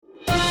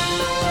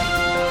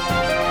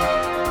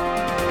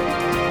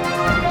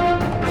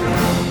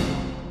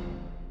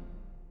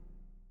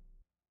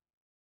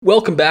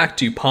Welcome back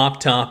to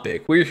Pop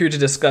Topic. We're here to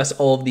discuss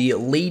all of the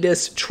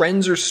latest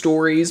trends or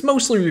stories,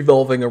 mostly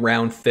revolving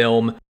around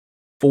film,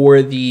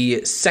 for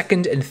the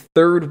second and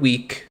third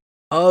week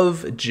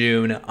of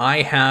June.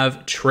 I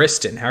have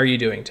Tristan. How are you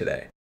doing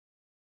today?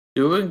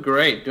 Doing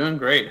great.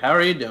 How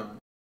are you doing?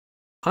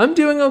 I'm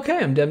doing okay.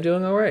 I'm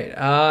doing all right.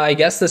 I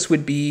guess this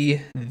would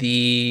be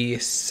the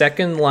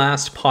second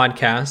last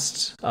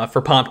podcast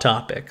for Pop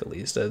Topic, at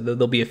least.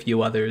 There'll be a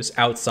few others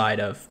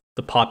outside of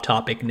the Pop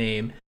Topic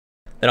name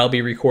that I'll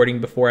be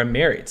recording before I'm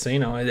married. So,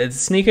 it's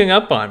sneaking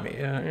up on me.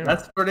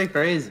 That's pretty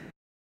crazy.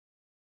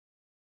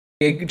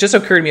 It just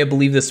occurred to me, I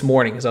believe, this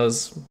morning, because I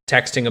was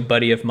texting a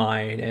buddy of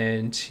mine,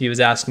 and he was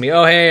asking me,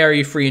 oh, hey, are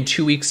you free in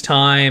 2 weeks'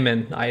 time?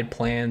 And I had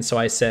plans, so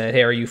I said,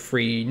 hey, are you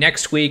free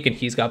next week? And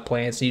he's got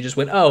plans, and he just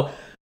went, oh,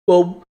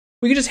 well,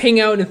 we could just hang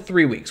out in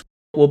 3 weeks.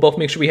 We'll both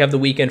make sure we have the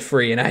weekend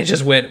free. And I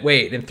just went,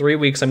 wait, in 3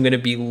 weeks, I'm going to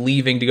be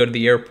leaving to go to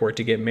the airport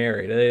to get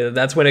married.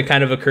 That's when it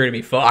kind of occurred to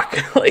me,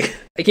 fuck, like,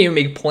 I can't even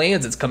make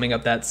plans. It's coming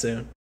up that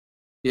soon.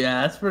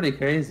 Yeah, that's pretty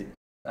crazy.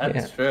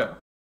 That's true.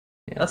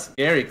 Yeah. That's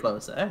scary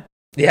close, eh?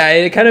 Yeah,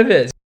 it kind of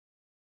is.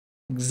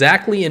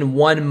 Exactly in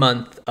 1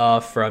 month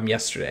from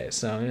yesterday.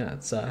 So, yeah,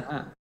 it's...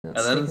 and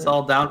then it's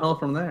all downhill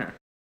from there.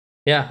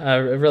 Yeah, I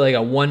really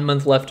got 1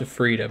 month left of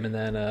freedom, and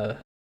then,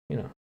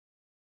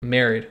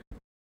 married.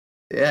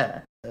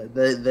 Yeah.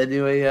 Then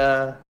you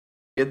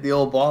get the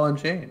old ball and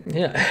chain.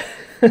 Yeah.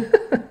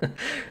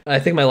 I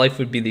think my life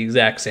would be the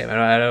exact same.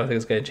 I don't think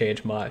it's going to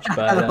change much. But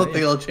I don't think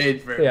it'll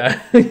change very much.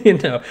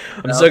 Yeah.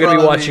 I'm still going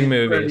to be watching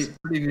movies.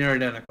 Pretty near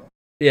identical.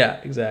 Yeah,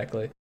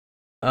 exactly.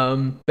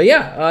 But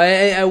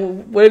yeah,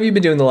 what have you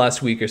been doing the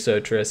last week or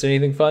so, Tris?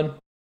 Anything fun?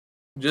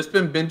 Just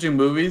been binging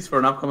movies for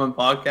an upcoming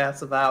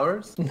podcast of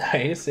ours.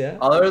 Nice, yeah.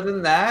 Other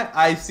than that,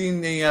 I've seen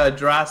the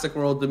Jurassic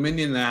World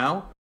Dominion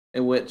now,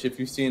 in which, if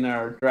you've seen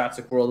our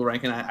Jurassic World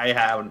ranking, I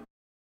haven't.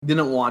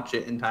 Didn't watch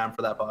it in time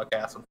for that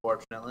podcast,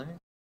 unfortunately.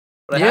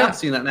 But I have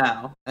seen it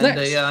now, and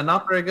nice.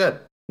 Not very good.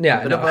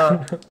 Yeah,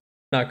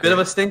 Bit of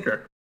a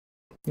stinker.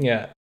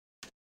 Yeah.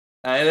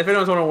 And if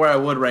anyone's wondering where I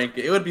would rank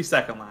it, it would be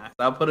second last.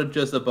 I'll put it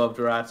just above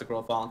Jurassic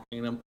World Fallen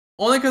Kingdom.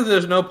 Only because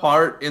there's no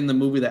part in the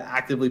movie that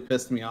actively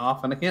pissed me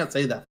off, and I can't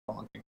say that for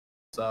Fallen Kingdom.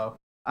 So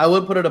I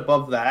would put it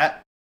above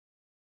that.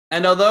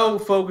 And although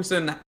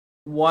focusing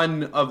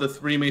one of the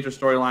three major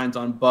storylines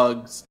on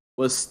bugs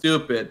was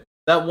stupid,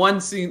 that one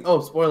scene...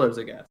 Oh, spoilers,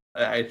 I guess.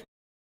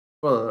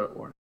 Spoiler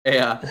warning.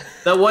 Yeah,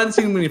 that one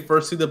scene when you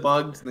first see the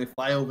bugs and they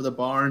fly over the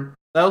barn,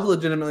 that was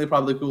legitimately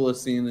probably the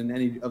coolest scene in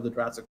any of the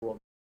Jurassic World.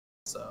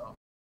 So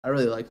I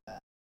really like that.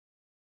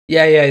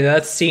 Yeah,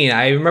 that scene.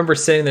 I remember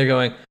sitting there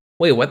going,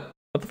 wait, what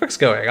the fuck's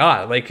going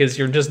on? Like, because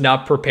you're just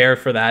not prepared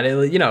for that.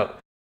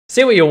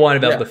 Say what you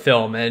want about the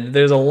film, and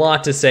there's a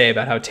lot to say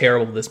about how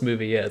terrible this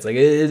movie is. Like,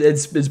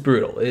 it's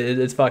brutal.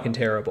 It's fucking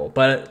terrible.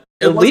 But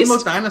at least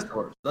most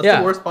dinosaurs. That's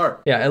the worst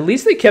part. Yeah, at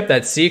least they kept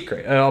that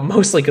secret.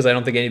 Mostly because I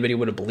don't think anybody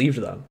would have believed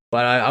them.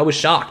 But I was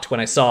shocked when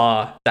I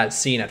saw that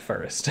scene at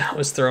first. I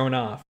was thrown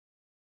off.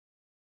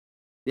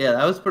 Yeah,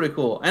 that was pretty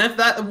cool. And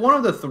if one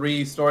of the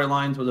three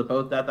storylines was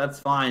about that, that's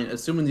fine.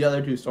 Assuming the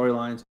other two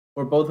storylines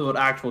were both about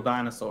actual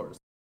dinosaurs,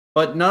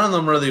 but none of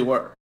them really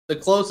were. The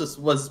closest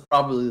was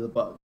probably the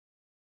bug.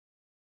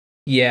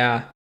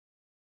 Yeah.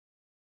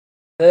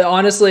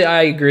 Honestly,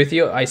 I agree with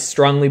you. I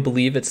strongly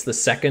believe it's the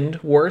second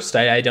worst.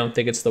 I don't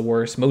think it's the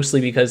worst,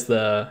 mostly because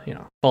the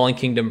Fallen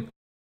Kingdom,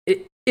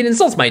 it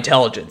insults my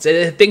intelligence.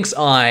 It thinks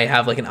I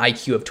have like an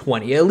IQ of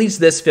 20. At least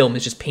this film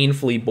is just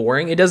painfully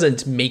boring. It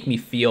doesn't make me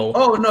feel...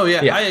 Oh, no,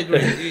 yeah. I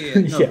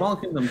agree. No,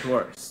 Fallen Kingdom's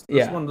worse.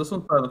 This one's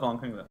part of the Fallen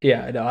Kingdom.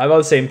 Yeah, no, I'm on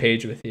the same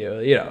page with you.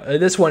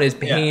 This one is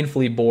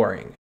painfully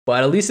boring,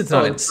 but at least it's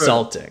not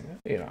insulting,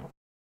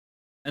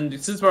 And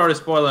since we're already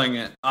spoiling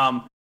it,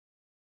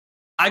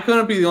 I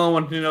couldn't be the only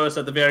one who noticed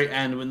at the very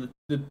end when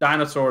the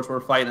dinosaurs were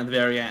fighting at the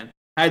very end.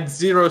 Had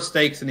zero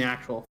stakes in the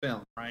actual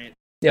film, right?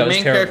 Yeah, the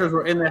main characters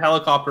were in the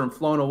helicopter and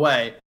flown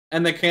away,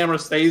 and the camera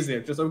stays there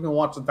just so we can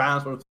watch the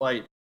dinosaurs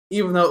fight,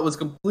 even though it was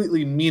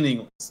completely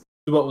meaningless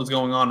to what was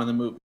going on in the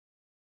movie.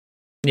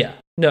 Yeah.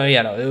 No,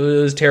 it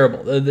was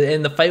terrible.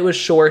 And the fight was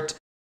short,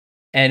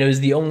 and it was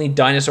the only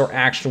dinosaur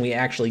action we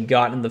actually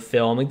got in the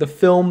film. Like, the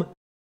film,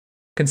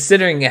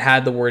 considering it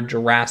had the word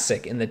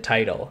Jurassic in the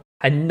title,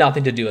 had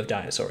nothing to do with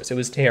dinosaurs. It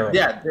was terrible.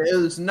 Yeah, it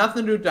was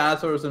nothing to do with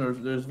dinosaurs,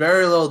 and there's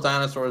very little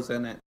dinosaurs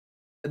in it.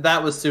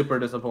 That was super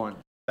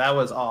disappointing. That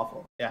was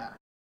awful. Yeah.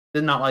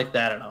 Did not like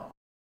that at all.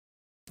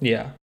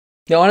 Yeah.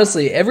 No,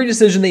 honestly, every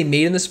decision they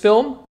made in this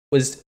film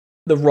was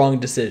the wrong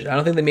decision. I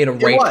don't think they made a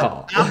right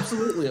call.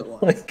 Absolutely it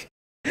was.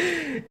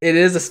 It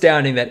is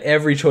astounding that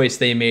every choice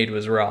they made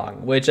was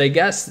wrong, which I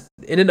guess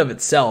in and of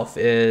itself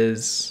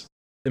is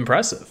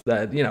impressive.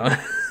 That,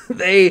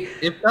 they...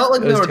 It felt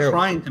like they were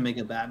trying to make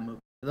a bad movie.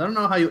 I don't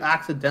know how you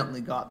accidentally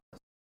got this.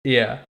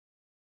 Yeah.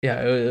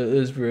 Yeah, it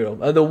was brutal.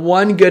 The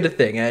one good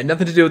thing, it had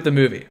nothing to do with the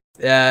movie.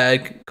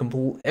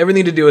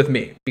 Everything to do with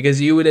me, because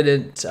you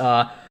didn't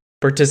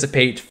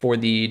participate for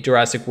the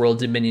Jurassic World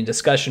Dominion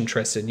discussion,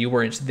 Tristan. You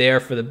weren't there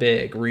for the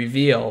big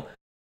reveal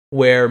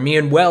where me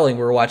and Welling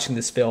were watching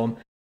this film,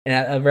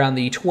 And around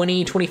the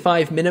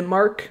 20-25 minute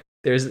mark,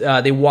 there's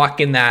they walk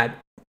in that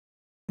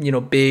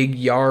big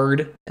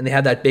yard, and they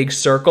have that big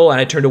circle,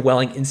 and I turned to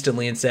Welling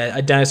instantly and said,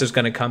 a dinosaur's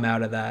going to come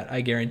out of that.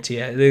 I guarantee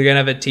it. They're going to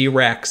have a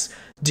T-Rex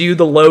do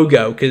the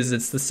logo because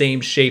it's the same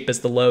shape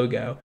as the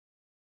logo.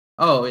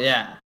 Oh,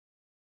 yeah.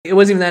 It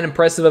wasn't even that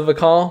impressive of a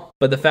call,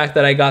 but the fact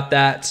that I got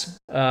that,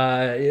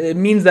 it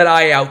means that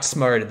I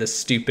outsmarted this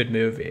stupid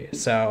movie.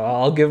 So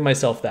I'll give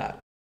myself that.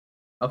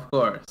 Of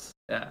course,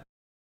 yeah.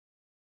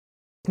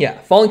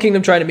 Yeah, Fallen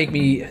Kingdom tried to make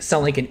me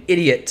sound like an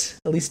idiot.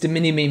 At least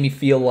Dominion made me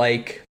feel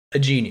like a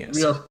genius.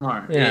 Real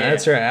smart. Yeah,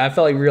 that's right. I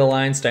felt like real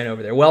Einstein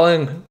over there.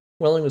 Welling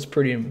was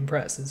pretty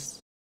impressed. It's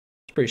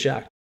pretty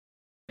shocked.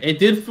 It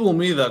did fool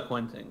me though,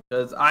 Quentin,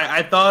 because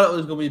I thought it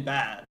was going to be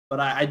bad, but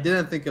I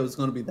didn't think it was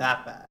going to be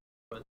that bad.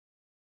 But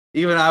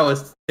even I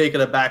was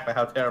taken aback by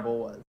how terrible it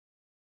was.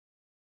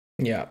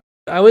 Yeah,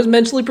 I was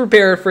mentally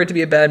prepared for it to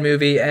be a bad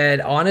movie,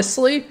 and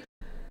honestly,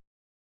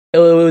 it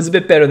was a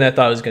bit better than I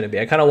thought it was going to be.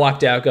 I kind of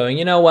walked out going,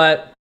 you know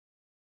what?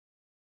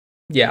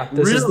 Yeah,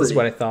 this is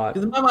what I thought.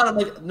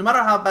 No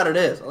matter how bad it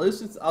is, at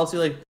least I'll see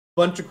like a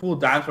bunch of cool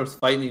dinosaurs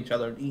fighting each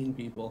other and eating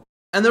people.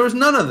 And there was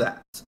none of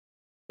that.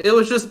 It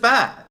was just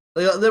bad.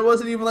 Like, there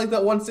wasn't even like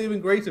that one saving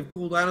grace of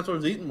cool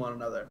dinosaurs eating one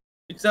another.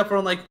 Except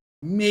for like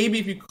maybe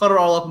if you cut it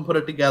all up and put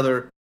it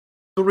together,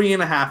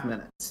 3.5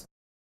 minutes.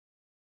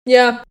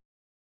 Yeah,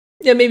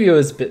 maybe it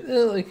was a bit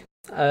like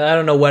I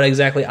don't know what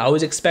exactly I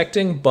was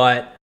expecting,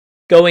 but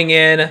going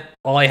in,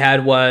 all I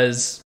had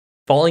was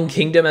Fallen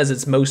Kingdom as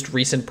its most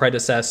recent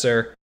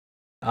predecessor.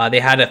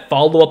 They had to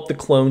follow up the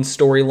clone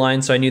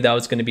storyline, so I knew that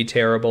was going to be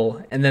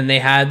terrible. And then they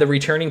had the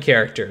returning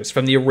characters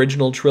from the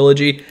original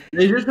trilogy.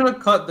 They're just going to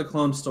cut the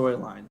clone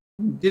storyline.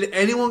 Did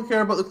anyone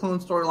care about the clone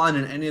storyline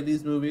in any of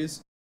these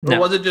movies? Or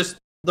was it just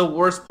the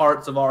worst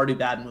parts of already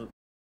bad movies?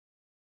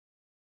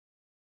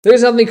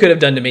 There's nothing they could have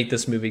done to make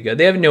this movie good.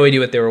 They have no idea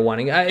what they were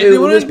wanting. It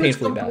was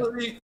painfully bad.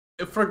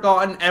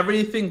 Forgotten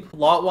everything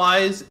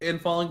plot-wise in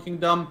Fallen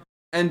Kingdom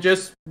and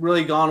just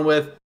really gone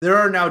with, there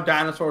are now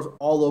dinosaurs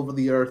all over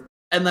the earth,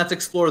 and let's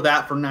explore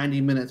that for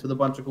 90 minutes with a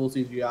bunch of cool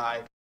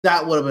CGI.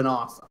 That would have been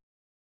awesome.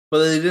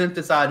 But they didn't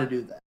decide to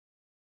do that.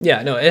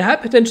 Yeah, no, it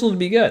had potential to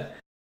be good.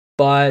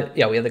 But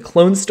yeah, we had the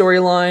clone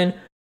storyline,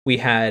 we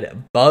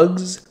had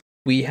Bugs,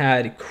 we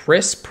had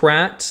Chris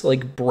Pratt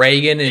like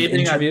bragging in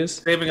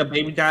interviews. Saving a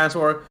baby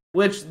dinosaur,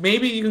 which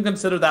maybe you can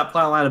consider that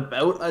plotline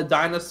about a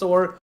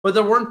dinosaur, but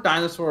there weren't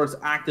dinosaurs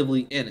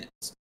actively in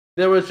it.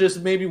 There was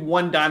just maybe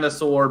one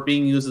dinosaur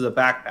being used as a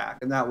backpack,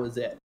 and that was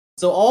it.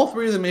 So all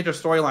three of the major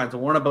storylines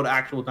weren't about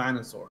actual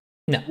dinosaurs.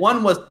 No.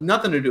 One was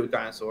nothing to do with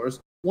dinosaurs.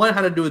 One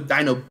had to do with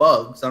dino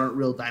bugs, that aren't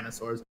real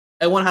dinosaurs.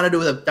 And one had to do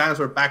with a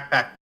dinosaur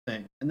backpack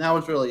thing. And that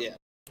was really it.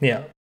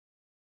 Yeah.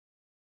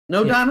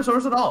 No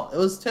dinosaurs at all. It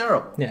was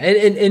terrible. Yeah,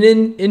 and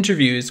in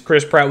interviews,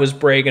 Chris Pratt was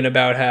bragging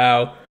about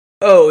how,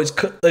 it's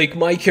like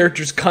my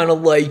character's kind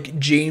of like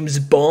James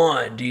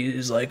Bond.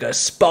 He's like a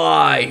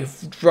spy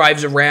who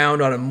drives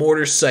around on a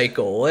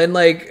motorcycle. And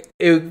like,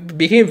 it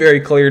became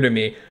very clear to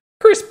me,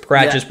 Chris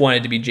Pratt just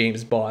wanted to be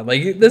James Bond.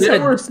 Like there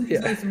were scenes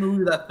in this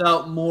movie that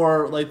felt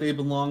more like they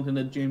belonged in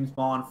a James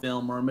Bond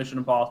film or a Mission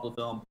Impossible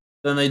film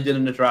than they did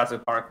in a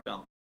Jurassic Park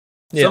film.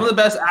 Yeah. Some of the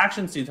best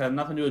action scenes had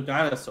nothing to do with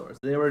dinosaurs.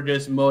 They were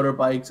just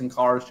motorbikes and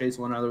cars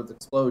chasing one another with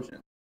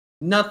explosions.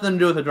 Nothing to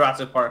do with a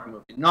Jurassic Park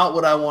movie. Not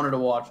what I wanted to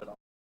watch at all.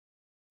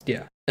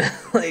 Yeah.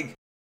 Like,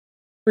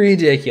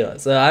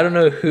 ridiculous. I don't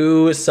know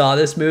who saw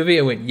this movie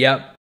and went,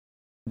 yep,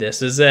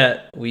 this is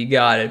it. We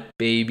got it,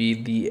 baby.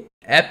 The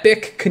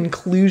epic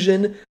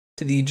conclusion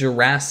to the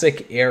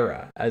Jurassic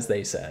era, as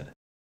they said.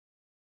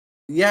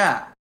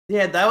 Yeah.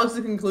 Yeah, that was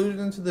the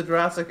conclusion to the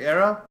Jurassic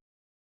era.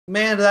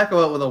 Man, did that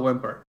go out with a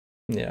whimper.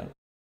 Yeah.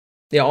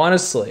 Yeah,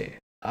 honestly,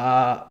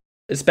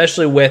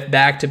 especially with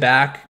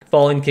back-to-back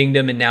Fallen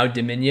Kingdom and now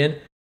Dominion,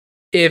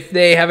 if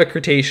they have a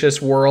Cretaceous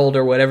world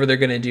or whatever they're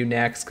going to do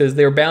next, because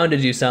they're bound to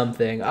do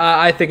something,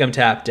 I think I'm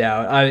tapped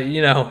out.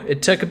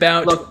 It took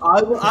about... Look,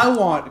 I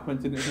want,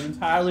 Quentin, an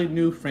entirely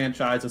new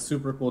franchise of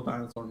super cool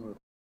dinosaur movies.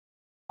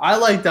 I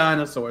like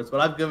dinosaurs,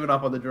 but I've given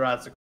up on the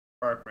Jurassic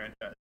Park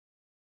franchise.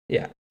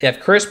 Yeah. If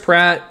Chris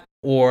Pratt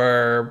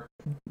or...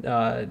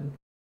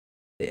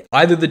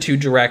 either the two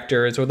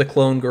directors or the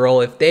clone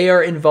girl, if they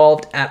are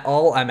involved at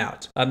all, I'm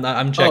out.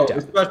 I'm checked out.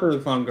 Especially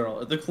the clone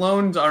girl. If the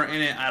clones are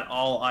in it at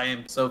all, I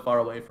am so far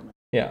away from it.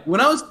 Yeah. When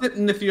I was sitting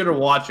in the theater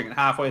watching it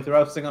halfway through,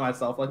 I was thinking to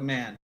myself, like,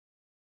 man,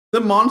 the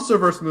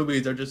MonsterVerse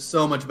movies are just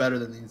so much better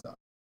than these are.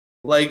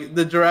 Like,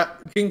 the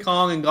King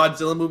Kong and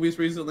Godzilla movies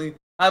recently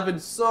have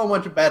been so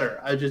much better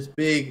as just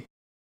big,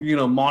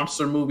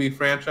 monster movie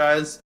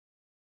franchise.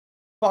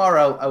 Far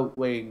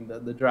outweighing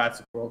the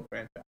Jurassic World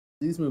franchise.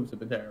 These movies have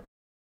been terrible.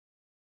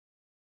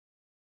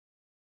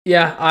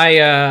 Yeah,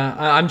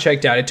 I'm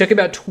checked out. It took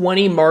about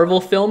 20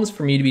 Marvel films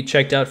for me to be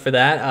checked out for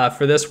that.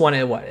 For this one,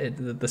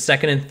 the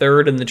second and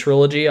third in the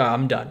trilogy,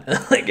 I'm done.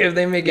 Like, if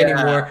they make any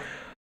more,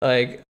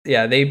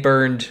 they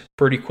burned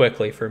pretty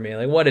quickly for me.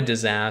 Like, what a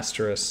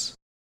disastrous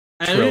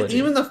trilogy.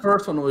 Even the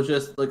first one was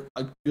just like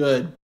a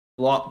good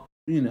block,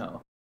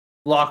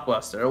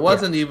 blockbuster. It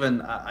wasn't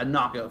even a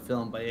knockout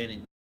film by any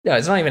means. No,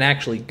 it's not even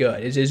actually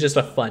good. It's just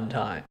a fun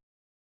time.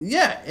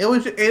 Yeah, it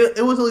was at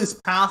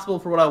least passable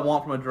for what I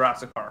want from a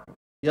Jurassic Park.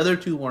 The other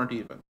two weren't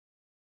even.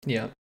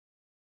 Yeah.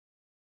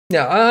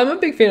 Yeah, I'm a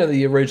big fan of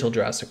the original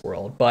Jurassic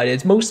World, but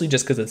it's mostly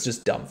just because it's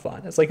just dumb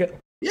fun. It's like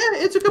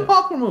it's a good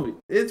popcorn movie.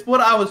 It's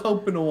what I was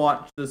hoping to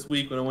watch this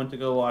week when I went to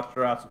go watch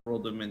Jurassic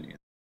World Dominion.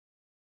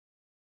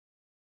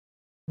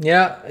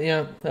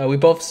 Yeah. We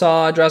both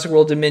saw Jurassic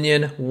World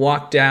Dominion,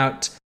 walked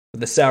out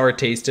with a sour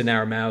taste in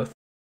our mouth.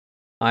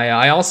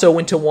 I also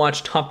went to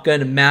watch Top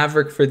Gun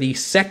Maverick for the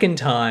second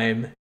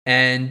time,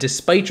 and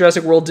despite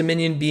Jurassic World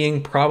Dominion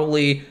being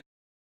probably,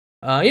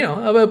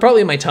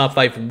 probably my top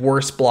 5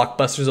 worst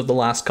blockbusters of the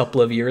last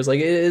couple of years,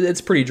 like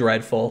it's pretty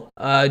dreadful.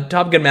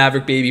 Top Gun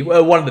Maverick, baby,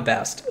 one of the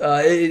best.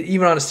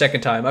 Even on a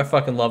second time, I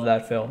fucking love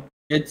that film.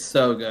 It's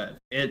so good.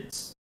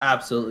 It's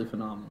absolutely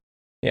phenomenal.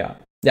 Yeah.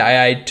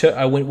 Yeah,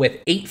 I went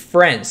with 8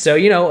 friends. So,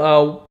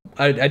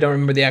 I don't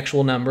remember the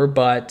actual number,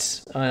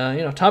 but,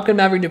 Top Gun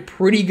Maverick did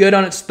pretty good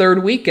on its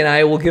 3rd week, and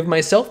I will give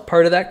myself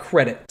part of that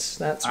credit.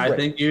 That's right. I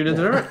think you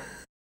deserve it.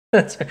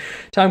 That's right.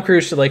 Tom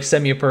Cruise should,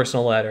 send me a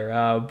personal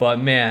letter. But,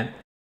 man,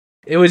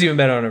 it was even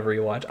better on a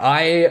rewatch.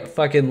 I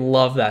fucking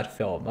love that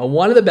film.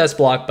 One of the best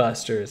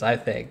blockbusters, I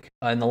think,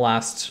 in the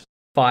last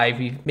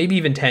 5, maybe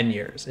even 10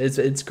 years.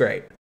 It's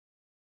great.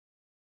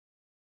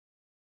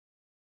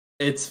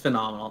 It's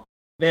phenomenal.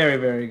 Very,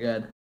 very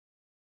good.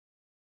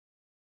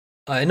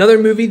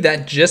 Another movie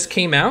that just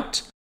came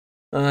out.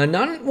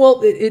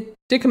 It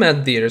did come out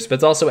in theaters, but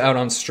it's also out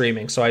on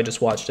streaming, so I just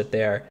watched it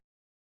there.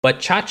 But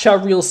Cha-Cha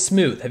Real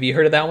Smooth. Have you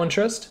heard of that one,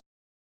 Trist?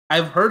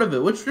 I've heard of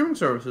it. Which streaming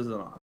service is it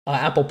on?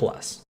 Apple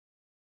Plus.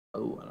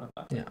 Oh, I don't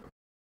know. Yeah.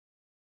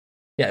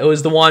 Yeah, it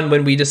was the one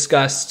when we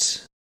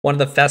discussed one of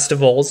the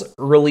festivals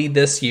early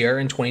this year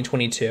in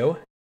 2022.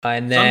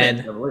 And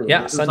then,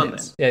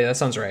 Sundance. Yeah, that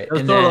sounds right. It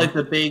was sort of like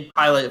the big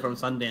pilot from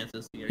Sundance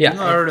this year. Yeah,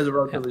 I heard it was a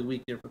relatively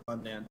weak year for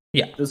Sundance.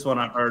 Yeah, this one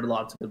I've heard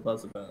lots of good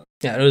buzz about.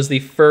 Yeah, it was the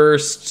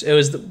first. It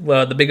was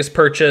the biggest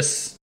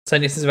purchase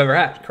Sundance has ever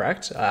had.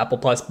 Correct. Apple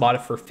Plus bought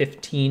it for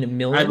 $15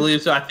 million. I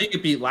believe so. I think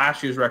it beat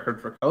last year's record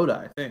for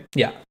Coda. I think.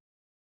 Yeah.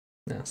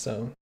 Yeah.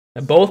 So.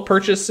 And both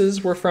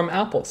purchases were from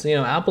Apple.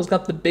 So, Apple's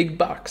got the big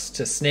bucks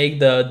to snag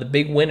the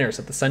big winners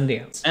at the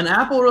Sundance. And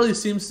Apple really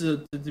seems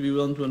to be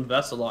willing to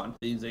invest a lot into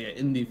these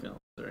indie films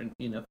or,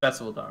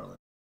 festival darlings.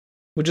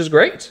 Which is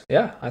great.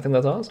 Yeah, I think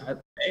that's awesome.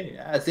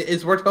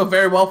 It's worked out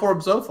very well for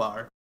them so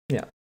far.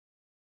 Yeah.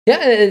 Yeah,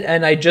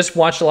 and I just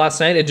watched it last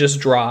night. It just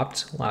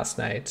dropped last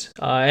night.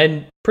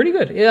 And pretty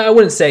good. Yeah, I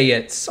wouldn't say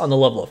it's on the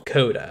level of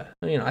Coda.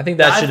 I think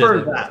that should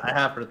have been. I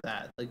have heard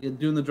that. Like,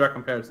 doing the direct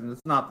comparison,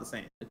 it's not the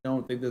same. I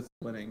don't think this is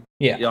winning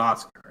the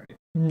Oscar. Right?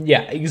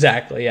 Yeah,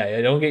 exactly.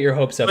 Yeah, don't get your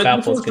hopes up. But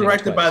this was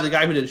directed by the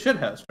guy who did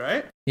Shithouse,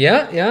 right?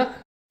 Yeah.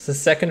 It's the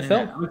second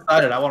film. I'm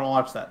excited. I want to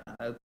watch that.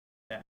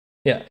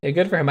 Yeah,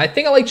 good for him. I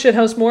think I like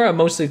Shithouse more,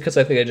 mostly because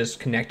I think I just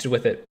connected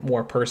with it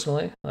more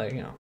personally.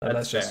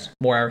 That's just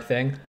more our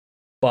thing.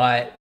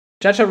 But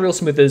Cha-Cha Real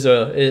Smooth is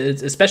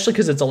especially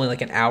because it's only like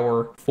an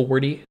hour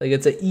 40. Like,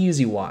 it's an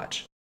easy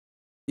watch.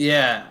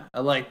 Yeah, I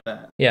like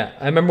that. Yeah,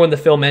 I remember when the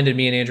film ended,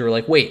 me and Andrew were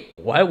like, wait,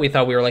 what? We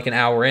thought we were like an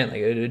hour in.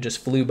 Like, it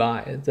just flew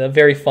by. It's a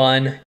very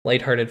fun,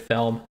 lighthearted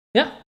film.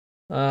 Yeah,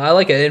 I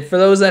like it. And for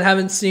those that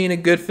haven't seen a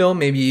good film,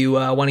 maybe you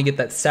want to get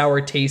that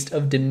sour taste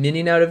of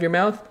Dominion out of your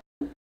mouth,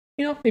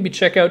 maybe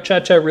check out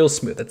Cha-Cha Real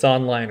Smooth. It's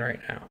online right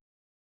now.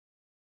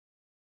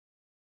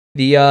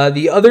 The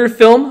other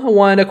film I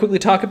want to quickly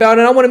talk about,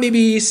 and I want to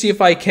maybe see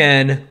if I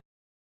can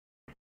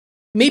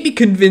maybe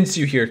convince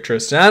you here,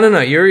 Tristan. I don't know.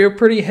 You're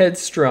pretty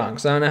headstrong,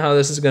 so I don't know how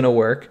this is going to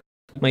work.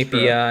 Might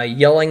be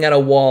yelling at a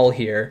wall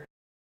here.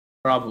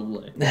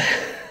 Probably.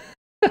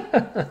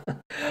 I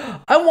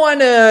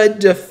want to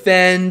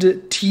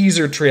defend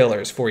teaser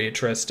trailers for you,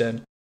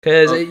 Tristan,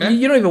 because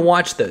you don't even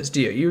watch those,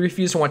 do you? You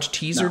refuse to watch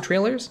teaser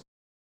trailers?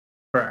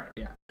 Correct,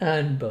 yeah.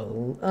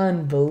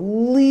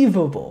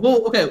 Unbelievable.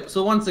 Well, okay,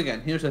 so once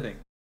again, here's the thing.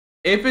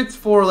 If it's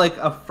for, like,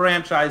 a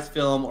franchise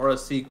film or a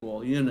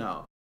sequel,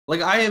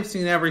 like, I have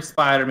seen every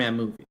Spider-Man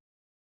movie.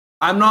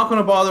 I'm not going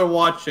to bother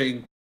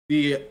watching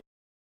the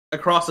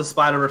Across the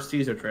Spider-Verse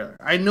teaser trailer.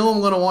 I know I'm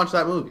going to watch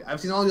that movie.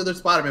 I've seen all the other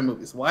Spider-Man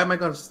movies. Why am I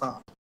going to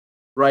stop?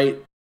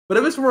 Right? But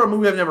if it's for a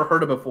movie I've never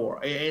heard of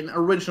before, an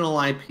original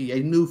IP, a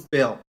new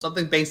film,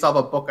 something based off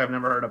a book I've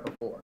never heard of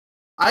before,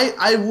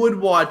 I would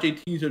watch a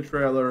teaser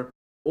trailer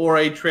or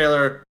a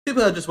trailer.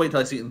 Typically, I'll just wait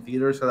until I see it in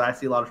theaters, because I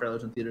see a lot of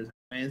trailers in theaters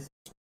anyways,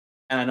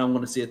 and I know I'm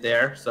going to see it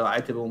there, so I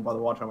typically won't bother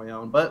watching on my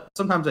own, but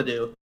sometimes I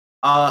do.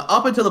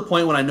 Up until the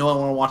point when I know I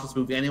want to watch this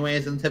movie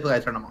anyways, and typically I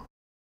turn them off.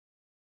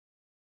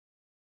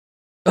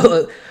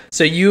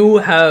 So you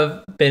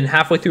have been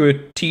halfway through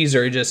a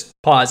teaser, just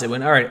pause it,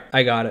 all right,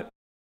 I got it.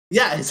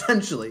 Yeah,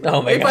 essentially.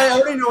 Oh my God. If I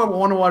already know I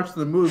want to watch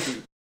the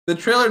movie, the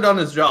trailer done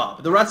its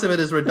job. The rest of it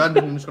is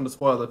redundant and just going to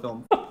spoil the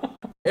film.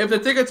 If the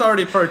ticket's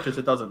already purchased,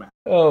 it doesn't matter.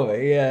 Oh my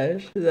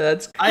gosh,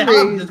 that's crazy. I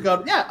have just gone,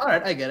 all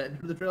right, I get it.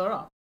 Turn the trailer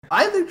off.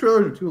 I think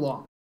trailers are too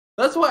long.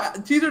 That's why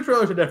teaser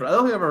trailers are different. I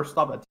don't think I've ever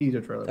stopped at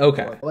teaser trailer.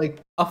 Okay. Before. Like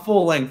a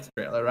full length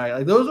trailer, right?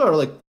 Like those are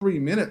like 3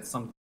 minutes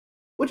something,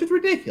 which is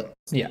ridiculous.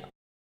 Yeah.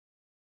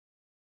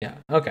 Yeah.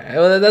 Okay.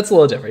 Well, that's a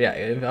little different.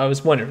 Yeah. I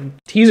was wondering.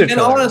 Teaser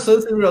trailer. And honestly,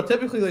 let's be real.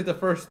 Typically, like the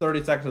first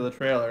 30 seconds of the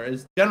trailer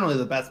is generally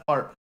the best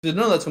part. Because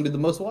you know that's going to be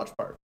the most watched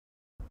part.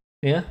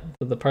 Yeah.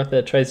 The part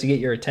that tries to get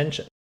your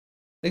attention.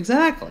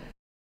 Exactly.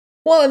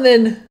 Well, and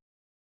then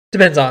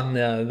depends on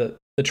the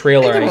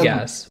trailer, I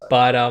guess.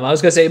 But I was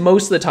gonna say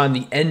most of the time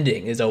the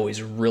ending is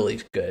always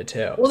really good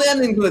too. Well, the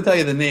ending's going to tell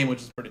you the name,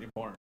 which is pretty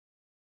important.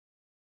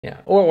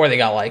 Yeah, or they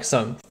got like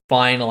some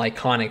final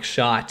iconic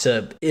shot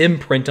to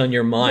imprint on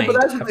your mind. Yeah,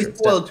 but that's when they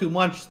spoil too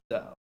much,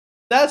 though.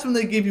 That's when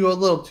they give you a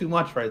little too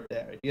much right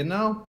there, you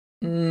know?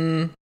 I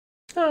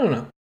don't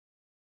know.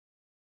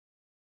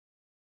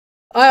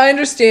 I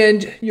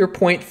understand your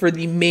point for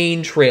the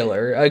main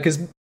trailer, because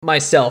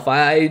myself,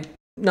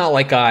 not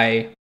like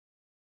I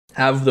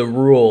have the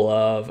rule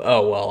of,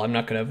 oh, well, I'm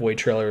not going to avoid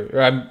trailers,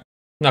 or I'm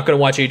not going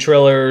to watch any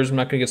trailers, I'm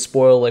not going to get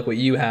spoiled like what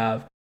you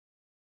have.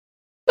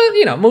 But,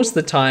 you know, most of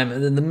the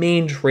time, the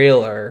main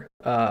trailer,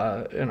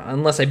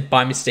 unless I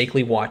by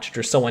mistakenly watch it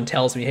or someone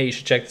tells me, hey, you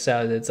should check this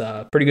out, it's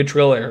a pretty good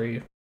trailer, or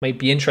you might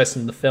be interested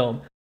in the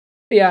film.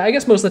 But yeah, I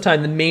guess most of the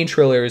time the main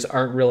trailers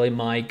aren't really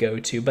my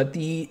go-to, but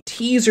the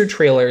teaser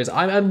trailers,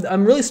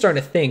 I'm really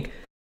starting to think,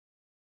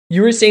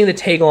 you were saying the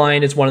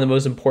tagline is one of the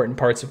most important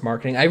parts of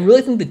marketing. I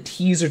really think the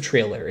teaser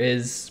trailer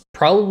is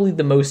probably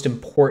the most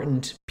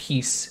important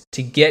piece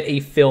to get a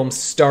film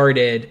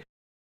started,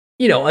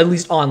 you know, at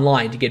least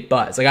online, to get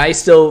buzz. Like, I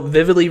still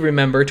vividly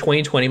remember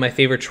 2020, my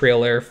favorite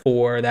trailer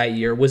for that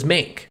year was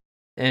Mank.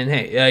 And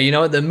hey, you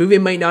know, the movie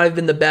might not have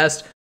been the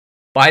best,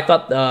 but I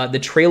thought the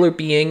trailer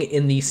being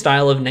in the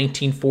style of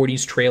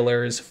 1940s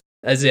trailers,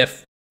 as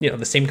if, you know,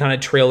 the same kind of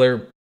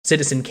trailer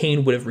Citizen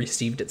Kane would have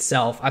received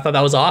itself, I thought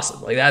that was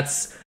awesome. Like,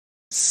 that's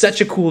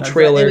such a cool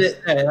trailer. Hey,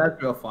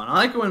 that's real fun. I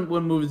like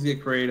when movies get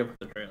creative with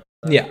the trailer.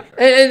 Yeah, sure.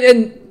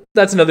 And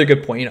that's another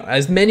good point. You know,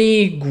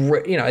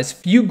 as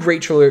few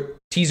great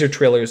teaser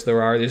trailers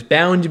there's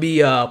bound to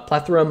be a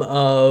plethora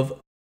of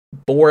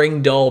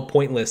boring, dull,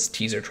 pointless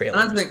teaser trailers.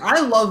 And that's the thing.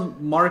 I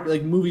love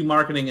movie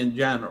marketing in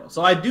general,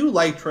 so I do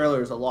like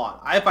trailers a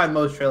lot. I find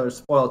most trailers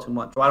spoil too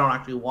much, so I don't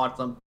actually watch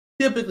them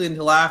typically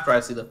until after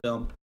I see the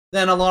film.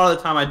 Then a lot of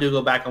the time, I do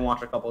go back and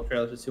watch a couple of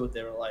trailers to see what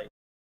they were like.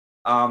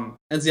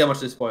 And see how much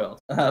they spoiled.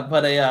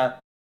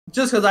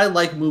 Just because I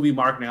like movie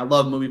marketing, I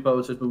love movie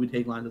posters, movie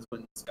taglines, that's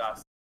been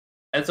discussed.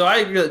 And so I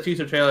agree that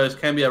teaser trailers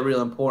can be a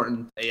real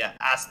important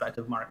aspect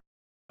of marketing.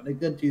 But a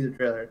good teaser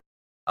trailer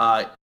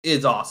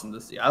is awesome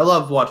to see. I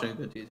love watching a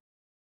good teaser.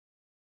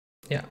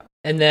 Yeah.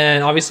 And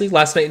then obviously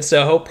Last Night in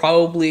Soho,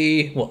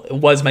 it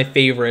was my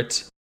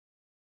favorite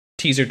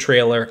teaser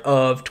trailer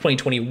of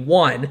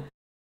 2021.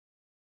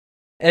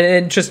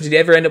 And Tristan, did you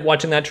ever end up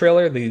watching that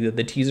trailer,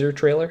 the teaser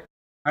trailer?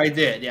 I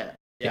did, yeah.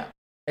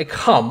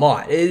 Come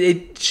on,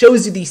 it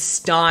shows you the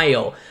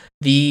style,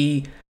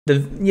 you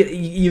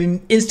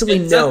instantly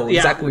know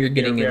exactly what you're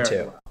getting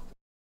into.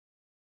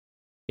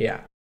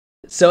 Yeah.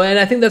 So, and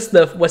I think that's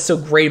what's so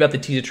great about the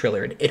teaser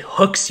trailer. It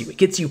hooks you. It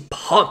gets you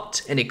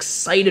pumped and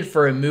excited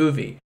for a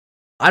movie.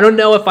 I don't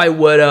know if I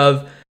would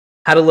have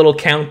had a little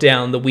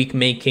countdown the week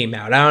Mank came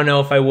out. I don't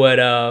know if I would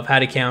have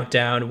had a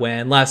countdown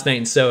when Last Night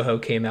in Soho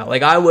came out.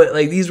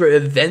 These were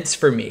events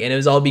for me, and it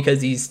was all because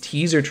these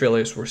teaser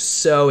trailers were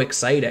so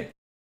exciting.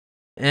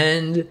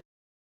 And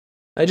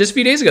just a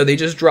few days ago, they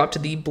just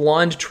dropped the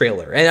Blonde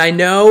trailer. And I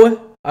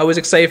know I was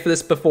excited for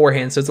this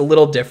beforehand, so it's a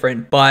little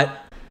different, but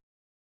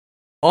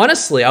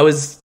honestly,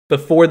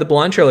 before the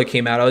Blonde trailer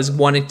came out, I was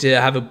wanting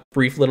to have a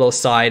brief little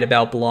aside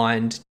about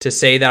Blonde to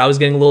say that I was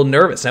getting a little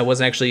nervous. I was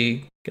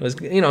getting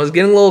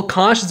a little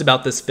cautious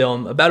about this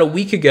film. About a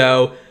week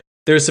ago,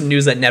 there was some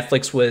news that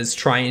Netflix was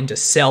trying to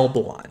sell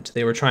Blonde.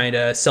 They were trying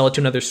to sell it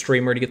to another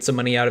streamer to get some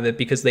money out of it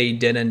because they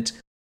didn't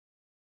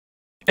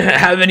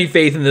have any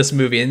faith in this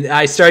movie. And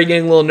I started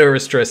getting a little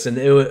nervous, Tristan.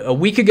 A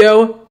week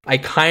ago, I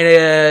kind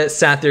of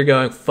sat there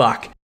going,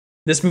 fuck,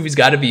 this movie's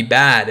got to be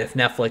bad if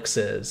Netflix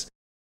is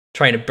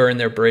trying to burn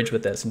their bridge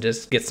with this and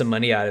just get some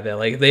money out of it.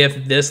 Like, if they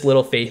have this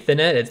little faith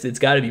in it, it's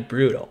got to be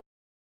brutal.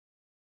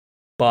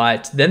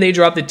 But then they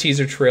dropped the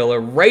teaser trailer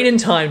right in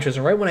time,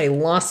 Tristan, right when I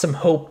lost some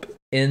hope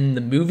in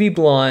the movie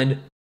Blonde,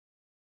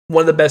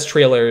 one of the best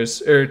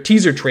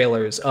teaser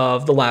trailers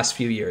of the last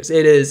few years.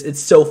 It's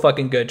so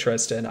fucking good,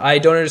 Tristan. I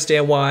don't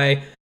understand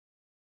why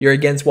you're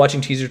against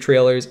watching teaser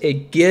trailers.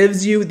 It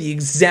gives you the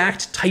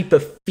exact type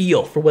of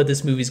feel for what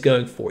this movie's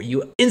going for.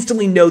 You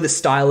instantly know the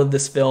style of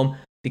this film.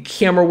 The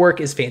camera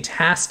work is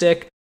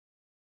fantastic.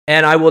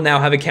 And I will now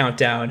have a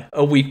countdown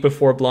a week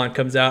before Blonde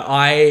comes out.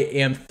 I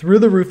am through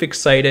the roof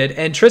excited.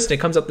 And Tristan,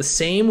 it comes out the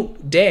same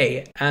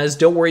day as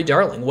Don't Worry,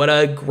 Darling. What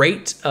a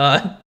great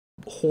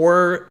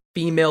horror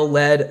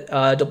female-led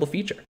double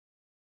feature.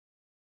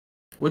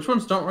 Which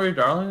one's Don't Worry,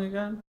 Darling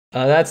again?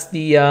 That's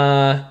the...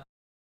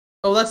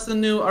 that's the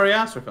new Ari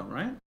Aster film,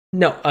 right?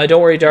 No,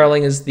 Don't Worry,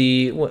 Darling is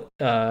the...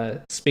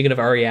 speaking of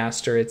Ari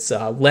Aster, it's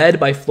led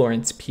by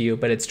Florence Pugh,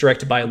 but it's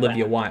directed by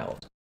Olivia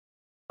Wilde.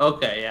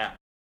 Okay, yeah.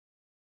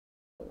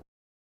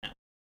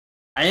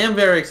 I am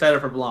very excited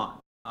for Blonde.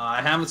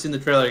 I haven't seen the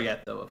trailer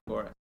yet, though, of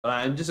course. But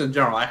I'm just in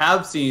general. I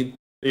have seen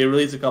they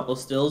released a couple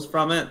stills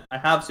from it. I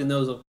have seen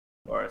those, of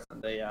course,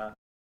 and they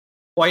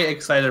quite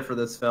excited for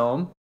this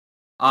film.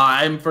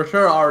 I'm for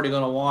sure already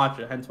going to watch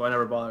it, hence why I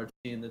never bothered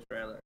seeing the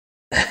trailer.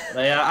 But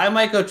yeah, I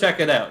might go check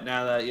it out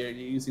now that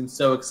you seem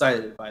so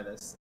excited by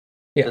this.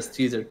 Yeah. This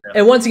teaser trailer.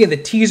 And once again, the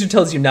teaser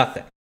tells you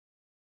nothing.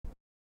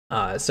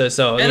 And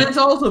it's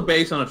also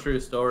based on a true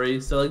story,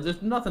 so like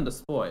there's nothing to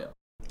spoil.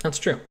 That's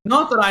true.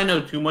 Not that I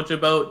know too much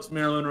about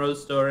Marilyn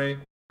Monroe's story.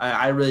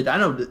 I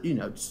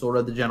know sort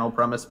of the general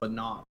premise, but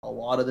not a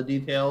lot of the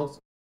details.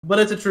 But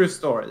it's a true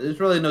story. There's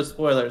really no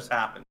spoilers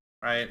happen,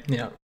 right?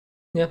 Yeah,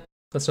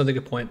 that's another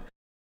good point.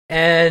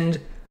 And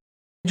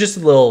just a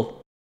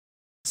little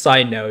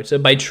side note: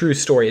 by true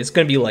story, it's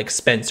going to be like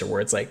Spencer,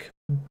 where it's like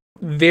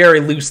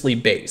very loosely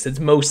based. It's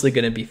mostly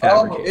going to be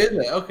fabricated. Oh,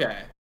 is it? Okay.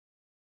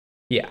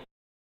 Yeah,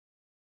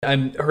 I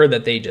heard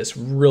that they just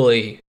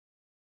really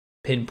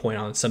pinpoint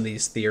on some of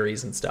these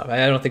theories and stuff.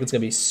 I don't think it's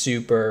going to be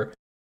super.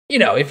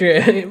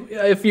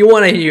 If you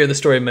want to hear the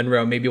story of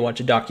Monroe, maybe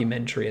watch a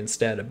documentary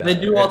instead about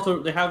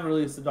it. They have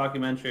released a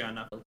documentary on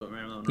Netflix about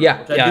Marilyn Monroe,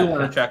 which I do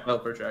want to check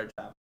out for sure.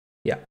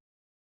 Yeah.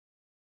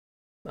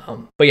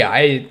 But yeah,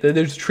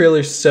 the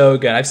trailer's so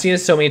good. I've seen it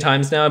so many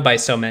times now, by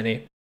so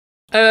many.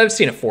 I've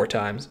seen it 4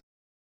 times.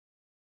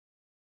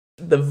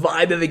 The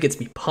vibe of it gets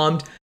me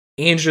pumped.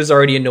 Andrew's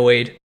already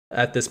annoyed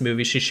at this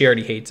movie. She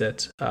already hates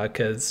it.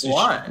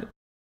 Why?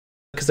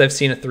 Because I've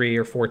seen it 3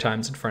 or 4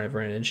 times in front of her,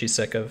 and she's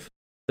sick of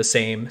the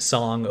same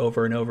song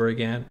over and over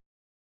again.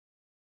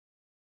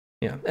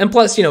 Yeah, and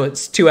plus,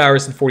 it's 2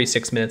 hours and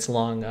 46 minutes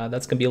long.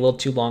 That's gonna be a little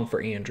too long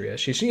for Andrea.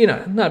 She's,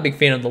 not a big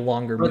fan of the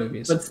longer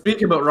movies. But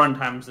speaking about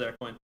runtimes, there,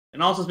 Quinn,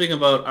 and also speaking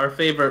about our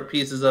favorite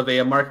pieces of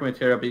a marketing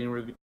material being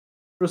reviewed.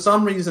 For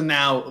some reason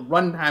now,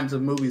 runtimes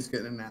of movies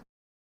getting announced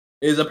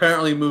is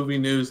apparently movie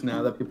news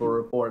now that people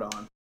report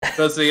on.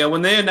 Because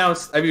when they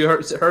announced, have you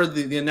heard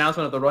the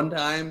announcement of the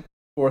runtime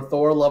for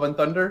Thor: Love and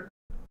Thunder?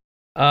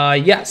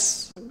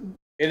 Yes.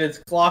 It is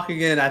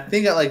clocking in, I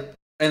think, at like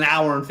an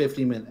hour and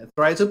 50 minutes,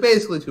 right? So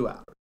basically 2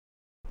 hours,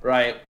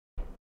 right?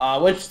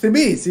 Which to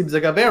me seems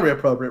like a very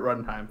appropriate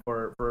runtime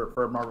for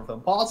a Marvel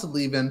film,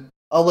 possibly even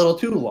a little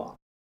too long.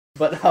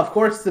 But of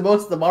course, to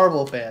most of the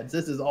Marvel fans,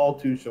 this is all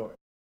too short,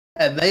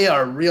 and they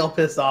are real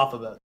pissed off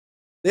about it.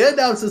 They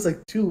announced this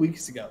like 2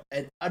 weeks ago,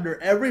 and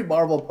under every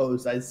Marvel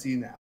post I see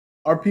now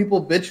are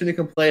people bitching and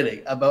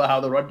complaining about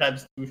how the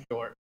runtime's too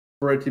short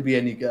for it to be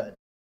any good,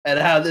 and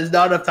how there's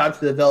not enough time to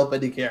develop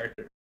any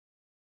character.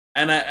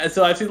 And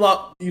so I've seen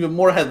even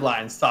more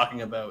headlines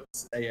talking about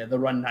the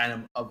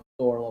runtime of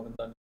Thor: Love and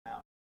Thunder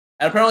now.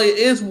 And apparently it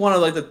is one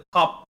of like the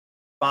top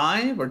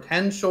 5 or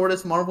 10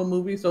 shortest Marvel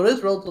movies, so it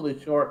is relatively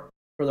short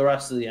for the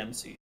rest of the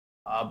MCU.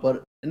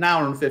 But an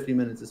hour and 50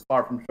 minutes is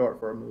far from short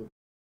for a movie.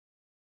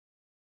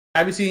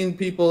 Have you seen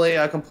people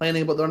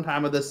complaining about the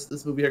runtime of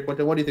this movie here,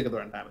 Quentin? What do you think of the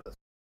runtime of this?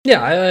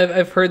 Yeah,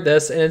 I've heard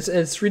this, and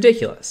it's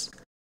ridiculous.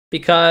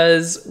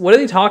 Because what are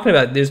they talking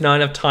about? There's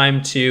not enough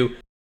time to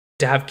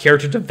have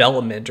character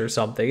development or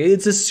something.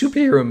 It's a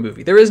superhero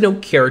movie. There is no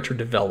character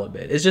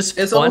development. It's just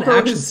fun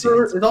action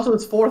scenes. It's also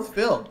his 4th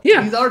film.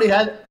 Yeah. He's already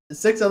had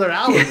 6 other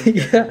hours.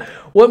 Yeah.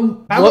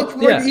 How much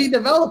more did he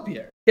develop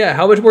here? Yeah,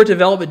 how much more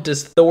development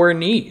does Thor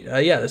need?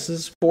 This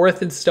is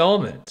 4th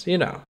installment.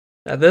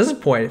 At this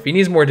point, if he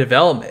needs more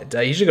development,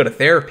 he should go to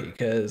therapy,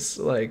 because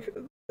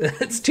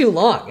it's too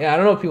long. Yeah, I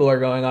don't know what people are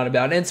going on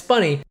about. And it's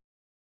funny,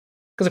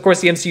 because, of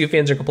course, the MCU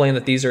fans are complaining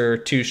that these are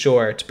too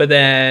short. But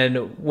then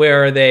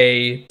where are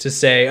they to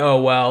say,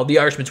 oh, well, The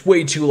Irishman's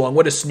way too long.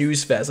 What a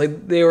snooze fest.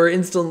 They were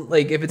instant.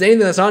 If it's anything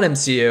that's on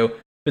MCU,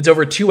 if it's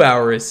over 2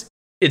 hours,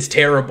 it's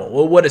terrible.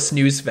 Well, what a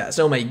snooze fest.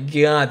 Oh, my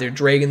God, they're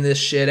dragging this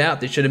shit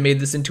out. They should have made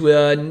this into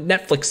a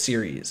Netflix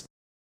series.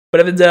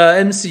 But if it's a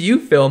MCU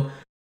film,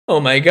 oh,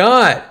 my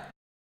God,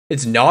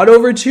 it's not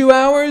over 2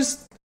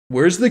 hours?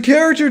 Where's the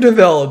character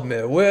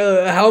development?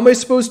 Well, how am I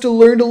supposed to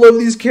learn to love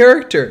these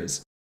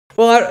characters?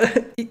 Well,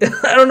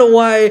 I don't know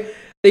why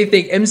they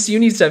think MCU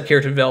needs to have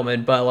character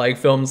development, but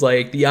films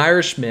like The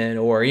Irishman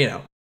or,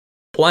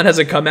 Blonde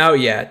hasn't come out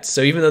yet.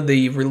 So even though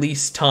the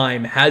release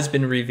time has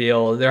been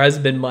revealed, there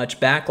hasn't been much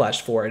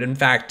backlash for it. In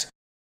fact,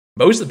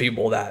 most of the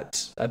people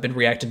that have been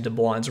reacting to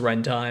Blonde's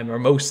runtime are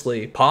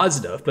mostly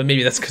positive, but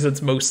maybe that's because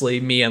it's mostly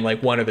me and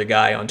one other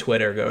guy on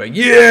Twitter going,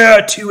 yeah,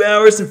 2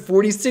 hours and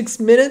 46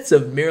 minutes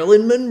of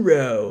Marilyn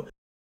Monroe.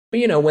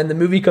 But when the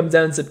movie comes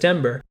out in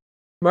September,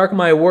 mark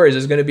my words,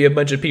 there's going to be a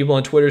bunch of people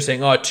on Twitter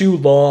saying, oh, too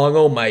long,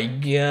 oh my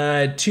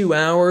God, 2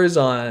 hours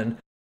on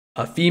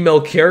a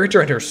female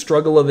character and her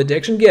struggle of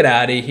addiction? Get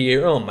out of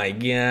here, oh my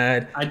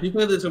God. I do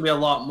think there's going to be a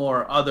lot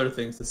more other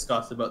things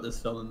discussed about this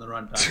film in the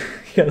runtime.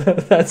 Yeah,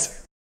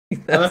 that's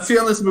I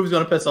feel this movie's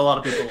going to piss a lot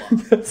of people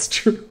off. That's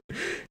true.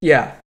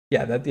 Yeah,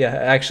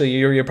 actually,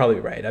 you're probably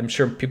right. I'm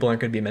sure people aren't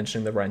going to be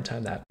mentioning the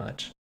runtime that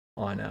much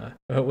on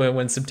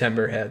when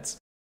September hits.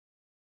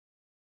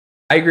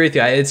 I agree with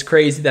you. It's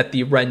crazy that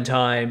the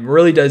runtime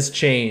really does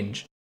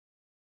change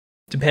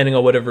depending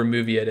on whatever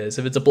movie it is.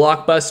 If it's a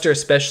blockbuster,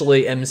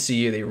 especially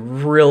MCU, they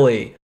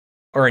really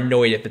are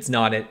annoyed if it's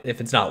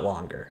not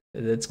longer.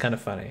 It's kind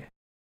of funny.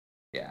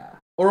 Yeah,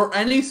 or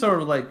any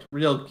sort of like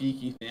real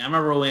geeky thing. I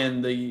remember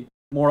when the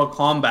Mortal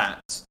Kombat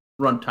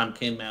runtime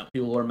came out,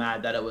 people were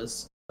mad that it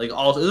was like it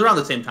was around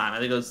the same time. I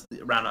think it was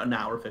around an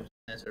hour 15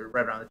 minutes, or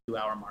right around the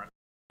 2-hour mark.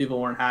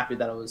 People weren't happy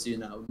that it was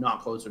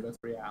not closer to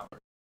 3 hours.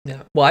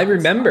 Yeah. Well, I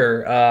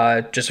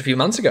remember just a few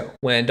months ago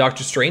when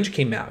Doctor Strange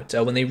came out,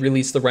 when they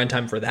released the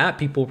runtime for that,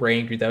 people were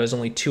angry that it was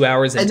only 2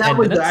 hours and 10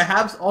 minutes. I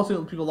have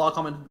also people a lot of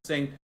comments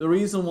saying the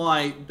reason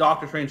why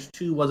Doctor Strange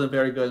 2 wasn't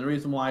very good, and the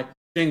reason why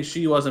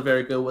Shang-Chi wasn't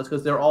very good was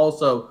because they're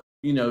also,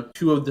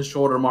 two of the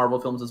shorter Marvel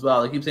films as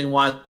well. They keep saying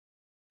the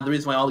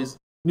reason why all these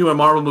newer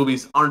Marvel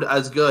movies aren't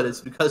as good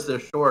is because they're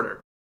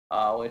shorter,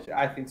 which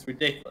I think is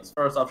ridiculous.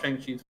 First off,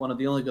 Shang-Chi is one of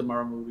the only good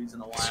Marvel movies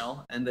in a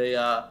while, and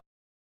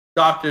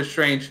Doctor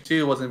Strange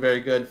 2 wasn't very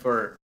good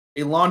for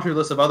a laundry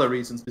list of other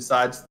reasons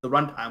besides the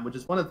runtime, which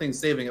is one of the things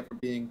saving it from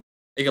being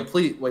a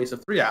complete waste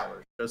of 3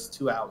 hours, just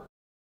 2 hours.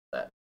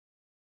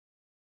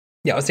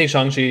 Yeah, I would say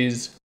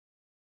Shang-Chi's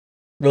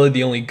really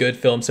the only good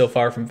film so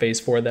far from Phase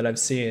 4 that I've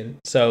seen.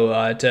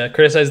 So to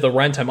criticize the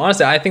runtime,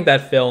 honestly, I think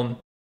that film,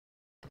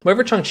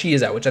 whatever Shang-Chi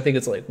is at, which I think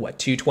it's like,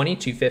 220,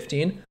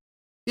 215?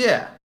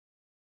 Yeah.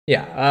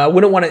 Yeah, I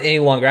wouldn't want it any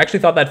longer. I actually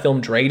thought that film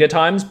dragged at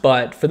times,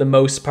 but for the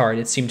most part,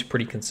 it seemed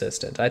pretty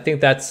consistent. I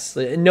think that's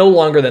no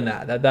longer than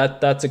that.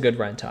 That's a good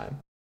runtime.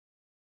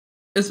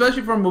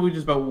 Especially for a movie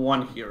just about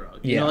one hero.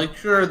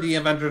 Sure, the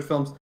Avengers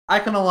films, I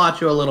can allot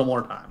you a little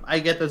more time. I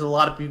get there's a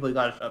lot of people you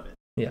gotta shove in.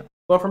 Yeah.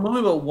 But for a movie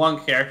about one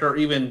character,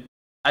 even,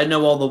 I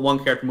know all the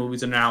one-character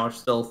movies are now are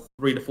still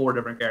 3 to 4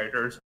 different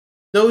characters.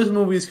 Those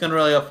movies can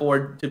really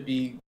afford to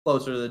be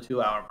closer to the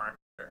 2-hour mark.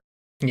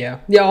 Yeah,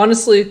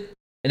 honestly,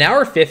 an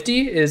hour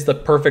 50 is the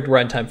perfect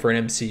runtime for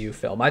an MCU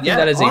film. I think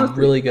that is honestly, a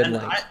really good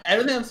length.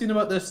 Everything I've seen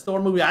about this Thor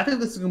movie, I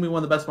think this is going to be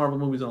one of the best Marvel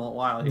movies in a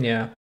while.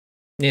 Yeah.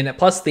 And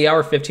plus the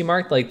hour 50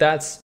 mark,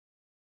 that's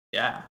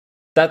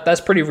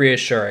pretty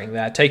reassuring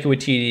that Taika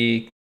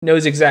Waititi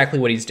knows exactly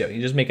what he's doing.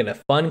 He's just making a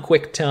fun,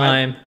 quick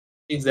time.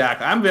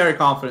 Exactly. I'm very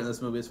confident in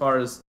this movie as far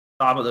as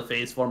top of the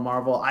Phase 4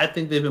 Marvel. I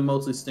think they've been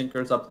mostly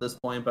stinkers up to this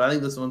point, but I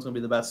think this one's going to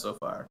be the best so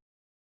far.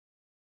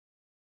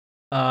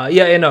 I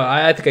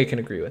think I can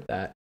agree with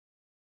that.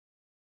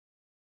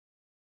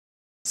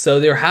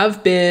 So there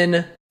have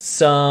been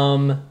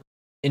some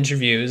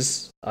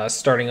interviews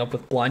starting up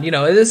with Blonde.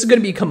 This is going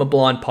to become a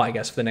Blonde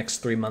podcast for the next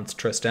 3 months,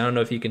 Tristan. I don't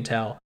know if you can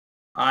tell.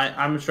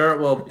 I'm sure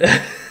it will be.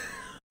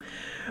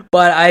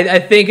 But I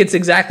think it's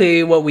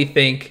exactly what we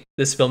think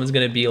this film is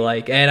going to be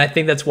like. And I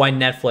think that's why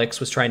Netflix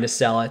was trying to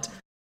sell it.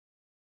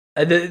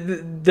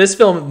 This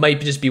film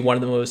might just be one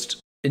of the most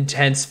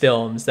intense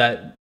films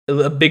that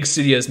a big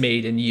studio has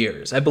made in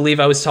years. I believe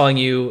I was telling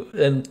you,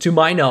 and to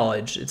my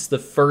knowledge, it's the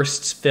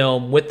first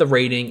film with the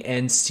rating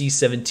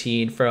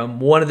NC-17 from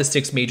one of the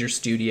 6 major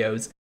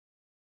studios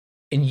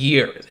in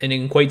years and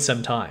in quite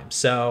some time.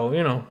 So,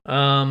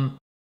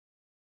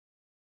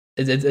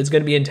 it's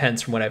going to be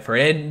intense from what I've heard.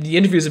 And the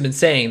interviews have been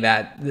saying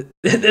that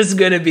this is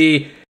going to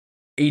be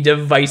a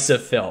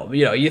divisive film.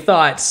 You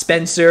thought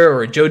Spencer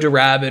or Jojo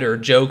Rabbit or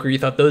Joker, you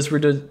thought those were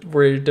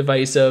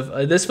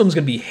divisive. This film's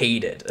going to be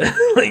hated.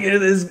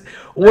 It is,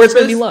 or it's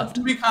going to be loved.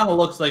 The movie kind of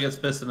looks like it's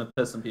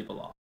pissing people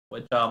off,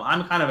 which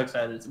I'm kind of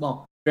excited.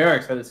 Very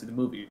excited to see the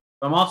movie.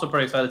 But I'm also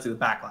pretty excited to see the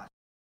backlash.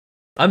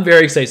 I'm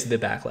very excited to see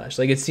the backlash.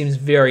 It seems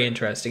very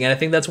interesting. And I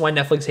think that's why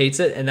Netflix hates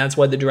it, and that's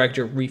why the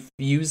director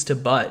refused to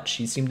budge.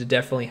 He seemed to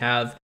definitely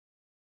have,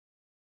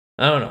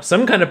 I don't know,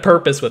 some kind of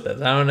purpose with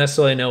it. I don't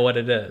necessarily know what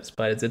it is,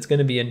 but it's going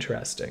to be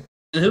interesting.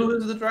 And who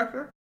is the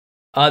director?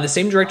 The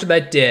same director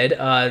that did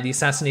The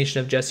Assassination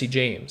of Jesse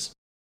James.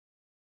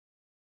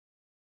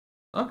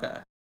 Okay.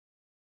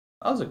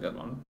 That was a good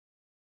one.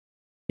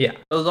 Yeah.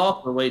 It was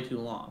all for way too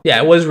long.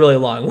 Yeah, it was really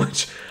long,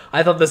 which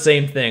I thought the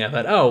same thing. I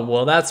thought, oh,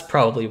 well, that's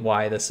probably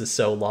why this is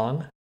so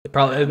long. That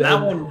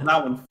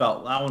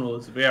one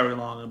was very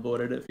long and boy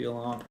did it feel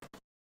long.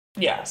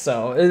 Yeah,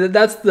 so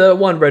that's the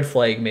one red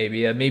flag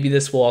maybe. Maybe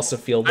this will also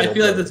feel I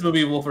feel like this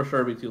movie will for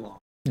sure be too long.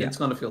 Yeah. It's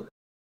going to feel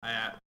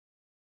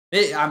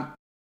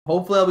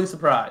hopefully I'll be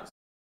surprised.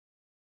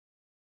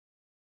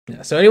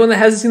 Yeah, so anyone that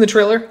hasn't seen the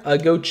trailer,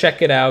 go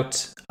check it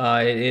out.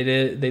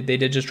 They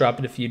did just drop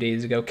it a few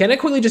days ago. Can I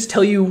quickly just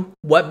tell you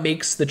what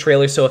makes the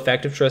trailer so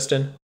effective,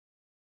 Tristan?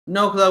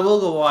 No, because I will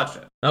go watch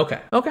it.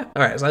 Okay. All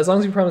right, so as long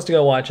as you promise to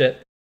go watch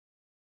it,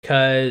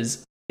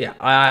 because yeah,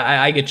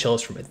 I get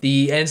chills from it. And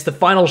it's the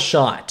final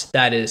shot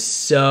that is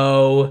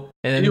so.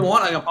 And if you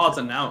want, I can pause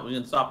it now. We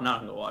can stop now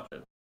and go watch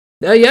it.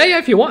 Yeah,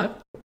 if you want.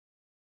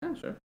 Yeah,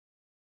 sure.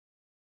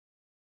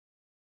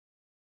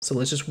 So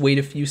let's just wait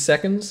a few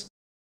seconds.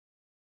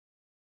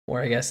 Or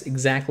I guess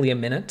exactly a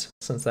minute,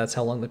 since that's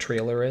how long the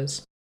trailer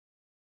is.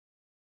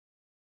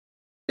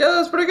 Yeah,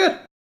 that's pretty good.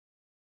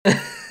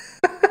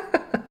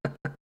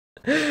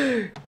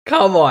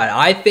 Come on.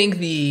 I think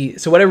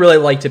so what I really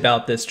liked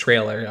about this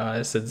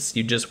trailer, since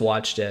you just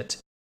watched it,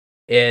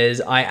 is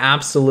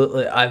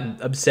I'm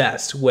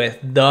obsessed with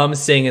them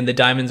singing The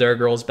Diamonds Are a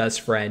Girl's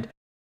Best Friend.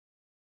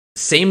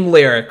 Same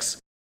lyrics,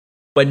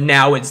 but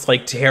now it's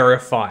like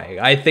terrifying.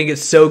 I think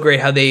it's so great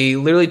how they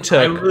literally took.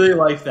 I really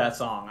like that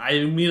song. I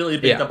immediately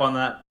picked up on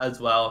that as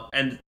well,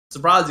 and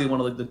surprisingly,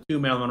 one of the 2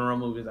 Marilyn Monroe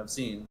movies I've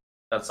seen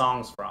that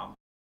song's from.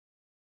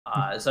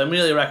 So I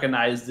immediately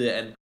recognized it,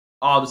 and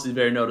obviously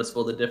very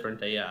noticeable the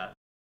different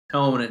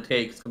tone it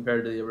takes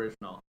compared to the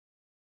original.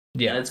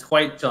 Yeah, and it's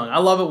quite chilling. I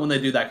love it when they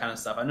do that kind of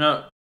stuff. I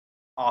know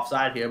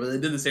offside here, but they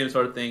did the same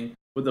sort of thing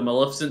with the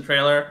Maleficent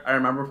trailer. I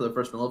remember for the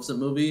first Maleficent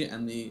movie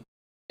and the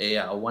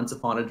Once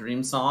Upon a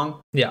Dream song.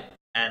 Yeah,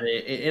 and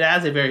it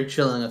has a very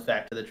chilling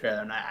effect to the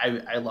trailer, and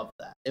I love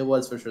that. It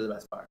was for sure the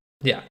best part.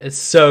 Yeah, it's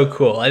so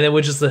cool. And then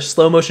with just the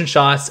slow motion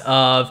shots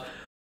of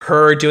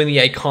her doing the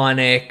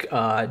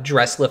iconic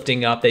dress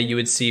lifting up that you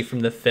would see from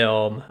the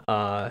film,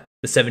 The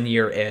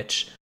 7-Year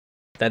Itch.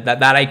 That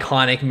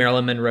iconic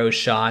Marilyn Monroe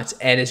shot,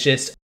 and it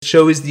just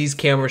shows these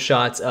camera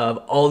shots of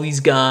all these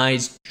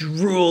guys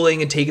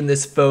drooling and taking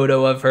this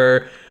photo of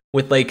her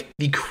with like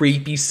the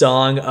creepy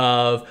song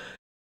of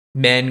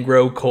men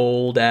grow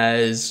cold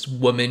as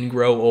women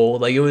grow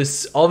old. Like, it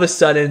was all of a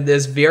sudden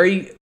this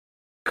very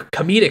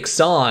comedic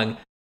song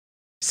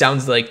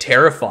sounds like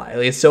terrifying.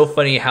 Like, it's so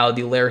funny how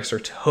the lyrics are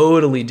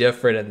totally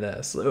different in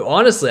this.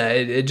 Honestly,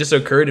 it just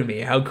occurred to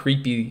me how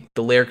creepy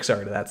the lyrics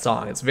are to that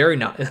song. It's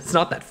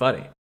not that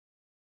funny.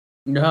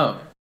 No.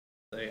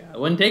 So, yeah,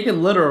 when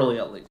taken literally,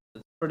 at least,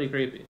 it's pretty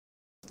creepy.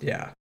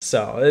 Yeah.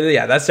 So,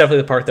 yeah, that's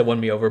definitely the part that won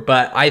me over.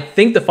 But I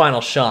think the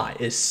final shot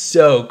is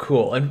so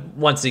cool. And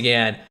once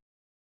again,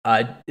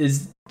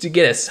 is to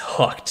get us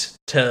hooked,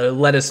 to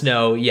let us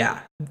know,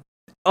 yeah,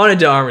 Ana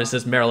de Armas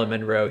is Marilyn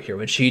Monroe here.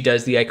 When she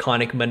does the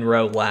iconic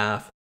Monroe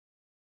laugh,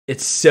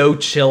 it's so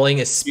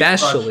chilling,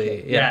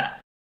 especially. Yeah,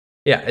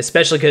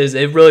 especially because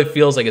it really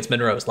feels like it's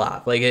Monroe's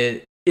laugh. Like,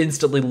 it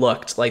instantly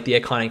looked like the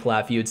iconic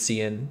laugh you would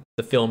see in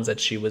the films that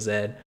she was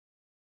in.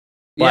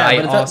 But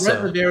it's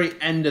at the very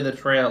end of the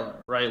trailer,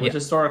 right? Which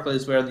historically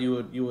is where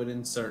you would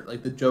insert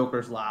like the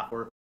Joker's laugh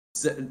or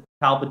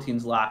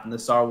Palpatine's laugh in the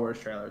Star Wars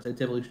trailers. They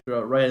typically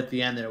throw it right at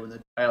the end there when the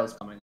title's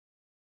coming.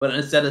 But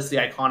instead, it's the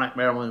iconic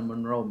Marilyn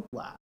Monroe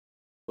laugh,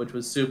 which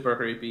was super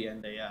creepy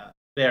and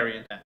very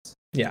intense.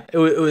 Yeah, it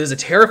was a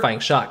terrifying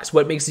shot. Because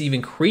what makes it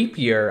even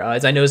creepier,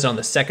 as I noticed on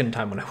the second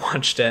time when I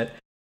watched it,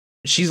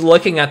 she's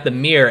looking at the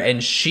mirror,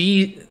 and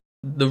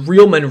the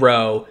real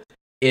Monroe,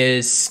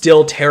 is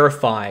still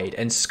terrified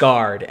and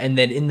scarred. And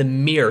then in the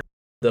mirror,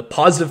 the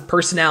positive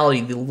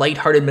personality, the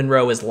lighthearted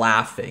Monroe is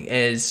laughing.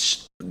 And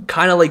it's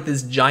kind of like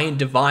this giant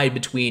divide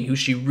between who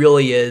she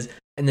really is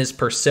and this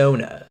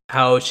persona.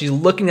 How she's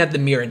looking at the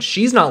mirror and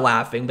she's not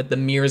laughing, but the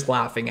mirror's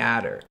laughing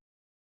at her.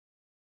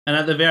 And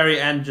at the very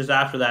end, just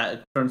after that,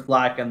 it turns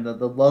black and the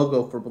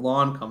logo for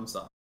Blonde comes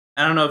up.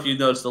 I don't know if you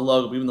noticed the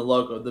logo, but even the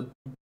logo,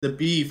 the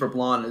B for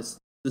Blonde is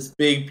this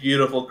big,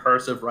 beautiful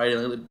cursive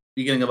writing at the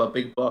beginning of a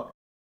big book.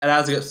 And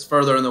as it gets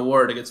further in the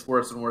word, it gets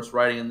worse and worse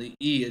writing, and the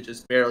E is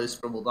just barely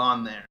scribbled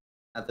on there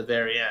at the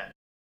very end.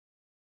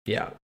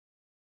 Yeah.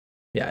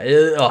 Yeah,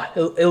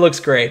 it looks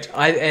great.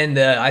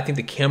 I think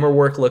the camera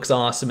work looks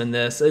awesome in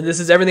this.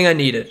 This is everything I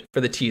needed for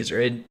the teaser.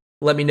 It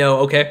let me know,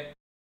 okay,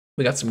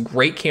 we got some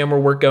great camera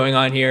work going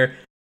on here.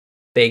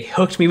 They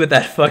hooked me with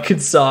that fucking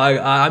song.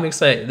 I'm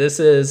excited. This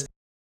is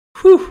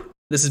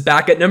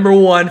back at number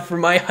 1 for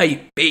my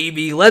hype,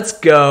 baby. Let's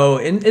go.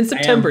 In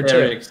September, too.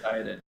 I'm very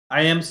excited.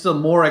 I am still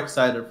more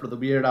excited for the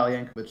Weird Al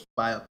Yankovic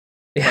bio.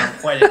 I'm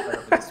quite excited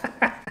for this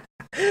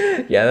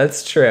one. Yeah,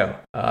 that's true.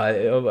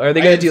 Are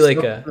they going to do like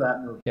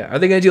Are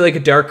they going to do like a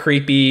dark,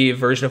 creepy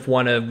version of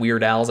one of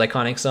Weird Al's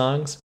iconic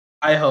songs?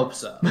 I hope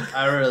so.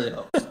 I really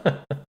hope so.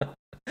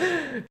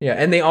 Yeah,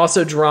 and they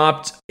also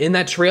dropped in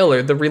that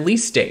trailer the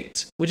release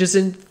date, which is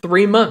in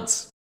 3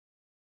 months.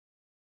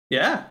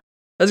 Yeah.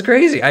 That's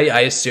crazy. I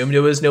assumed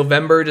it was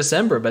November or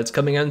December, but it's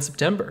coming out in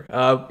September.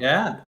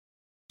 Yeah.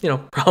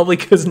 Probably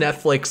because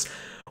Netflix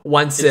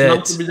wants it's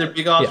not to be their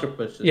big Oscar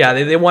push. Yeah,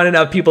 they want to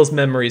have people's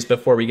memories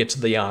before we get to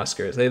the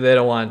Oscars. They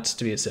don't want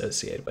to be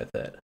associated with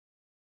it.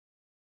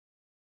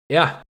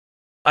 Yeah,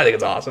 I think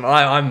it's awesome.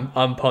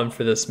 I'm pumped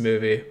for this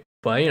movie.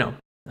 But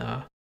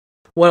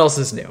what else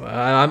is new?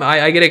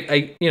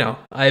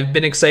 I've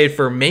been excited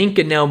for Mank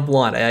and now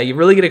Blonde. I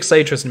really get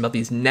excited, Tristan, about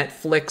these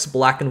Netflix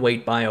black and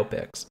white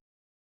biopics.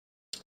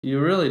 You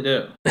really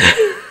do.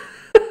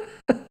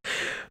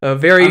 I'm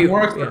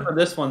more excited for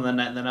this one than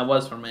I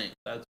was for Mank.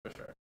 That's for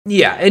sure.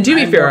 Yeah, and to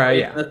be fair,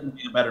 this would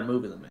be a better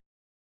movie than Mank.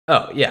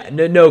 Oh yeah,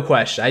 no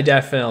question. I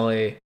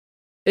definitely,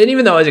 and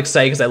even though I was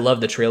excited because I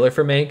loved the trailer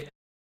for Mank,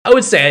 I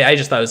would say I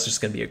just thought it was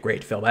just going to be a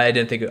great film. I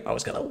didn't think I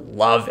was going to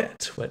love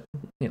it, but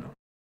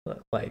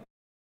like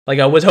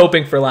I was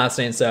hoping for Last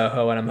Night in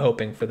Soho, and I'm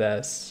hoping for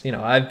this.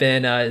 I've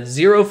been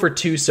 0 for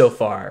 2 so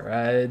far.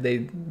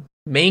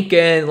 Mank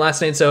and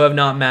Last Night in Soho have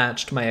not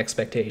matched my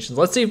expectations.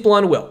 Let's see if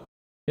Blonde will.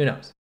 Who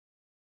knows?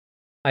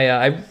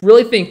 I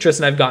really think,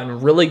 Tristan, I've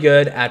gotten really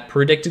good at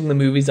predicting the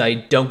movies I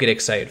don't get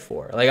excited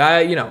for. Like,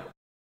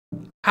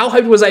 how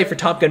hyped was I for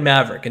Top Gun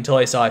Maverick until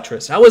I saw it,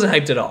 Tristan? I wasn't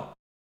hyped at all.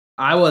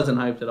 I wasn't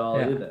hyped at all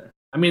either.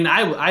 I mean,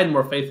 I had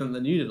more faith in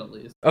than you did, at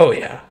least. Oh,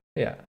 yeah.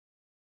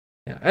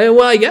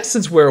 Well, I guess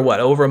since we're,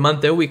 over a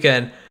month in, we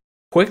can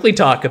quickly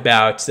talk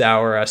about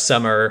our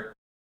summer Not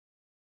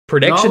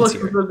predictions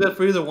looking here. so good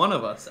for either one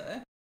of us, eh?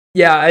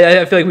 Yeah,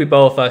 I feel like we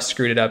both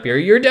screwed it up here.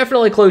 You're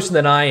definitely closer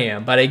than I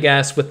am, but I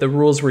guess with the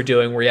rules we're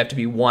doing where you have to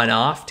be one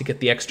off to get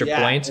the extra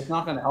point. It's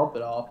not going to help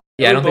at all.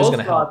 Yeah, I don't think it's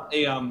going to help.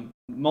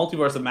 A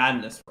Multiverse of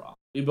Madness from.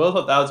 We both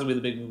thought that was going to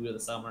be the big movie of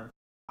the summer.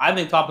 I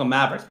think Top Gun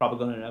Maverick's probably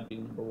going to end up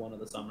being number one of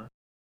the summer.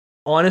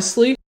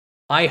 Honestly,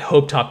 I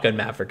hope Top Gun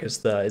Maverick is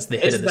the hit of the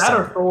summer. It's that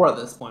or Thor at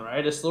this point,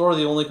 right? Is Thor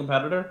the only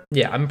competitor?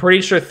 Yeah, I'm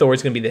pretty sure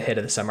Thor's going to be the hit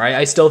of the summer.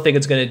 I still think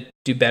it's going to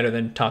do better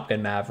than Top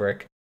Gun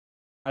Maverick.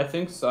 I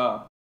think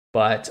so.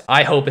 But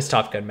I hope it's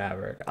Top Gun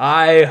Maverick.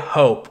 I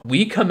hope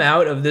we come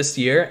out of this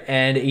year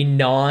and a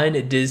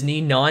non-Disney,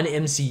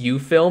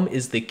 non-MCU film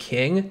is the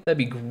king. That'd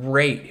be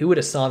great. Who would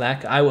have saw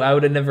that? I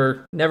would have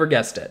never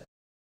guessed it.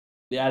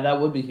 Yeah,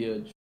 that would be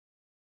huge.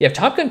 Yeah, if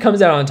Top Gun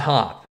comes out on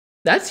top,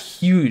 that's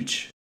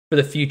huge for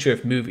the future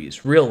of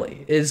movies,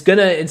 really. It's going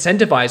to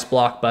incentivize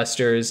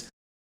blockbusters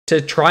to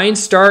try and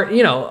start,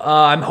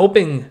 I'm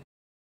hoping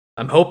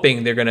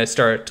they're going to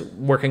start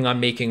working on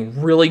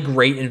making really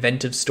great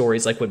inventive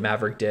stories like what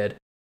Maverick did.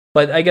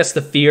 But I guess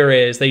the fear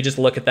is they just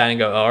look at that and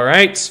go, all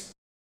right,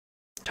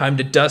 time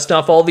to dust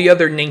off all the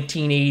other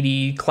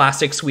 1980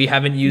 classics we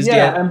haven't used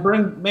yet. Yeah,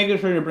 and making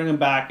sure you're bringing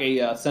back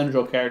a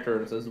central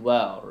characters as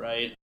well,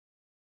 right?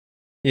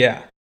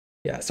 Yeah.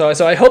 Yeah, so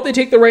I hope they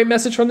take the right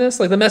message from this.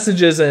 Like, the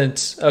message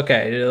isn't,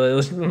 okay,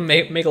 let's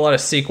make a lot of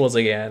sequels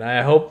again.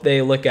 I hope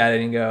they look at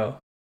it and go,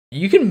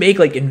 you can make,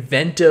 like,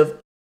 inventive,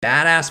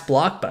 badass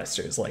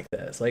blockbusters like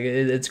this. Like,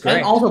 it's great.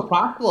 And also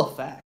practical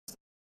effects.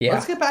 Yeah.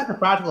 Let's get back to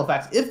practical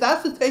effects. If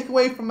that's the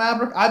takeaway from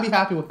Maverick, I'd be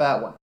happy with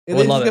that one. If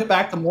Would they love just it. get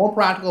back to more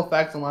practical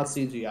effects and less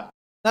CGI.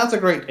 That's a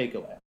great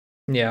takeaway.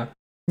 Yeah.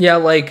 Yeah,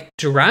 like,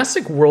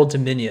 Jurassic World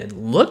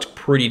Dominion looked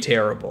pretty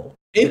terrible.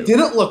 It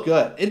didn't look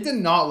good. It did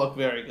not look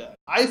very good.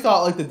 I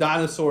thought, like, the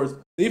dinosaurs,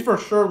 they for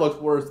sure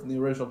looked worse than the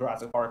original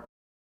Jurassic Park.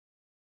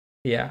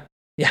 Yeah.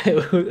 Yeah,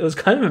 it was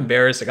kind of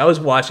embarrassing. I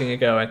was watching it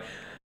going,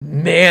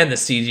 man, the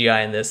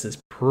CGI in this is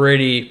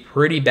pretty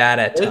bad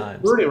at times.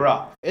 It's pretty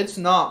rough. It's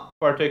not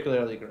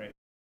particularly great.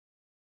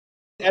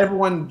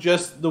 Everyone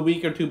just the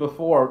week or two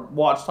before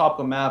watched Top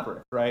Gun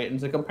Maverick, right? And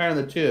to compare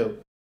the two,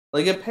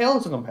 like, it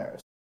pales in comparison.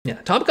 Yeah,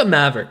 Top Gun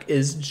Maverick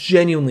is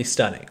genuinely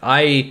stunning.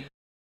 I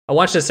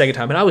watched it a second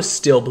time, and I was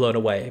still blown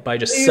away by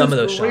just some of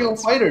those shots. Real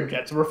fighter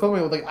jets were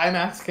filming with, like,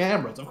 IMAX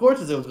cameras. Of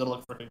course it was going to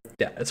look freaking great.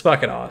 Yeah, it's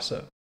fucking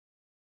awesome.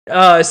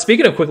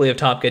 Speaking of quickly of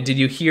Top Gun, did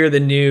you hear the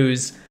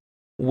news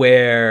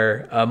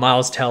where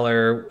Miles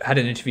Teller had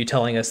an interview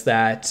telling us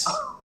that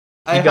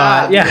he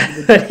got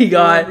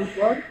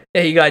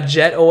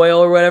jet oil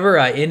or whatever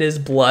in his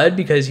blood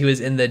because he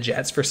was in the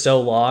jets for so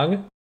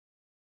long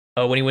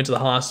when he went to the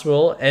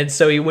hospital, and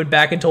so he went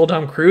back and told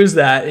Tom Cruise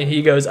that, and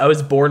he goes, "I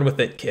was born with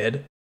it,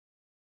 kid."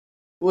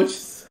 Which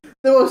is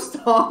the most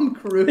Tom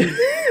Cruise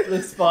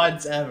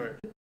response ever.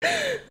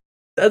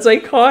 That's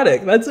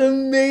iconic. That's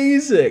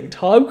amazing.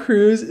 Tom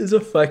Cruise is a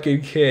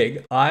fucking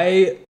king.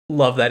 I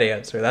love that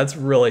answer. That's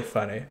really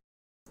funny.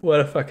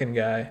 What a fucking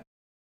guy.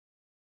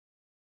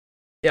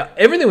 Yeah,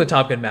 everything with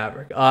Top Gun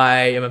Maverick,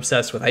 I am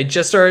obsessed with. I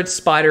just started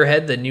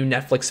Spiderhead, the new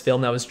Netflix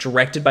film that was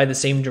directed by the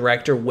same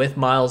director with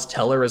Miles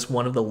Teller as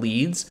one of the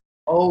leads.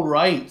 Oh,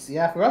 right.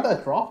 Yeah, I forgot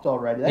that dropped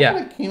already. That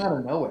kind of came out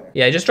of nowhere.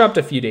 Yeah, it just dropped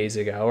a few days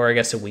ago, or I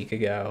guess a week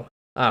ago.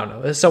 I don't know.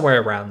 It was somewhere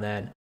around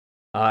then.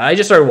 I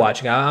just started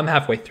watching. I'm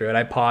halfway through it.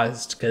 I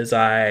paused because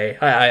I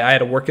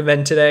had a work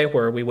event today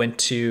where we went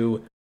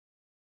to.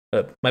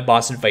 My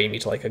boss invited me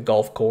to like a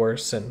golf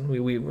course, and it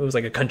was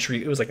like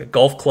a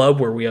golf club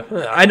where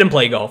I didn't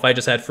play golf. I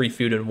just had free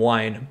food and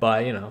wine,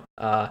 but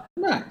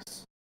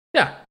nice.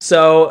 Yeah,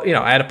 so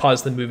I had to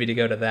pause the movie to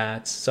go to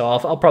that. So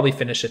I'll probably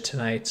finish it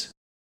tonight.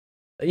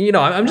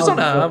 I'm just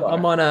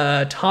I'm on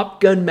a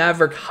Top Gun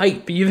Maverick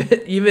hype.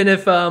 Even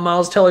if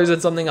Miles Teller's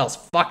at something else,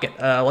 fuck it.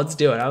 Let's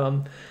do it.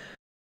 I'm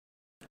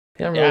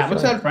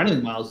excited for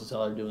anything Miles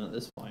Teller doing at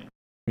this point.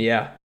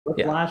 Yeah.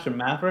 Flash and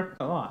Maverick,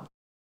 come on.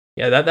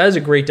 Yeah, that is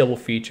a great double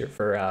feature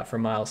for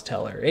Miles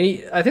Teller.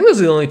 And I think those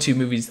are the only two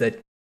movies that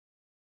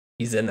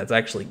he's in that's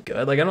actually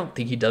good. Like, I don't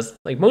think he does,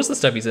 like, most of the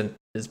stuff he's in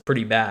is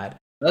pretty bad.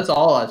 That's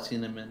all I've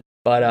seen him in.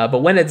 But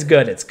when it's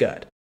good, it's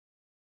good.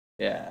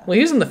 Yeah. Well,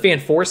 he was in the Fan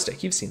 4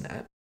 Stick. You've seen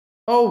that.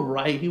 Oh,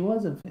 right. He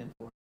was in Fan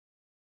 4.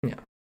 Yeah.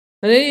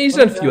 And he's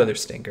done a few other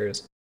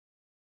stinkers.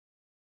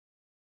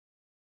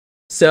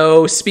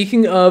 So,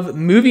 speaking of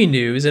movie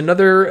news,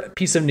 another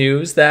piece of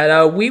news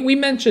that we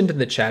mentioned in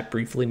the chat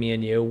briefly, me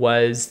and you,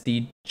 was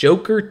the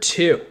Joker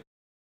 2.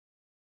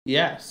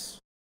 Yes.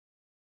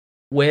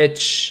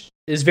 Which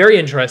is very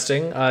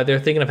interesting. They're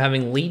thinking of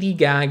having Lady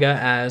Gaga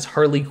as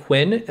Harley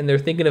Quinn, and they're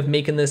thinking of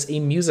making this a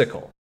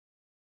musical.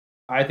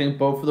 I think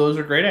both of those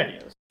are great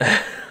ideas.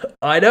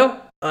 I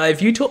know.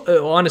 If you told,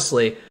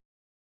 honestly,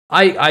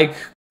 I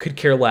could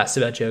care less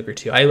about Joker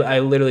 2. I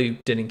literally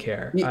didn't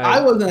care.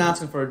 I wasn't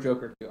asking for a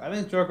Joker 2. I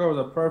think Joker was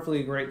a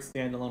perfectly great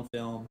standalone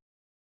film.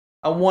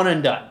 A one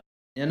and done.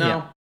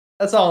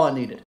 That's all I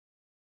needed.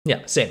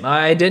 Yeah, same.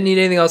 I didn't need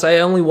anything else. I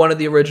only wanted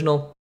the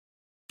original.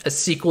 a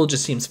sequel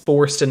just seems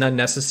forced and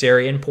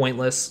unnecessary and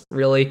pointless,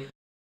 really.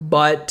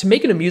 But to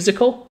make it a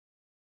musical,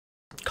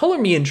 color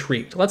me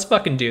intrigued. Let's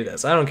fucking do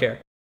this. I don't care.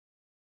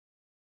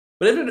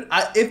 But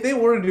if they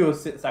were to do a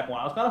second one,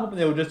 I was kind of hoping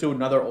they would just do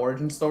another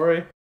origin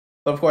story.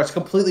 But of course,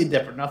 completely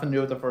different. Nothing to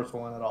do with the first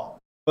one at all.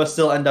 But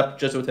still end up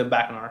just with him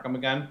back in Arkham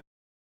again.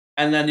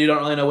 And then you don't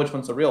really know which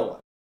one's the real one.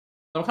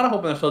 So I'm kind of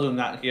hoping they're still doing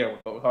that here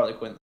with Harley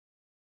Quinn.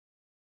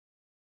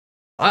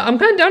 I'm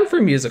kind of down for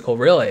a musical,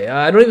 really.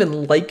 I don't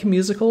even like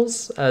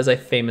musicals, as I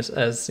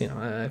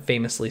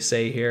famously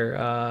say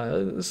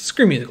here.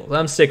 Screw musicals.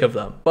 I'm sick of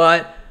them.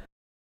 But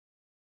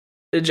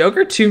the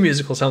Joker 2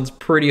 musical sounds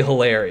pretty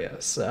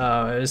hilarious,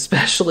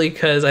 especially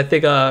because I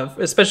think,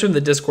 especially in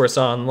the discourse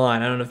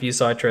online, I don't know if you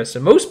saw it,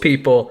 Tristan, most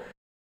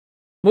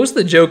of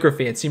the Joker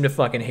fans seem to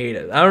fucking hate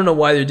it. I don't know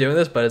why they're doing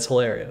this, but it's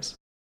hilarious.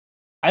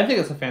 I think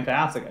it's a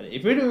fantastic idea.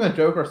 If you're doing a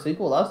Joker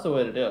sequel, that's the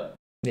way to do it.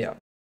 Yeah.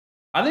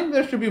 I think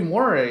there should be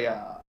more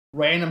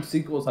random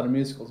sequels out of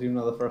musicals, even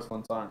though the first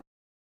ones aren't.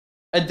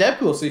 A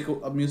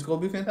Deadpool musical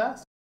would be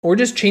fantastic. Or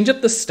just change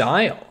up the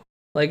style.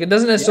 Like, it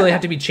doesn't necessarily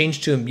have to be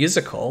changed to a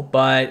musical,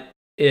 but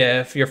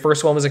if your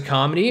first one was a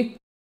comedy,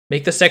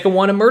 make the second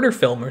one a murder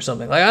film or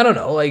something. Like, I don't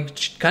know,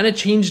 like, kind of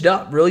changed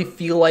up. Really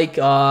feel like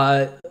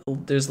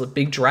there's a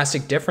big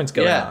drastic difference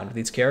going on with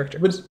these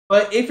characters.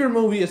 But if your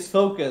movie is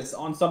focused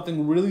on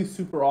something really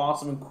super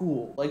awesome and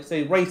cool, like,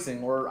 say,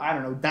 racing or, I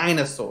don't know,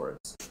 dinosaurs,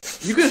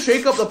 you can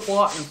shake up the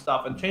plot and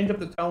stuff and change up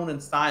the tone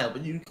and style,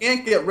 but you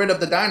can't get rid of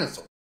the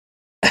dinosaurs.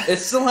 It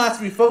still has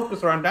to be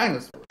focused around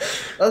dinosaurs.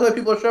 That's what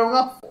people are showing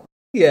up for.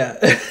 Yeah.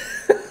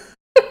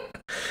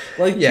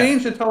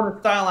 Change the tone and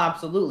style,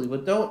 absolutely,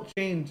 but don't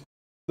change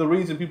the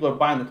reason people are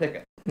buying the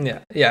ticket.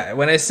 Yeah.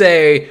 When I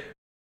say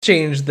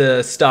change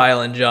the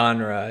style and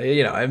genre,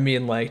 I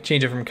mean, like,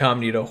 change it from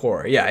comedy to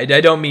horror. Yeah, I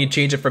don't mean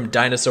change it from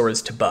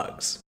dinosaurs to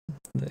bugs.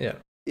 Yeah.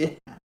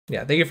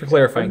 Yeah, thank you for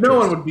clarifying. No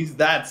one would be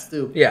that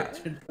stupid. Yeah.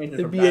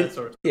 It'd be an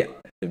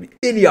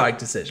idiotic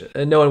decision,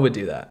 and no one would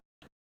do that.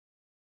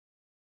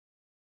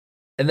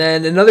 And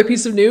then another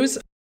piece of news.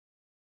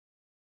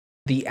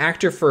 The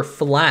actor for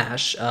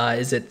Flash,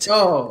 is it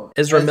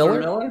Ezra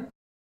Miller?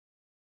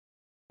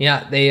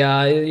 Yeah,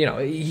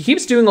 he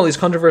keeps doing all these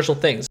controversial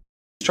things.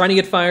 He's trying to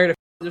get fired.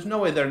 There's no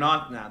way they're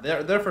not now.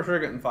 They're for sure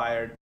getting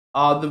fired.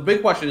 The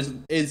big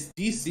question is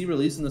DC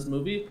releasing this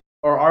movie,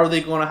 or are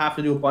they going to have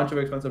to do a bunch of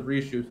expensive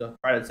reshoots to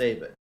try to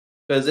save it?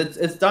 Because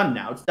it's done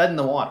now. It's dead in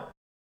the water.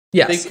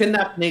 Yes. They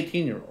kidnapped an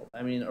 18-year-old.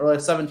 Or a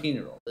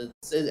 17-year-old.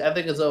 I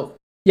think it's over.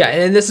 Yeah,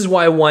 and this is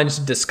why I wanted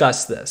to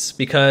discuss this,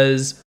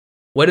 because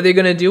what are they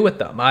going to do with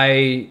them?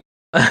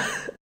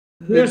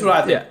 Here's what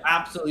I think. Yeah.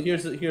 Absolutely.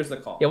 Here's the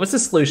call. Yeah, what's the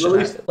solution?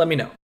 Let me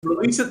know.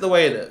 Release it the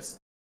way it is.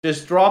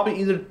 Just drop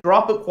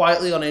it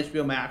quietly on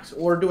HBO Max,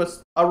 or do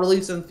a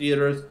release in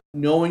theaters,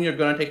 knowing you're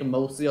going to take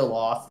mostly a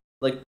loss,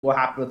 like what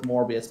happened with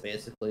Morbius,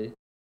 basically,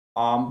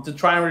 to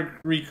try and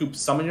recoup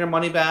some of your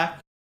money back.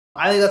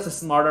 I think that's a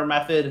smarter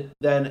method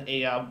than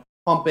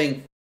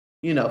pumping,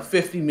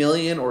 $50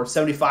 million or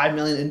 $75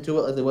 million into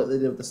it, like what they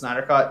did with the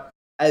Snyder Cut,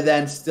 and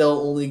then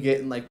still only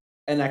getting like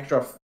an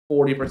extra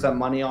 40%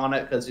 money on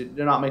it because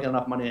you're not making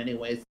enough money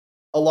anyways.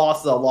 A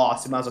loss is a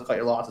loss. You might as well cut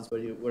your losses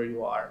where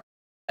you are,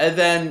 and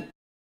then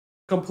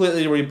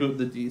completely reboot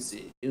the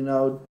DC.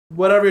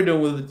 Whatever you're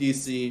doing with the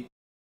DC,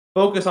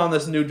 focus on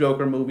this new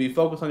Joker movie.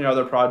 Focus on your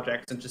other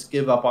projects, and just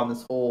give up on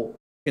this whole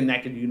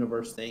connected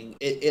universe thing.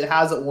 It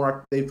hasn't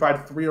worked. They've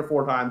tried 3 or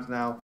 4 times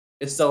now.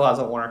 It still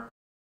hasn't worked.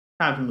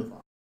 Time to move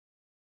on.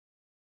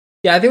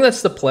 Yeah, I think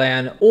that's the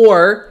plan.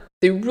 Or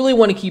they really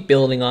want to keep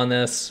building on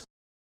this.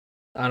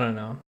 I don't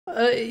know.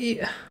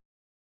 I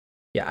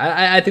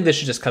think they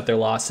should just cut their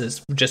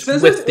losses just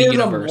with the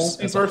universe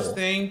as a whole.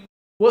 Thing.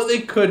 What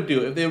they could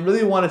do if they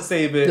really want to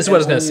save it. This is what I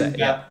was going to say.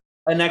 Yeah.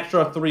 An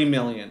extra $3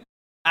 million.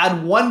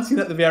 Add one scene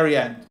at the very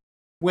end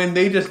when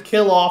they just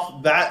kill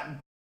off that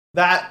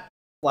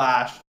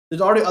Flash.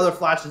 There's already other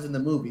Flashes in the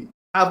movie.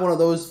 Have one of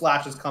those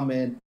Flashes come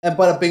in, and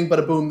bada bing,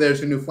 bada boom. There's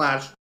your new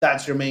Flash.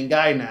 That's your main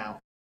guy now.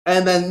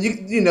 And then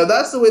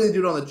that's the way they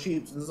do it on the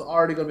cheap. So this is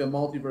already going to be a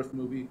multiverse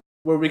movie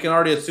where we can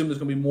already assume there's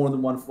going to be more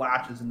than one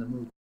Flashes in the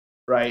movie,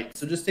 right?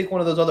 So just take one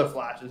of those other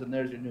Flashes, and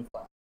there's your new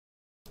Flash.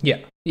 Yeah.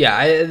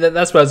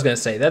 That's what I was going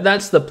to say.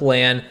 That's the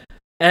plan.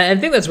 And I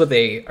think that's what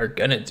they are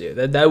going to do.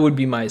 That would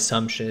be my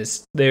assumption,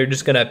 is they're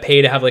just going to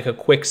pay to have like a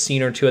quick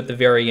scene or two at the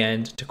very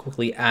end to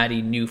quickly add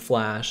a new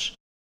Flash.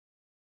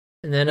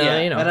 And then,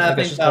 and I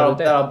think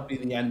that'll be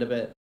the end of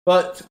it.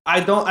 But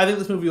I think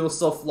this movie will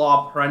still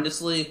flop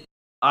horrendously.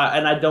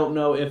 And I don't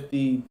know if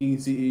the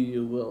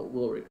DCEU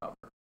will recover,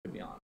 to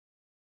be honest.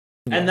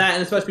 Yeah. And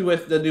especially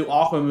with the new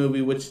Aquaman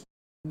movie, which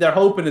they're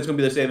hoping is going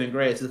to be the saving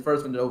grace. The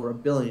first one did over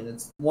 $1 billion.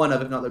 It's one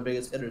of, if not their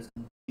biggest hitters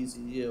in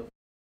DCEU.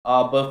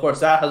 But of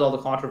course, that has all the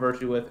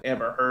controversy with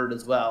Amber Heard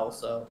as well.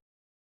 So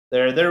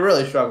they're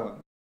really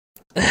struggling.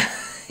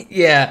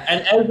 Yeah.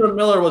 And Ezra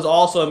Miller was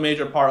also a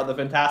major part of the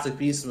Fantastic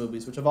Beasts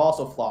movies, which have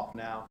also flopped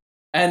now.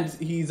 And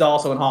he's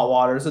also in hot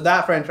water. So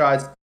that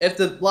franchise, if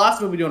the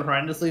last movie doing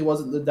horrendously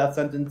wasn't the death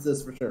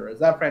sentences for sure,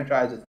 that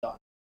franchise is done.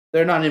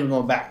 They're not even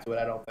going back to it,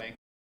 I don't think.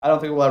 I don't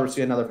think we'll ever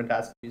see another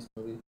Fantastic Beasts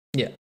movie.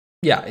 Yeah.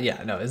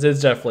 No,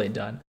 it's definitely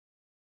done.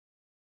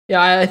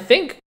 Yeah, I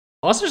think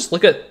also just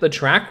look at the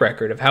track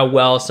record of how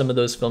well some of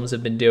those films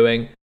have been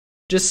doing.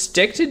 Just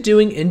stick to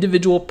doing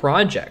individual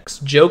projects.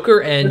 Joker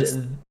and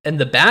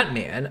the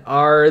Batman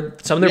are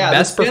some of their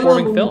best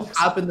performing films.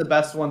 Have been the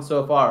best ones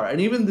so far,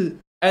 and even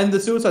the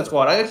Suicide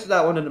Squad. I guess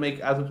that one didn't make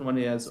as much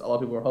money as a lot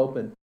of people were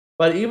hoping.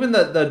 But even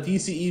the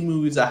DCE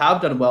movies that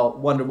have done well,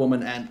 Wonder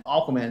Woman and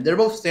Aquaman, they're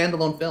both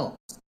standalone films.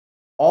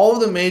 All of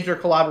the major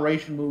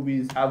collaboration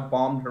movies have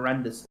bombed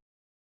horrendously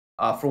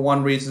for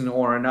one reason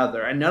or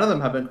another, and none of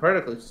them have been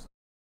critically,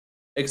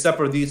 except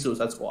for the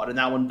Suicide Squad, and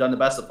that one done the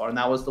best so far, and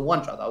that was the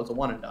one shot. That was the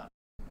one and done.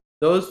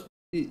 Those,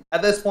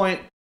 at this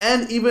point,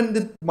 and even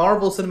the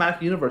Marvel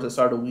Cinematic Universe has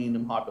started to wean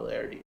in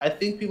popularity. I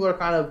think people are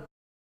kind of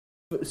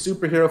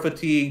superhero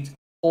fatigued,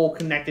 whole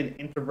connected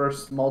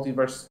interverse,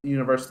 multiverse,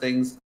 universe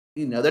things.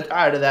 They're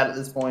tired of that at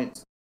this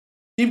point.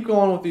 Keep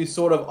going with these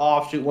sort of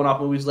offshoot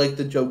one-off movies like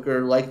the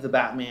Joker, like the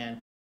Batman.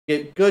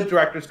 Get good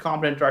directors,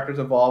 competent directors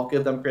involved,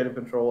 give them creative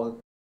control, and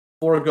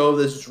forego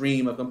this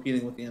dream of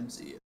competing with the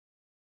MCU.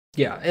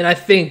 Yeah, and I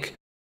think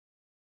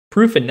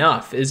proof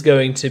enough is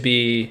going to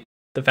be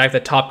the fact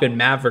that Top Gun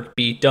Maverick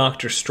beat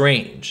Doctor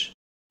Strange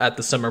at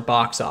the summer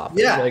box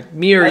office. Yeah. Like,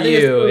 me or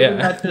you.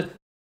 Yeah.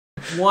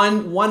 Just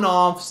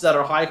one-offs that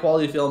are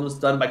high-quality films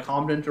done by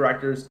competent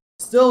directors,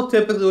 still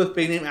typically with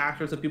big-name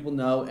actors that people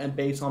know and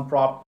based on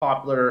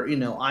popular,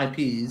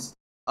 IPs.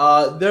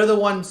 They're the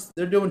ones,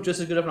 they're doing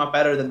just as good, if not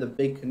better, than the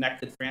big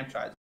connected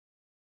franchises.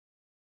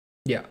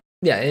 Yeah.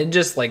 Yeah, and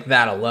just like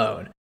that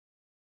alone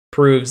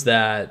proves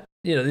that,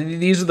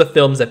 these are the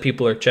films that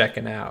people are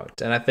checking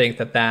out. And I think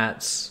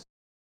that's...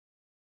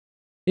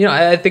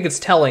 I think it's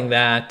telling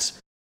that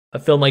a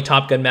film like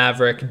Top Gun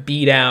Maverick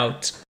beat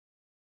out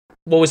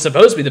what was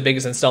supposed to be the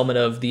biggest installment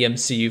of the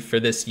MCU for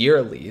this year,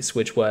 at least,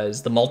 which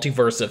was the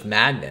Multiverse of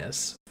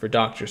Madness for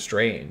Doctor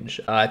Strange.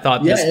 I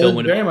thought this film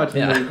would very much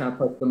really kind of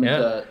put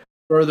them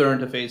further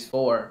into Phase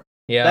 4.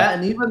 Yeah, that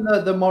and even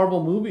the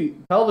Marvel movie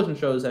television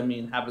shows, have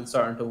been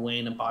starting to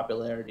wane in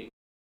popularity.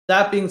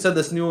 That being said,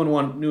 this newest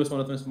one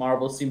with Miss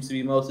Marvel seems to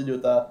be mostly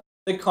due to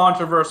the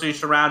controversy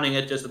surrounding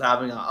it, just with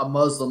having a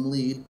Muslim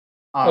lead.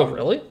 Oh,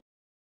 really?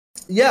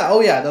 Yeah.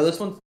 Oh, yeah. No, this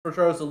one for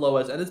sure is the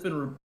lowest, and it's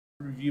been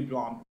reviewed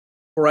on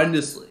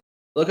horrendously.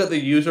 Look at the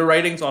user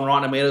ratings on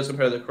Rotten Tomatoes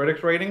compared to the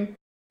critics' rating.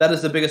 That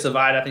is the biggest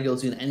divide I think you'll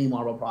see in any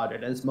Marvel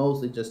project, and it's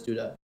mostly just due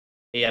to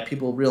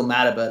people real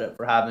mad about it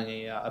for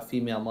having a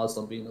female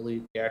Muslim being the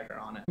lead character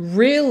on it.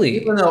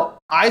 Really? Even though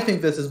I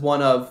think this is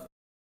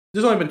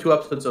there's only been 2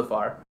 episodes so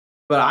far,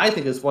 but I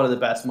think it's one of the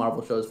best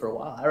Marvel shows for a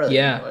while. I really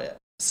enjoy it.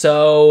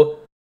 So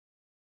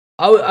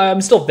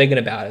I'm still thinking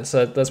about it,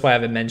 so that's why I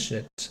haven't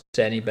mentioned it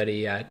to anybody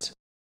yet.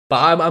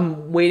 But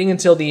I'm waiting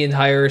until the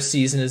entire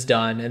season is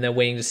done, and then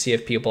waiting to see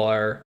if people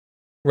are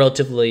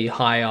relatively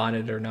high on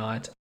it or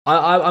not.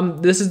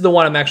 This is the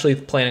one I'm actually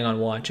planning on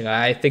watching.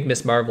 I think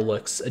Miss Marvel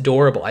looks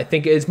adorable. I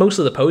think it's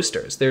mostly the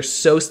posters. They're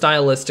so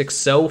stylistic,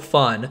 so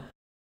fun.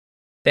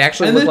 They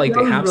actually look like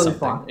they have really something.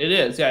 Fun. It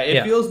is, yeah.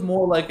 It feels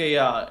more like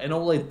an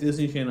old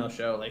Disney Channel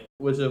show, like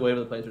Wizard of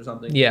Waverly Place or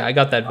something. Yeah, I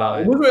got that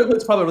vibe. Wizard of Waverly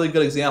Place is probably a really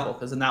good example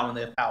because in that one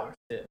they have powers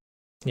too.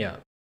 Yeah.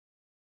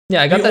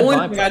 Yeah, I got that vibe.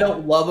 The only thing I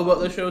don't love about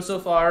the show so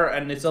far,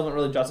 and they still haven't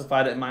really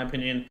justified it in my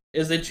opinion,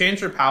 is they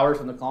changed her powers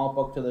from the comic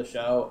book to the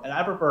show, and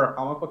I prefer her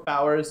comic book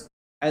powers.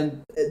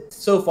 And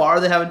so far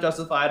they haven't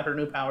justified her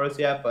new powers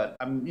yet, but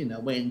I'm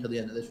waiting until the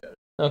end of the show.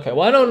 Okay,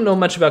 well I don't know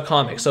much about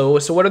comics, so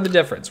what are the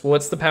difference?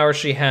 What's the power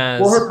she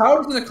has? Well, her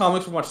powers in the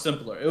comics were much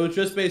simpler. It was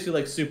just basically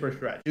like super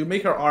stretch. You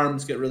make her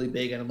arms get really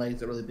big and her legs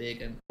get really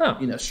big, and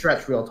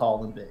stretch real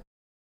tall and big.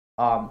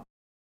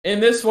 In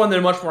this one,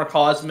 they're much more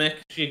cosmic.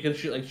 She can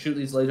shoot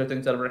these laser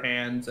things out of her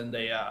hands, and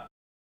and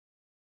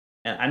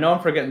I know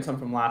I'm forgetting some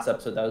from last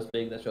episode that was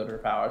big that showed her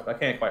powers, but I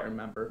can't quite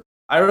remember.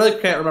 I really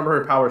can't remember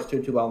her powers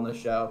too well in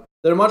this show.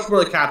 They're much more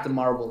like Captain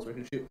Marvel's, where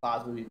you can shoot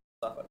plasma beams and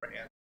stuff out of her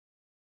hands.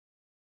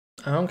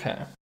 Okay.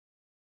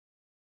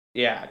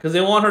 Yeah, because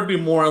they want her to be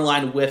more in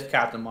line with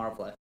Captain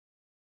Marvel.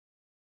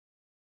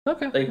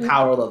 Okay. Like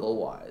power level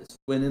wise.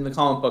 When in the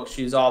comic book,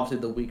 she's obviously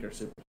the weaker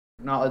superhero.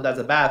 Not that that's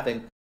a bad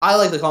thing. I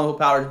like the comic book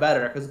powers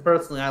better because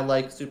personally, I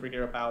like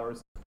superhero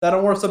powers that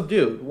are more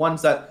subdued.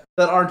 Ones that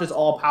aren't just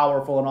all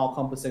powerful and all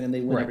encompassing, and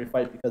they win every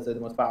fight because they're the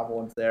most powerful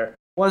ones there.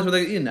 Ones where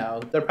they,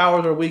 their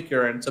powers are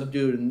weaker and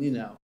subdued, and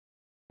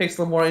takes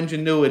a little more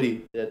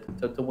ingenuity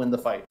to win the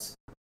fights.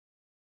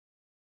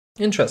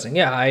 Interesting.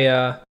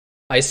 Yeah,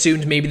 I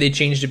assumed maybe they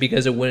changed it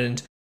because it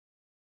wouldn't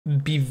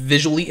be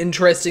visually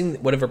interesting,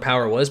 whatever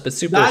power was, but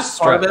that's stretch.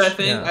 Part of it, I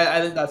think. Yeah.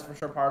 I think that's for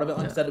sure part of it.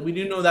 Like I said, we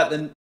do know that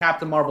the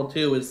Captain Marvel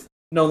 2 is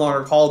no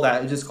longer called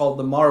that. It's just called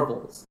The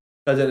Marvels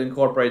because it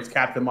incorporates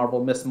Captain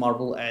Marvel, Miss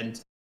Marvel, and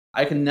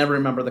I can never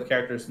remember the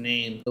character's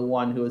name, the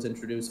one who was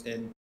introduced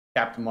in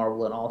Captain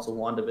Marvel and also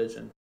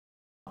WandaVision.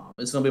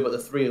 It's going to be about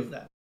the 3 of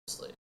them,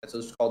 obviously. So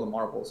it's called The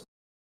Marvels.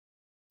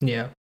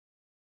 Yeah.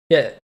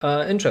 Yeah,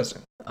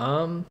 interesting.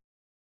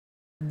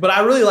 But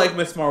I really like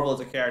Miss Marvel as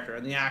a character,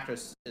 and the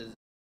actress is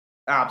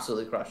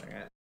absolutely crushing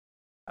it.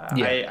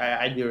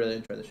 I do really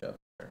enjoy the show.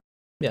 For sure.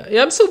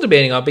 Yeah, I'm still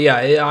debating on, but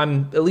yeah,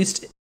 I'm at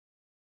least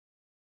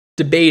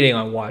debating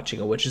on watching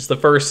it, which is the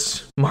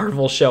first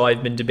Marvel show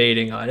I've been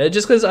debating on.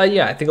 Just because,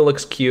 I think it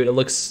looks cute, it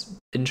looks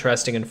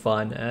interesting and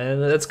fun,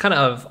 and that's kind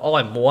of all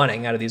I'm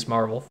wanting out of these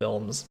Marvel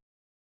films.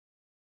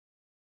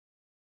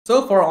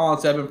 So far,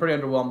 honestly, I've been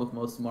pretty underwhelmed with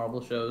most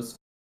Marvel shows.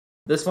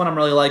 This one I'm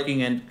really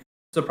liking, and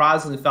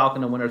surprisingly,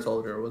 Falcon and Winter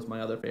Soldier was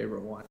my other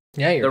favorite one.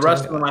 Yeah, the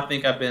rest of them I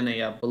think I've been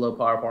a below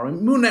par for. I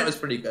mean, Moon Knight was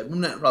pretty good.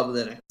 Moon Knight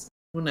probably the next.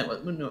 Moon Knight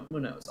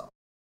was awesome.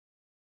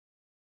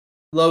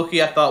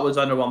 Loki I thought was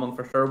underwhelming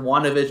for sure.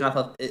 WandaVision I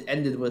thought it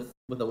ended with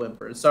a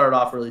whimper. It started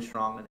off really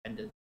strong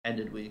and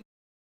ended weak.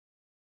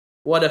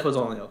 What If was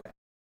only okay.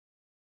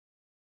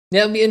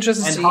 Yeah, it'll be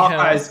interesting to see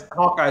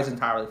Hawkeye's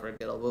entirely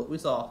forgettable. We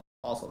saw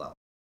also that.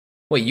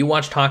 Wait, you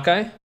watched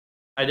Hawkeye?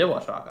 I did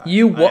watch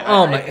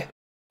Hawkeye.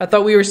 I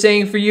thought we were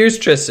saying for years,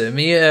 Tristan.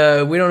 We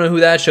don't know who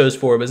that show's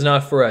for, but it's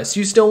not for us.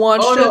 You still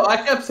watched it? Oh, no, I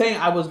kept saying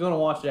I was going to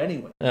watch it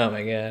anyway. Oh,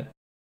 my God.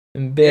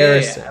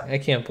 Embarrassing. Yeah. I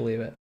can't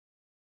believe it.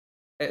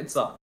 It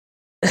sucked.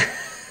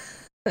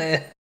 You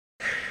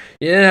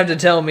didn't have to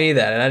tell me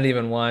that, and I didn't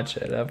even watch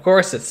it. Of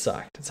course it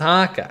sucked. It's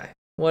Hawkeye.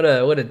 What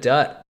a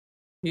dud.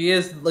 He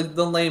is like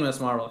the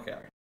lamest Marvel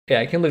character.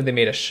 Yeah, I can't believe they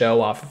made a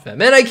show off of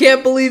him. And I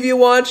can't believe you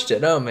watched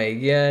it. Oh, my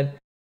God.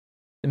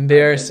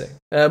 Embarrassing.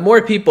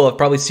 More people have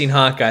probably seen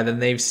Hawkeye than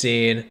they've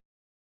seen.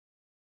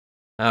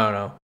 I don't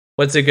know.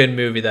 What's a good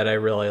movie that I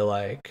really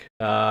like?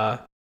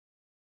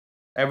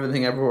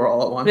 Everything Everywhere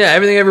All at Once. Yeah,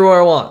 Everything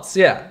Everywhere at Once.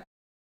 Yeah.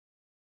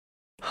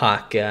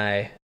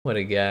 Hawkeye. What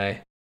a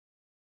guy.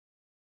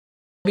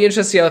 Be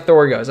interested to see how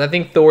Thor goes. I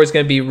think Thor's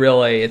going to be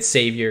really its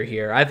savior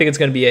here. I think it's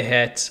going to be a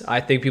hit. I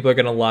think people are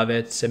going to love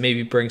it and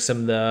maybe bring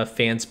some of the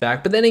fans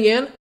back. But then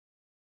again,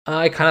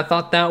 I kind of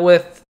thought that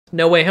with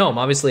No Way Home.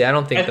 Obviously, I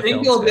don't think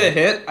it'll be a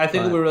hit. I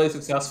think it'll be really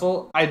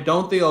successful. I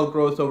don't think it'll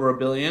gross over $1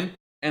 billion,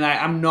 and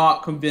I'm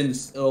not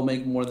convinced it'll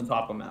make more than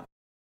Top Gun Maverick.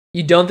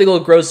 You don't think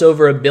it'll gross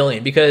over $1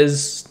 billion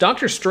because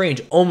Doctor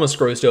Strange almost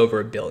grossed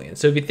over $1 billion.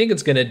 So if you think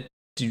it's going to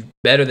do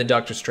better than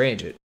Doctor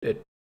Strange,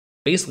 it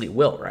basically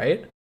will,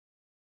 right?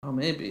 Oh,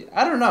 maybe.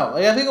 I don't know.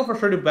 I think it'll for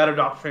sure do better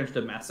Doctor Strange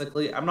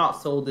domestically. I'm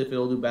not sold if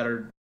it'll do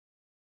better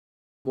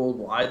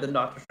worldwide than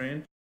Doctor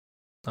Strange.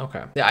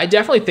 Okay. Yeah, I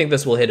definitely think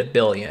this will hit $1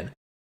 billion.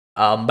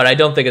 But I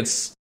don't think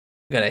it's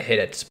going to hit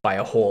it by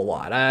a whole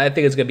lot. I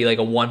think it's going to be like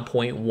a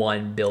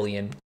 1.1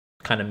 billion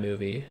kind of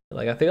movie.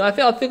 Like I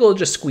think it'll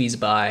just squeeze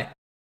by.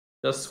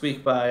 Just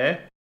squeak by, eh?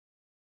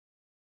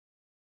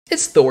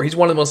 It's Thor. He's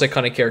one of the most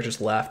iconic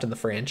characters left in the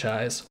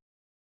franchise.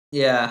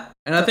 Yeah,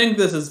 and I think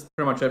this is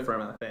pretty much it for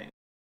him, I think.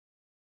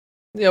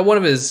 Yeah, one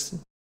of his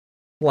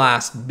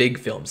last big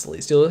films, at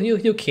least.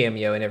 He'll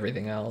cameo and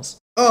everything else.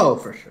 Oh,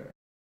 for sure.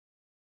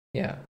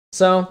 Yeah.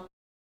 So,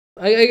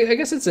 I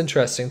guess it's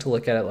interesting to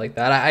look at it like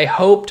that. I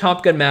hope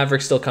Top Gun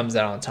Maverick still comes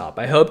out on top.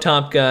 I hope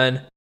Top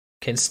Gun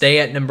can stay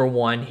at number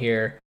 1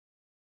 here.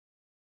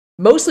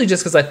 Mostly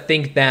just because I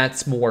think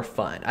that's more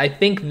fun. I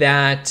think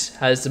that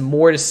has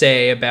more to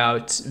say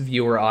about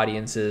viewer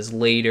audiences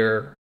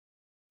later,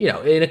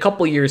 in a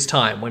couple years'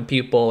 time when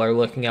people are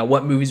looking at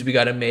what movies we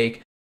got to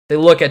make. They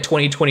look at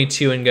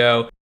 2022 and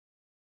go,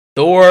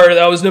 Thor,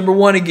 that was number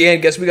 1 again.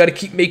 Guess we got to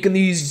keep making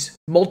these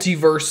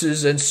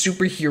multiverses and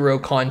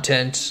superhero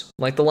content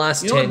like the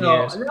last 10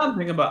 years. I'm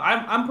thinking about.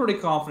 I'm pretty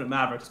confident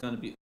Maverick's going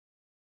to be.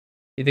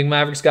 You think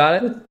Maverick's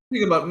got it?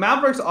 Think about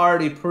Maverick's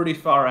already pretty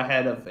far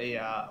ahead of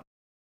a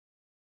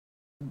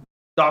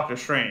Doctor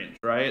Strange,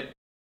 right?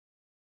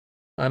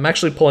 I'm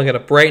actually pulling it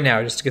up right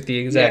now just to get the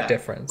exact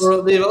difference.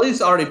 Well, they've at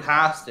least already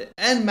passed it,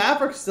 and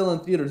Maverick's still in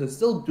theaters. It's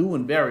still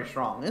doing very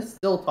strong. It's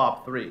still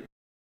top 3.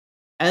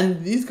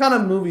 And these kind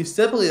of movies,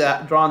 typically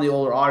that draw on the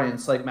older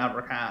audience, like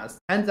Maverick has,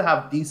 tend to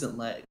have decent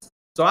legs.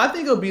 So I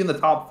think it'll be in the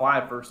top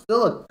 5 for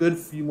still a good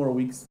few more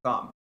weeks to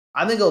come.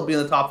 I think it'll be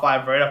in the top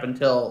 5 right up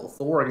until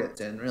Thor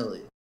gets in,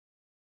 really.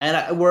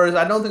 And whereas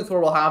I don't think Thor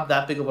will have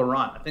that big of a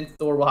run. I think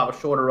Thor will have a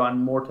shorter run,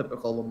 more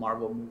typical of a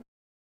Marvel movie.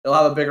 It'll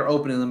have a bigger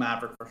opening than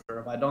Maverick for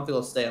sure, but I don't think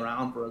it'll stay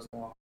around for as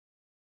long.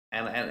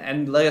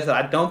 And like I said,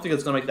 I don't think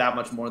it's going to make that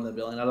much more than $1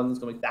 billion. I don't think it's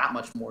going to make that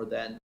much more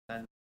than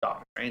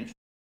Doctor Strange.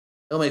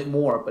 It'll make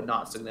more, but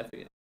not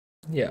significant.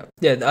 Yeah.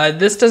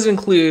 This does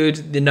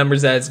include the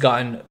numbers that it's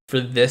gotten for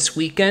this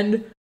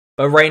weekend,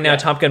 but right now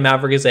Top Gun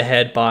Maverick is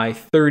ahead by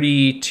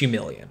 32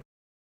 million.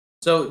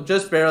 So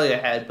just barely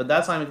ahead, but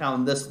that's not even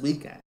counting this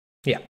weekend.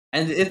 Yeah.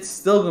 And it's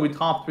still going to be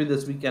top 3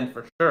 this weekend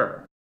for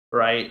sure,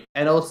 right?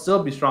 And it'll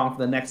still be strong for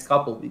the next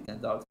couple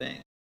weekends, I would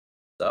think.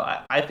 So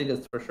I think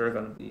it's for sure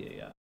going to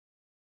be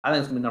I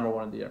think it's going to be number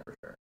 1 of the year for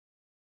sure.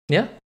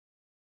 Yeah.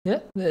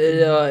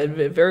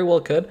 It very well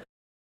could.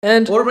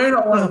 And or maybe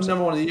not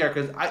number 1 of the year,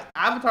 because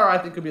Avatar I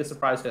think could be a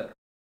surprise hitter.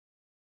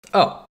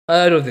 Oh,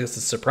 I don't think it's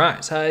a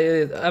surprise.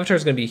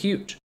 Avatar's going to be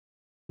huge.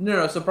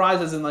 No,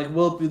 surprise isn't like,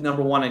 will it be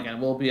number 1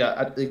 again? Will it be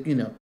a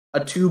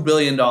 $2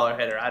 billion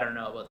hitter? I don't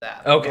know about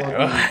that. Okay.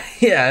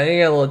 Yeah,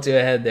 you got a little too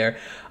ahead there.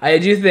 I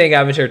do think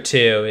Avatar 2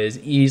 is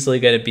easily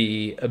going to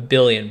be $1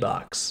 billion.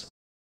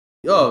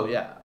 Oh,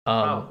 yeah.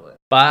 Probably.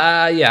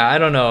 But yeah, I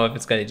don't know if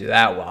it's going to do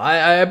that well.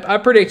 I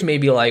predict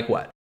maybe like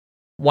what?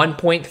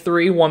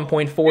 1.3, You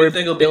 1.4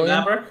 think it'll beat billion.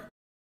 Maverick?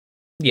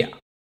 Yeah.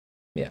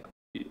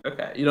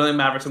 Okay. You don't think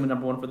Maverick's gonna be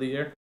number 1 for the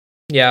year?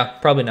 Yeah,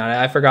 probably not.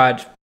 I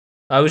forgot.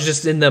 I was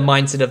just in the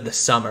mindset of the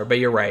summer, but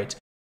you're right.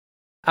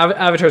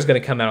 Avatar's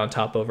going to come out on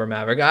top over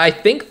Maverick. I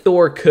think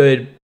Thor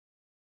could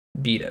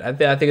beat it. I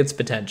think it's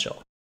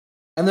potential.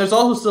 And there's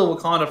also still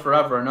Wakanda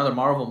Forever, another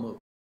Marvel movie.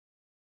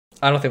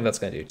 I don't think that's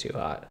going to do too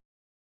hot.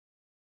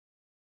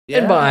 Yeah,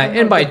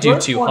 and by the do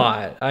first too one-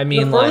 hot, I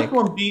mean the first like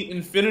one beat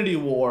Infinity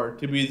War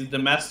to be the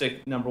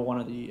domestic number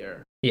 1 of the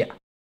year. yeah.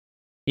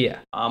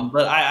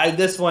 But I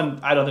this one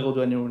I don't think will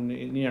do anywhere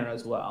near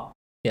as well.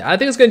 Yeah, I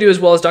think it's going to do as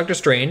well as Doctor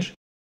Strange.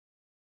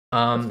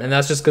 And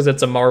that's just because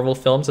it's a Marvel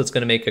film, so it's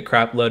going to make a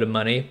crap load of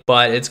money,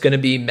 but it's going to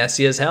be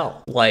messy as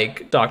hell,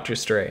 like Doctor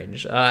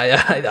Strange.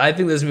 I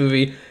think this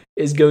movie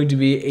is going to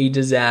be a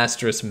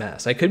disastrous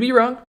mess. I could be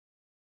wrong,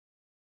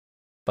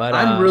 but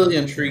I'm really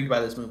intrigued by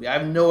this movie. I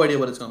have no idea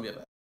what it's going to be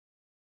about.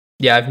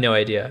 Yeah, I have no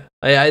idea.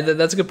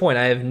 That's a good point.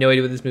 I have no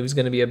idea what this movie is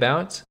going to be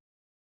about.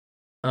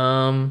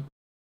 But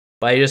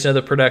I just know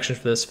the production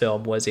for this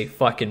film was a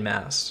fucking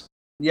mess.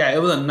 Yeah,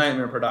 it was a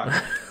nightmare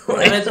production.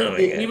 And it's,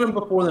 even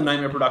before the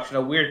nightmare production,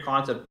 a weird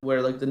concept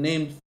where like the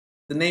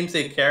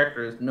namesake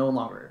character is no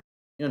longer,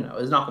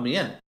 is not going to be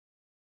in it.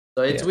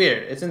 So it's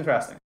weird. It's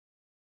interesting.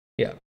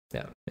 Yeah,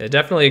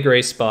 definitely a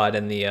great spot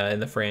in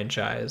the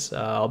franchise.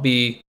 I'll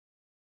be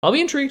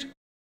intrigued.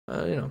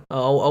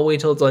 I'll wait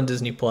till it's on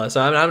Disney Plus.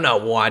 I'm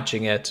not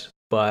watching it,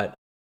 but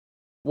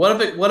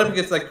what if it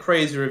gets like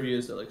crazy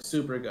reviews that like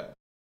super good?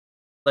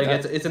 Like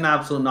it's an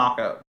absolute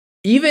knockout.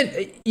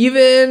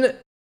 Even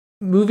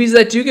movies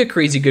that do get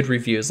crazy good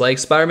reviews, like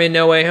Spider-Man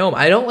No Way Home,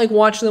 I don't like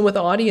watching them with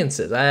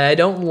audiences. I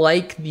don't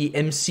like the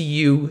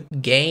MCU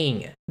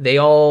gang. They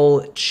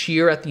all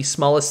cheer at the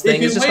smallest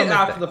thing. If you wait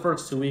after the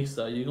first 2 weeks,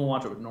 though, you can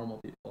watch it with normal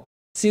people.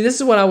 See, this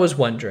is what I was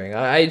wondering.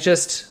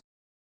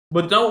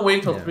 But don't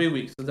wait till 3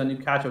 weeks, because then you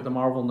catch up with the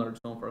Marvel nerds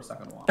going for a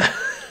second one.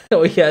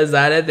 Oh yeah, is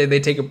that it? They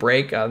take a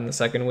break on the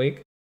second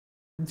week?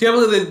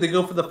 Typically, they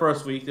go for the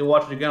first week, they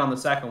watch it again on the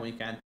second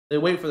weekend, they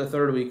wait for the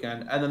third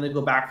weekend, and then they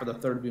go back for the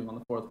third week on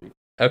the fourth week.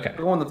 Okay.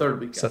 Go on the third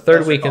weekend. So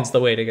third weekend's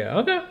the way to go.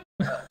 Okay.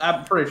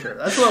 I'm pretty sure.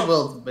 That's what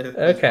Will's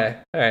okay.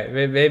 All right.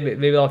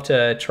 Maybe I'll have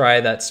to try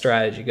that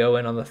strategy. Go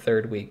in on the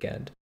third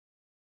weekend.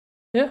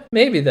 Yeah,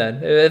 maybe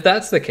then. If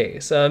that's the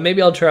case,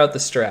 maybe I'll try out the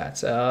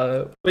strat.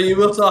 But you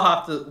will still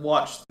have to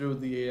watch through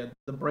the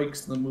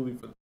breaks in the movie.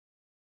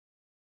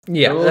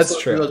 Yeah, that's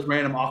true. Those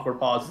random awkward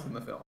pauses in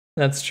the film.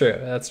 That's true.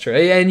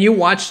 And you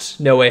watched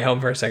No Way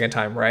Home for a second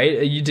time, right?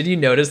 Did you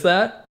notice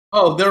that?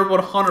 Oh, there were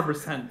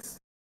 100%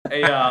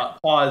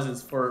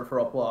 pauses for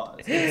applause.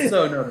 It's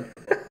so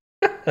noticeable.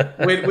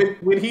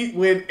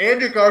 When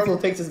Andrew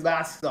Garfield takes his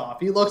mask off,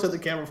 he looks at the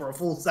camera for a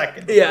full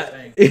second.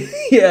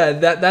 Yeah,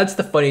 that's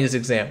the funniest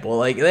example.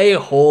 Like they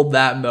hold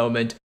that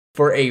moment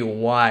for a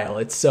while.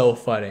 It's so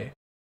funny.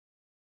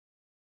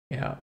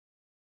 Yeah.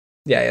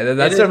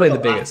 That's definitely the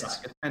biggest. Track.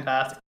 It's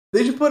fantastic.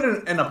 They should put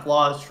an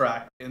applause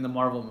track in the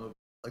Marvel movie,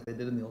 like they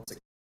did in the old 60s.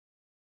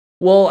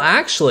 Well,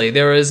 actually,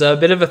 there was a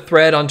bit of a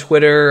thread on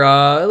Twitter,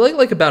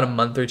 like about a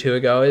month or two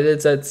ago.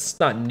 It's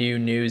not new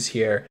news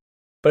here,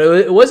 but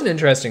it was an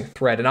interesting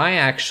thread, and I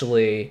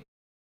actually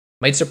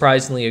might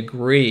surprisingly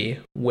agree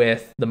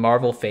with the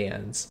Marvel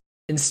fans.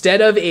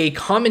 Instead of a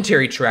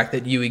commentary track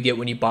that you would get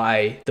when you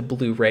buy the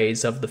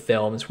Blu-rays of the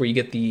films, where you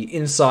get the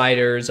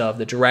insiders of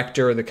the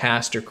director or the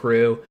cast or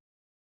crew,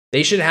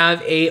 they should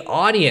have a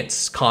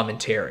audience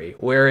commentary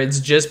where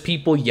it's just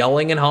people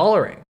yelling and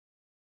hollering.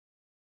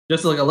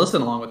 Just like a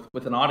listen along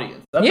with an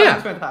audience.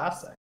 That's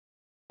fantastic.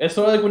 It's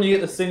sort of like when you get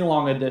the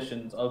sing-along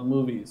editions of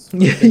movies.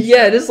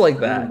 Yeah, it is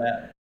like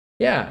that.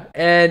 Yeah,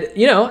 and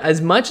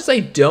as much as I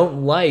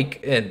don't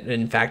like, and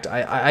in fact,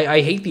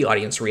 I hate the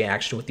audience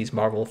reaction with these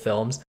Marvel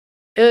films.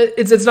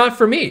 It's not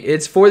for me.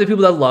 It's for the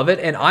people that love it,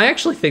 and I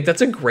actually think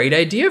that's a great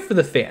idea for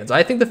the fans.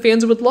 I think the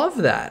fans would love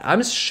that.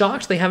 I'm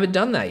shocked they haven't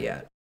done that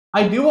yet.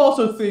 I do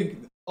also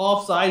think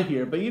offside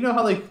here, but you know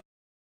how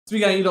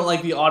speaking of, you don't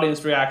like the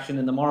audience reaction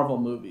in the Marvel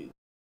movies.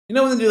 You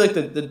know when they do like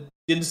the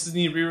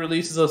Disney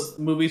re-releases of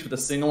movies with a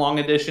sing-along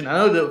edition? I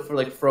know they do it for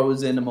like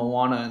Frozen and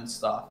Moana and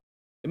stuff.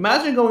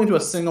 Imagine going to a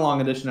sing-along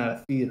edition at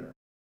a theater,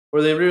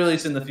 where they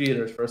re-release in the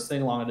theaters for a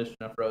sing-along edition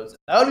of Frozen.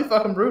 That would be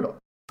fucking brutal.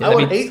 Yeah, I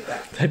would hate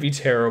that. That'd be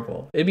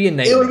terrible. It'd be a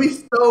nightmare. It would be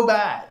so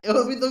bad. It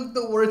would be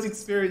the worst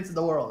experience in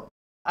the world.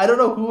 I don't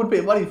know who would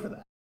pay money for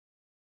that.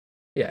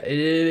 Yeah,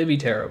 it'd be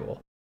terrible.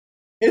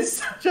 It's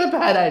such a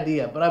bad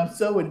idea, but I'm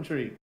so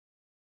intrigued.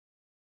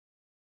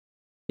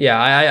 Yeah,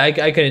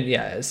 I couldn't.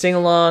 Yeah,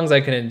 sing-alongs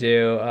I couldn't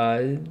do.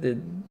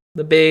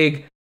 The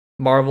big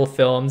Marvel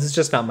films, it's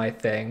just not my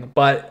thing.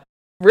 But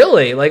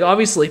really, like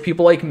obviously,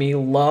 people like me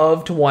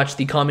love to watch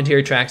the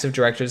commentary tracks of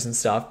directors and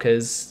stuff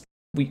because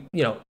we,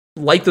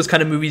 like those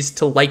kind of movies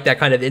to like that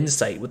kind of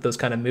insight with those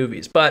kind of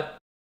movies. But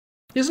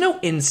there's no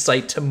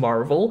insight to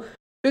Marvel.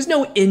 There's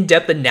no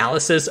in-depth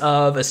analysis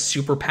of a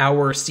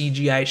superpower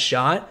CGI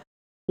shot.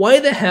 Why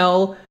the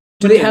hell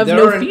do they have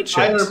no features?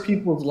 There are entire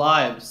people's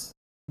lives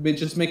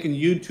just making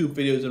YouTube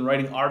videos and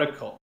writing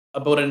articles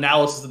about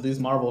analysis of these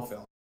Marvel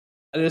films.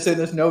 I just say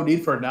there's no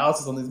need for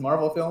analysis on these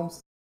Marvel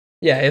films.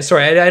 Yeah,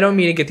 sorry, I don't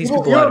mean to get these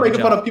people out of making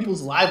a fun job. of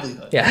people's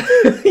livelihood. Yeah,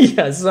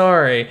 yeah,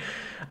 sorry.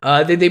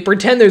 They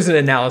pretend there's an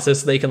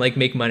analysis so they can like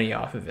make money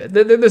off of it.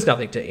 There's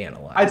nothing to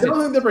analyze. I don't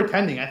think they're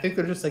pretending. I think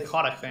they're just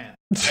psychotic fans.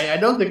 I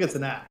don't think it's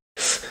an act.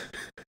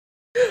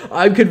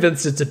 I'm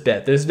convinced it's a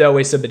bit. There's no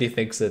way somebody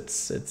thinks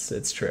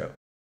it's true.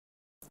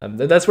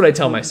 That's what I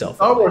tell myself.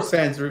 Star Wars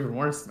fans are even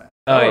worse, man.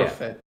 Oh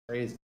yeah,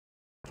 crazy.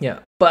 Yeah,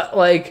 but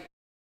like,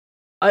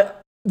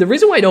 the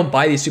reason why I don't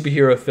buy these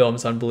superhero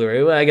films on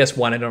Blu-ray, well, I guess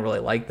one, I don't really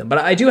like them, but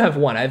I do have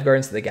one. I have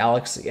Guardians of the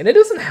Galaxy, and it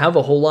doesn't have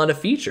a whole lot of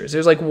features.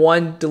 There's like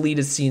one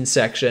deleted scene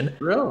section,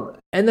 really,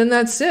 and then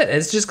that's it.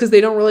 It's just because they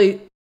don't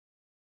really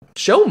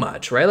show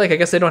much, right? Like, I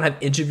guess they don't have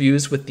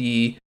interviews with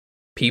the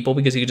people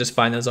because you can just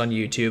find those on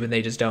YouTube, and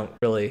they just don't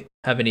really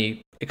have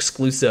any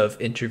exclusive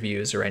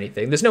interviews or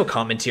anything. There's no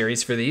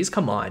commentaries for these.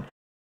 Come on.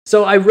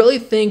 So I really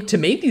think to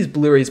make these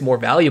Blu-rays more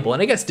valuable,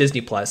 and I guess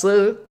Disney Plus,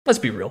 let's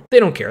be real, they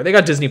don't care. They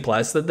got Disney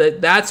Plus.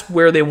 That's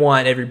where they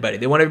want everybody.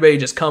 They want everybody to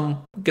just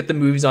come get the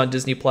movies on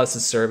Disney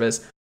Plus's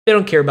service. They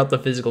don't care about the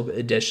physical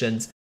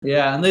editions.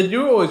 Yeah, and they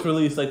do always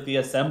release like the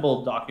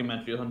assembled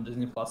documentaries on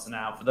Disney Plus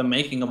now for the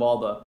making of all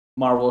the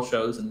Marvel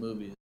shows and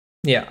movies.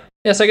 Yeah.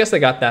 Yes, I guess they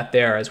got that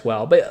there as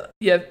well. But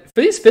yeah,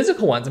 for these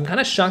physical ones, I'm kind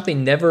of shocked they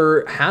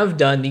never have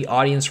done the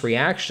audience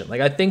reaction.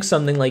 Like, I think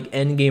something like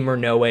Endgame or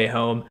No Way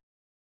Home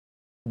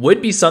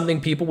would be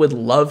something people would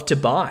love to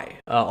buy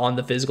on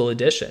the physical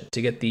edition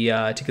to get the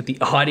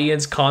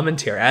audience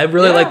commentary. I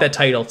really like that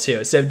title too.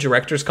 Instead of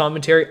director's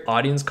commentary,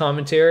 audience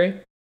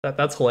commentary.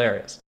 That's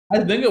hilarious.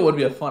 I think it would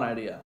be a fun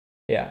idea.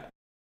 Yeah.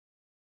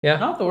 Yeah.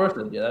 Not the worst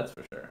idea, that's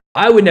for sure.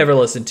 I would never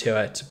listen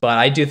to it, but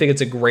I do think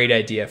it's a great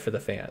idea for the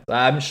fans.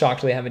 I'm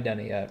shocked they haven't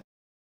done it yet.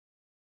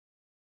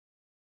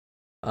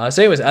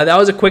 So anyways, that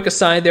was a quick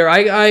aside there.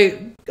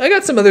 I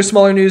got some other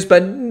smaller news,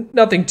 but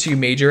nothing too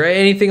major.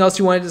 Anything else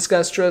you want to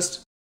discuss,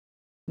 Trist?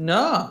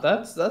 No,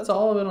 that's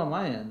all of it on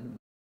my end.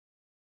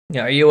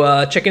 Yeah, are you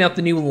checking out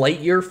the new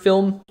Lightyear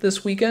film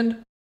this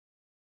weekend?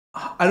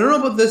 I don't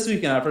know about this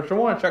weekend. I for sure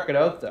want to check it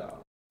out though.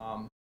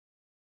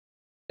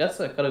 Guess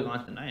I could have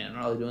gone tonight. I'm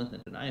not really doing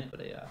anything tonight,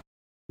 but yeah.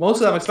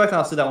 Mostly I'm expecting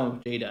I'll see that one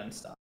with Jada and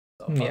stuff.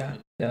 So yeah,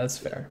 that's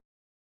fair.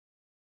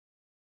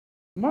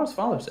 Tomorrow's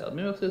Father's Day.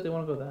 Maybe I'll see if they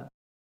want to go that.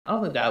 I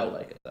don't think Dad will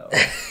like it though.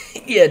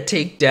 Yeah,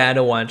 take Dad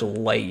to watch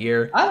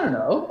Lightyear. I don't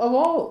know. Of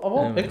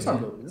all Pixar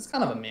movies, it's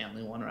kind of a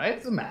manly one, right?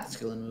 It's a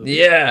masculine movie.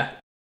 Yeah.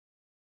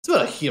 It's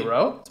about a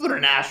hero. It's about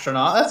an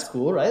astronaut. That's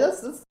cool, right?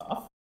 That's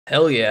tough.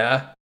 Hell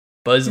yeah.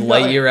 Buzz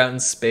Lightyear out in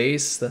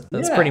space.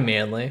 That's pretty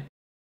manly.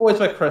 Oh, it's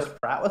by Chris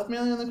Pratt. What's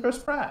manlier than Chris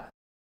Pratt?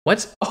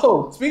 What?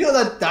 Oh, speaking of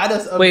that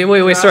dinosaur.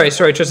 Wait.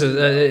 Sorry, Tristan.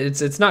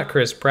 It's not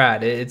Chris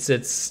Pratt.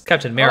 It's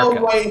Captain America.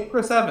 Oh, right.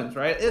 Chris Evans,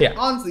 right?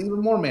 Honestly,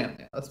 even more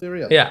manly. Let's be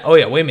real. Yeah. Oh,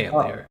 yeah. Way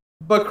manlier.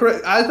 But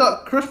I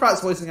thought Chris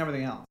Pratt's voicing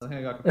everything else. I think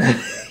I got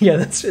confused.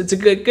 Yeah, it's a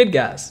good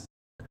guess.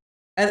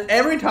 And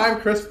every time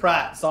Chris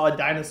Pratt saw a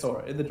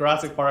dinosaur in the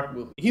Jurassic Park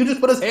movie, he would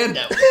just put his hand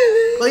out.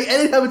 Like,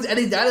 anytime it's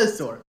any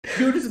dinosaur,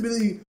 he would just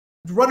immediately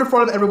run in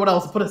front of everyone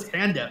else and put his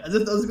hand out as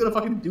if that was going to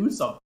fucking do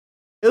something.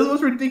 It was the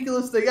most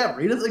ridiculous thing ever.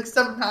 He did it like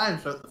 7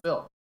 times throughout the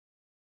film.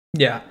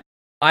 Yeah.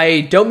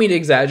 I don't mean to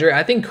exaggerate.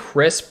 I think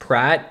Chris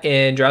Pratt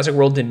in Jurassic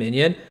World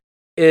Dominion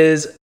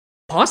is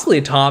possibly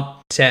a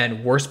top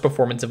 10 worst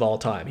performance of all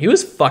time. He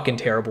was fucking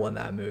terrible in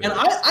that movie. And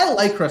I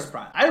like Chris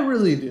Pratt. I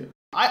really do.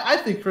 I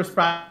think Chris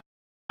Pratt,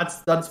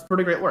 that's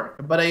pretty great work.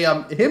 But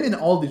him in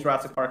all these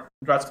Jurassic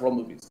World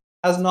movies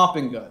has not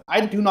been good.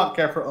 I do not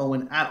care for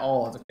Owen at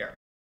all as a character.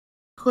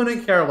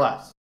 Couldn't care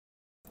less.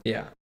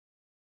 Yeah.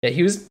 Yeah,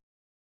 he was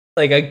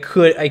like,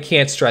 I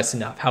can't stress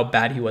enough how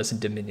bad he was in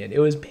Dominion. It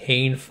was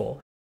painful.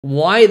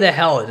 Why the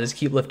hell does he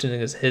keep lifting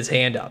his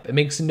hand up? It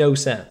makes no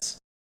sense.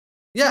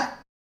 Yeah.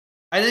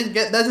 I didn't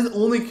get, that's his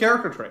only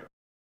character trait.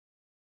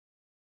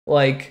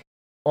 Like,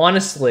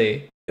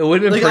 honestly, it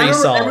would have been pretty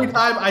solid. Every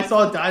time I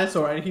saw a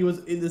dinosaur and he was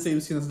in the same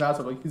scene as a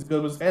dinosaur, like, he's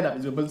going to put his hand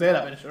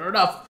up, and sure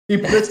enough, he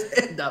put his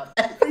hand up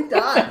every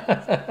time.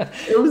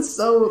 It was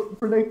so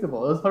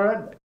predictable. It was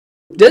horrendous.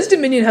 Does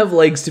Dominion have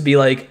legs to be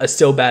like a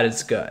so bad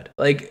it's good?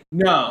 Like,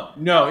 no,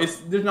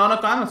 there's not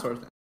enough dinosaurs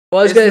there.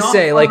 Well, I was gonna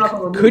say, like,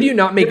 could you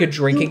not make a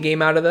drinking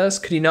game out of this?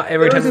 Could you not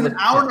every time? There's an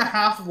hour and a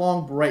half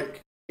long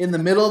break in the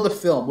middle of the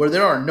film where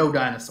there are no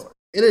dinosaurs.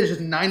 It is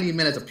just 90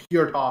 minutes of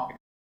pure talking.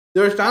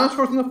 There's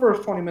dinosaurs in the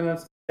first 20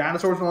 minutes,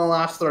 dinosaurs in the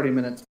last 30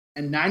 minutes,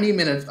 and 90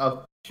 minutes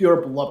of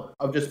pure blubber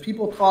of just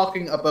people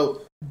talking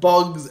about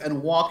bugs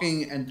and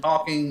walking and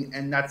talking,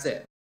 and that's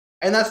it.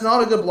 And that's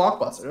not a good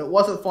blockbuster. It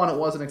wasn't fun, it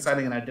wasn't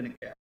exciting, and I didn't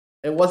care.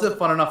 It wasn't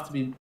fun enough to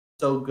be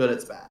so good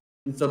it's bad.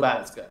 And so bad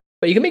it's good.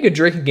 But you can make a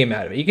drinking game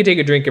out of it. You can take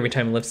a drink every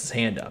time he lifts his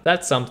hand up.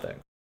 That's something.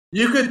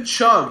 You could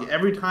chug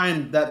every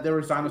time that there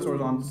was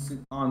dinosaurs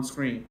on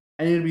screen,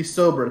 and you'd be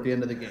sober at the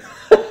end of the game.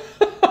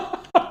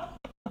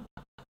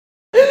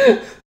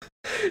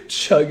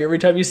 Chug every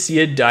time you see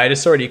a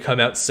dinosaur and you come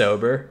out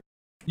sober.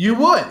 You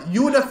would.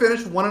 You would have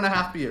finished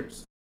 1.5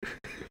 beers.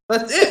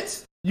 That's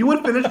it. You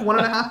would finish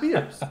 1.5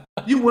 beers.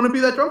 You wouldn't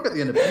be that drunk at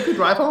the end of it. You could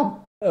drive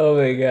home. Oh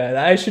my god,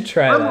 I should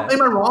try that.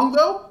 Am I wrong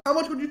though? How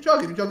much would you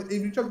chug if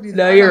you chug these?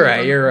 No, you're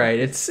right. You're right.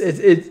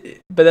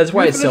 But that's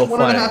why it's so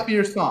funny. 1.5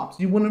 beer stomps.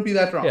 You wouldn't be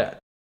that drunk. Yeah.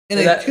 In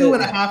a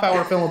 2.5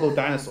 hour film about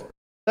dinosaurs.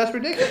 That's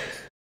ridiculous.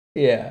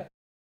 Yeah.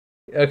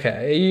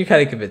 Okay, you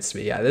kind of convinced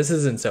me. Yeah, this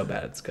isn't so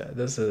bad. It's good.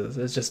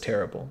 It's just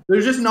terrible.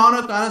 There's just not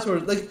enough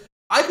dinosaurs. Like,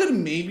 I could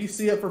maybe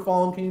see it for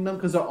Fallen Kingdom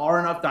because there are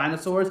enough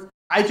dinosaurs.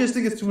 I just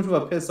think it's too much of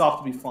a piss off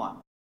to be fun.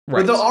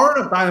 Right. But there are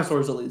enough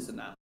dinosaurs at least in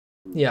that.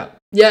 Yeah.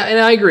 Yeah, and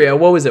I agree.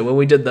 What was it when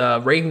we did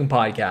the ranking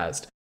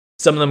podcast?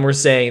 Some of them were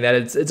saying that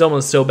it's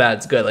almost so bad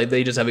it's good. Like,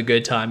 they just have a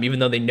good time even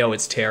though they know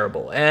it's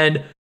terrible.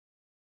 And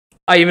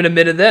I even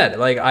admitted that.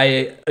 Like,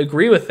 I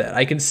agree with that.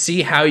 I can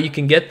see how you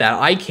can get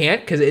that. I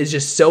can't because it's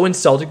just so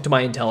insulting to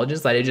my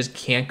intelligence that I just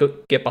can't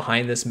get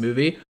behind this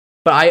movie.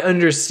 But I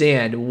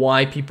understand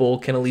why people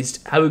can at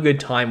least have a good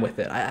time with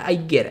it. I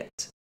get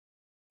it.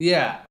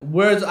 Yeah.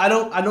 Whereas I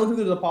don't think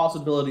there's a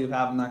possibility of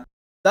having that.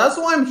 That's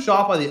why I'm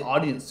shocked by the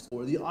audience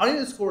score. The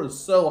audience score is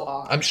so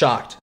high. I'm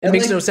shocked. It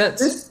makes no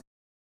sense.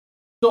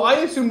 So I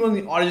assumed when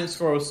the audience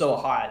score was so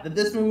high that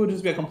this movie would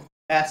just be a complete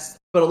mess,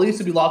 but at least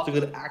it'd be lots of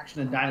good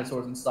action and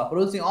dinosaurs and stuff. But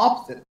it was the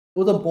opposite. It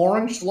was a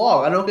boring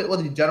slog. I don't get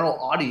what the general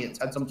audience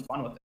had so much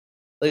fun with it.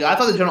 Like, I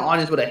thought the general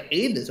audience would have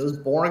hated this. It was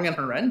boring and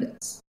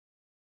horrendous.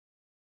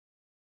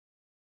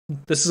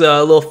 This is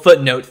a little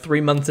footnote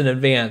 3 months in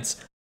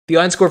advance. The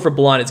audience score for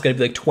Blonde is going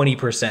to be like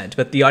 20%,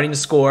 but the audience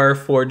score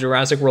for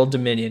Jurassic World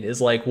Dominion is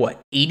like, what,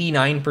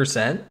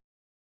 89%?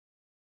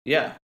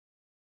 Yeah.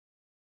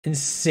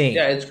 Insane.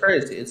 Yeah, it's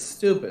crazy. It's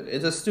stupid.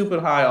 It's a stupid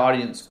high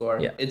audience score.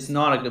 Yeah. It's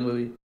not a good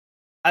movie.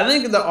 I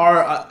think there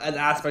are an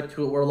aspect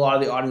to it where a lot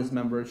of the audience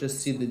members just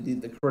see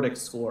the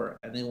critics score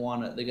and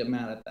they get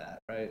mad at that,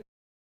 right?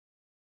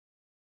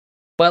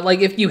 But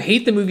like, if you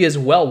hate the movie as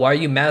well, why are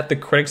you mad that the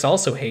critics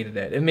also hated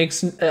it?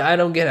 I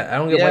don't get it. I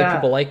don't get why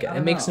people like it.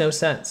 It makes no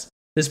sense.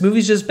 This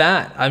movie's just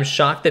bad. I'm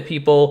shocked that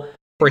people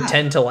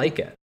pretend to like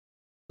it.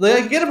 Like,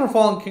 I get it for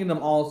Fallen Kingdom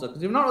also,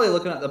 because you're not really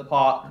looking at the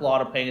plot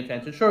or paying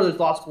attention. Sure, there's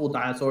lots of cool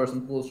dinosaurs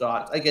and cool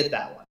shots. I get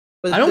that one.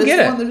 But I don't get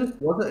it. There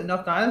just wasn't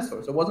enough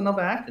dinosaurs. There wasn't enough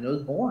action. It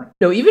was boring.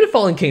 No, even in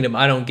Fallen Kingdom,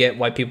 I don't get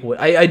why people would.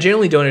 I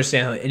genuinely don't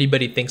understand how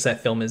anybody thinks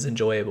that film is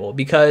enjoyable,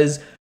 because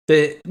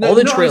all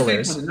the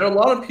trailers. There are a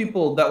lot of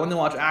people that when they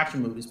watch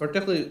action movies,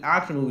 particularly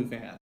action movie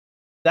fans,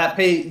 that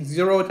pay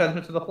zero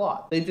attention to the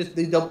plot. They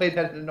don't pay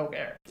attention and don't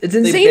care. It's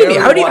insane to me.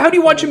 How do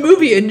you watch a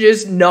movie and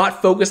just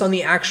not focus on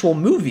the actual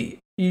movie?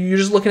 You're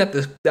just looking at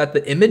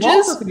the images?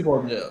 Lots of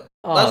people do.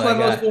 Oh, that's why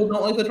most people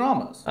don't like the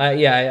dramas.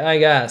 Yeah, I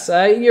guess.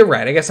 You're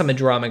right. I guess I'm a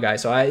drama guy.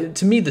 So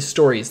to me, the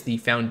story is the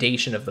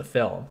foundation of the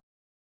film.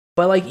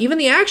 But like, even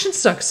the action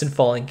sucks in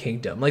Fallen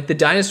Kingdom. Like, the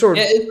dinosaur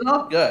it's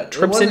not good.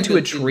 Trips into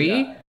a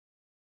tree.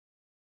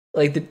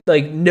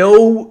 Like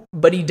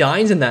nobody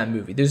dies in that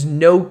movie. There's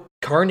no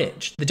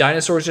carnage. The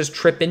dinosaurs just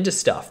trip into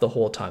stuff the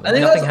whole time. I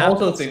think that's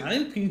also the thing. I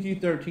think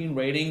PG-13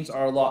 ratings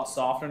are a lot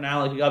softer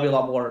now. Like, you gotta be a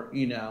lot more,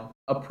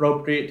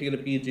 appropriate to get a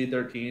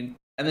PG-13,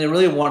 and they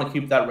really want to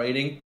keep that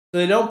rating, so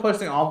they don't push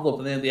the envelope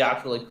and then they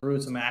actually like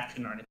gruesome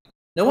action or anything.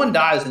 No one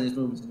dies in these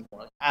movies anymore,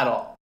 like, at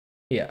all.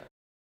 Yeah.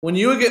 When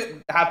you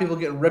have people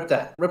get ripped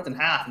in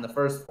half in the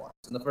first one,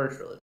 in the first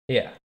trilogy.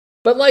 Yeah,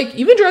 but like,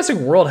 even Jurassic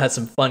World has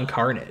some fun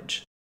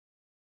carnage.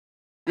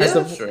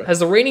 Has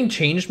the rating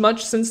changed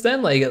much since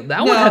then? Like,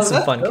 that one had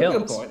some fun kills.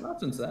 Good point. Not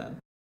since then.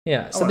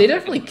 Yeah, so they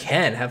definitely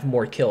can have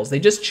more kills. They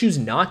just choose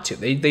not to.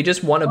 They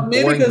just want to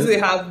maybe because they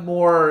have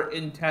more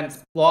intense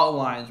plot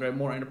lines, right?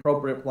 More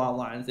inappropriate plot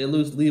lines. They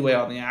lose leeway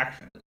on the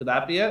action. Could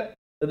that be it?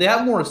 But they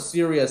have more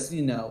serious,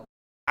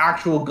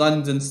 actual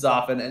guns and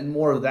stuff, and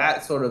more of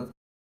that sort of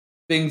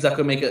things that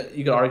could make it,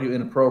 you could argue,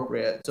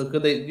 inappropriate. So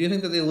do you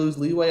think that they lose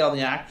leeway on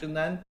the action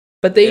then?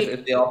 But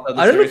I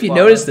don't know if you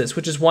noticed this,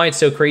 which is why it's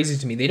so crazy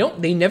to me.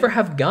 They never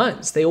have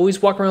guns. They always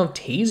walk around with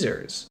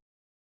tasers.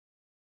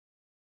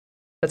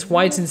 That's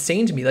why it's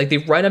insane to me. Like, they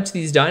run up to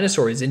these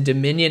dinosaurs in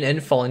Dominion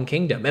and Fallen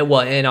Kingdom.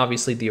 And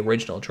obviously the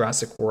original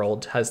Jurassic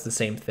World has the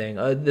same thing.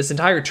 This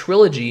entire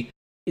trilogy,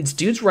 it's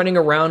dudes running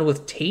around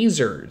with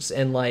tasers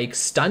and like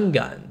stun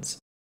guns.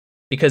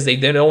 Because they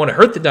don't want to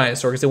hurt the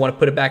dinosaur, because they want to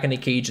put it back in a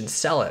cage and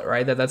sell it,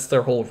 right? That's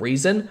their whole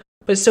reason.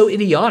 But it's so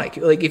idiotic.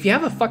 Like, if you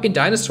have a fucking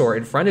dinosaur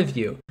in front of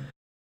you,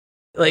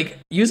 like,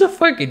 use a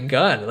fucking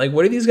gun. Like,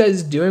 what are these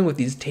guys doing with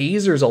these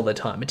tasers all the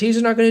time? A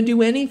taser's not going to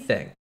do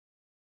anything.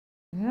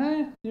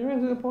 Yeah, you're right.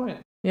 That's a good point.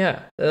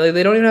 Yeah, like,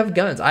 they don't even have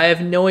guns. I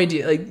have no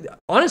idea. Like,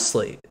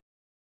 honestly,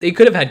 they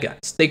could have had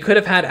guns. They could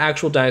have had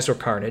actual dinosaur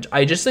carnage.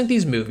 I just think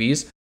these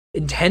movies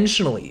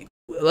intentionally,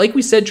 like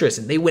we said,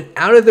 Tristan, they went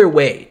out of their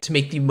way to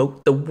make the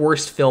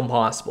worst film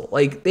possible.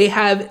 Like, they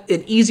have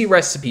an easy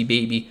recipe,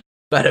 baby.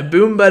 Bada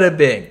boom, bada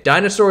bing.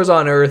 Dinosaurs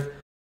on Earth,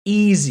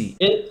 easy.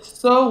 It's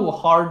so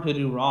hard to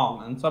do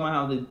wrong, and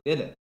somehow they did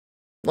it.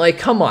 Like,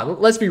 come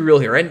on, let's be real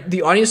here. And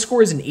the audience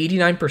score is an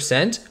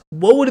 89%.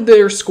 What would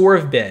their score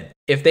have been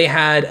if they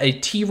had a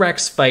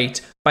T-Rex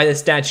fight by the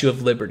Statue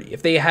of Liberty?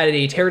 If they had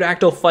a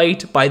pterodactyl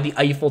fight by the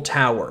Eiffel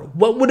Tower?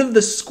 What would have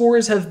the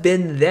scores have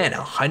been then?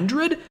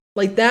 100?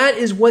 Like, that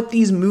is what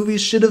these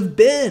movies should have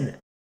been.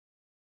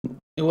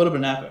 It would have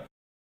been epic.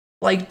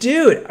 Like,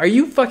 dude, are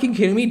you fucking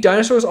kidding me?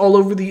 Dinosaurs all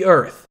over the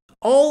earth.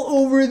 All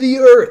over the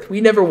earth. We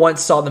never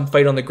once saw them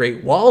fight on the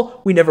Great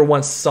Wall. We never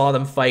once saw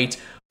them fight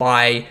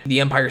by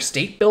the Empire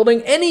State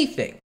Building.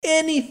 Anything.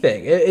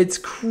 It's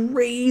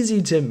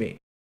crazy to me.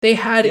 They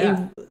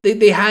had,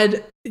 they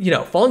had,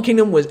 Fallen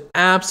Kingdom was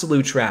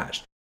absolute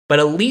trash. But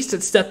at least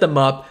it set them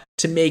up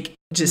to make,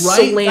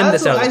 slam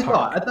this out of the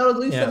park. I thought at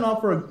least setting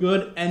up for a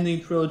good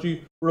ending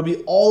trilogy where it'll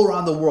be all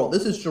around the world.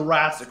 This is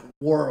Jurassic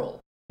World.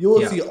 You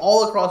will see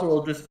all across the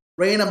world just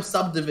random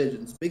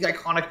subdivisions, big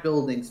iconic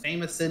buildings,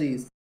 famous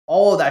cities,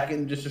 all of that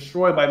getting just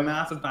destroyed by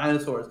massive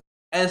dinosaurs.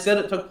 And instead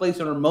it took place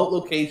in remote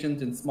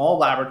locations in small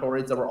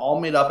laboratories that were all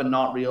made up and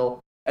not real,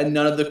 and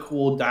none of the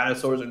cool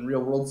dinosaurs in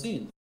real world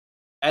scenes.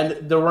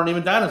 And there weren't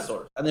even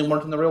dinosaurs, and they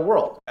weren't in the real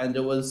world. And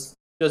it was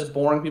just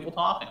boring people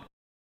talking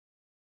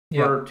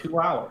for 2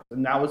 hours.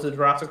 And that was a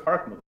Jurassic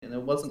Park movie, and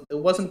it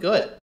wasn't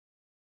good.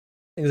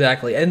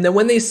 Exactly. And then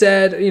when they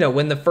said,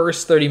 when the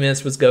first 30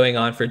 minutes was going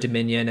on for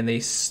Dominion and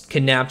they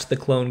kidnapped the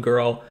clone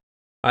girl,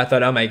 I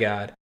thought, oh my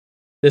god,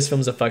 this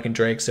film's a fucking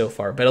drag so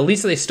far. But at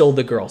least they stole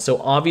the girl.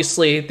 So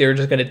obviously they're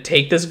just going to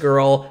take this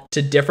girl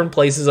to different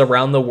places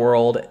around the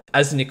world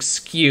as an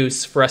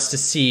excuse for us to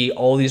see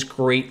all these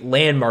great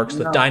landmarks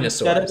with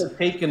dinosaurs. That is a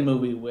Taken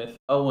movie with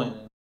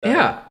Owen.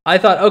 Yeah. I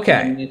thought,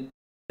 okay.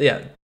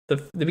 Yeah. The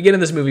beginning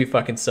of this movie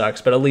fucking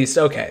sucks, but at least,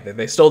 okay,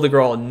 they stole the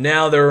girl, and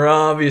now they're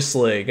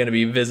obviously going to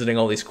be visiting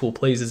all these cool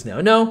places now.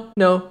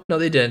 No,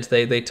 they didn't.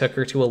 They took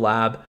her to a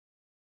lab.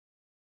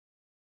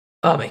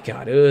 Oh my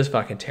god, it was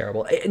fucking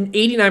terrible. And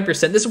 89%,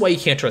 this is why you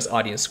can't trust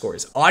audience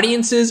scores.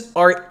 Audiences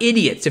are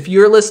idiots. If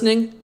you're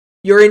listening,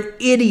 you're an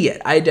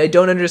idiot. I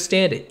don't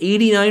understand it.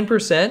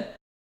 89%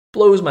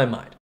 blows my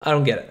mind. I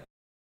don't get it.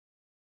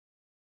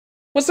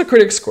 What's the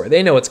critics score?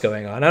 They know what's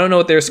going on. I don't know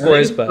what their score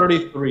is, but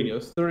 33. It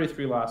was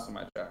 33 last time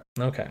I checked.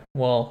 Okay,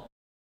 well,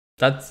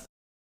 that's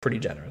pretty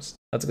generous.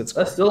 That's a good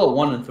score. That's still a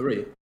 1 in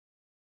 3.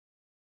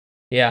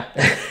 Yeah,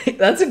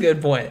 that's a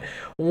good point.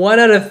 1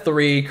 out of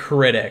 3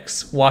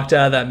 critics walked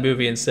out of that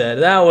movie and said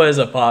that was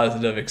a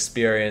positive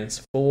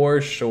experience for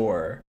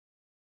sure.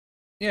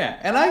 Yeah,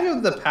 and I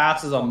give the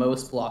passes on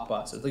most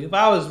blockbusters. Like if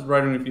I was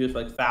writing reviews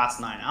for like Fast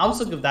 9, I would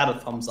still give that a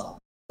thumbs up.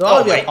 So that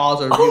would be a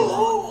positive review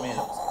on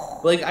Tomatoes.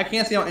 Like, I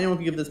can't see how anyone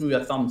can give this movie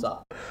a thumbs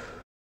up.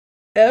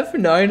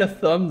 F9 a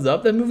thumbs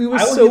up? That movie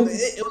was so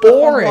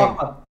boring.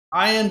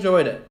 I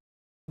enjoyed it.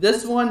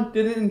 This one,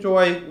 didn't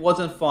enjoy,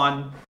 wasn't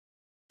fun.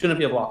 Shouldn't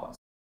be a blockbuster.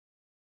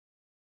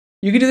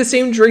 You could do the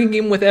same drinking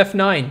game with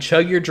F9.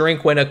 Chug your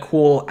drink when a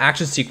cool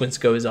action sequence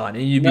goes on,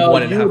 and you'd be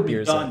 1.5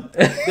 beers in.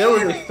 There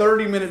was a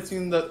 30-minute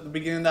scene at the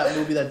beginning of that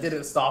movie that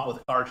didn't stop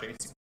with car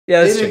chasing.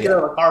 Yeah, that's they didn't true. get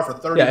out of the car for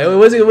 30 minutes.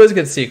 Yeah, it was a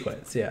good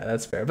sequence. Yeah,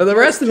 that's fair. But the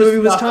rest of the movie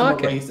was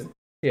talking.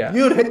 Yeah.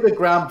 You would hit the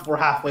ground before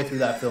halfway through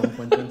that film,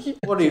 Quentin.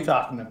 What are you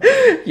talking about?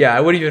 Yeah,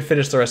 I wouldn't even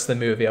finish the rest of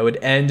the movie. I would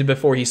end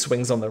before he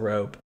swings on the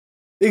rope.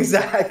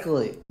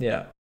 Exactly.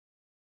 Yeah.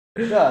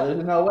 Yeah,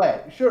 there's no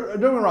way. Sure,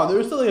 don't get me wrong. There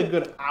was still like a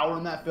good hour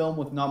in that film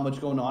with not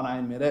much going on. I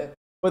admit it,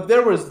 but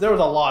there was a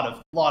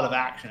lot of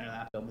action in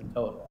that film in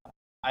total.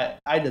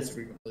 I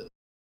disagree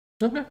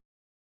completely.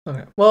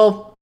 Okay.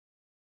 Well,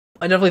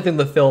 I definitely think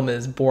the film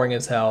is boring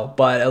as hell,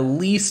 but at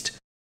least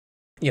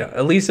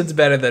it's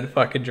better than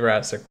fucking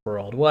Jurassic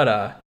World. What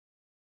a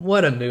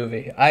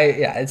movie.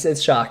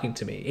 It's shocking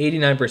to me.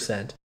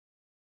 89%.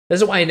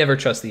 This is why I never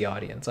trust the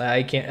audience.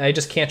 I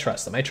just can't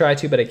trust them. I try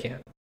to, but I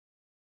can't.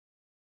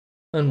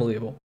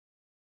 Unbelievable.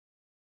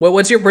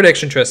 What's your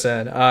prediction,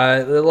 Tristan?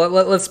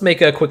 Let's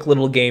make a quick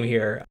little game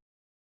here.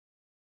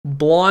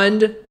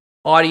 Blonde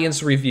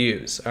audience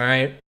reviews, all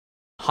right?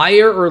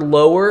 Higher or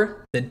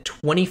lower than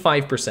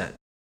 25%?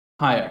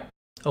 Higher.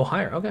 Oh,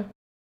 higher. Okay.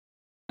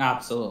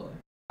 Absolutely.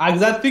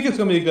 Because I think it's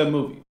going to be a good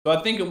movie. So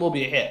I think it will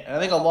be a hit. And I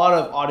think a lot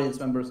of audience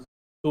members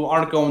who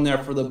aren't going there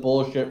for the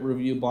bullshit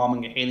review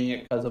bombing and hating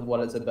it because of what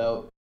it's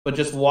about, but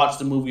just watched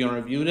the movie and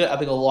reviewed it, I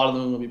think a lot of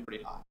them will be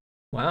pretty high.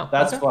 Wow.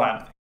 That's what I'm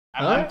thinking.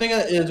 I'm thinking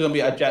it is going to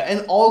be a jet.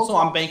 And also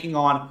I'm banking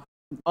on,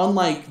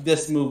 unlike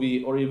this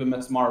movie or even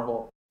Ms.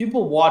 Marvel,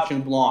 people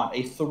watching Blonde,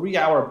 a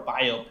 3-hour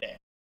biopic,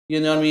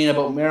 you know what I mean,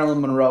 about Marilyn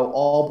Monroe,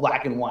 all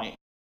black and white,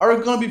 are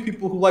going to be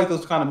people who like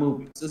those kind of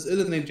movies. This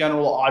isn't a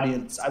general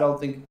audience. I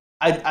think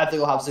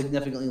it'll have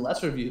significantly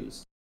less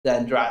reviews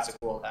than Jurassic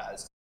World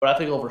has, but I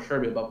think it'll for sure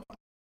be above.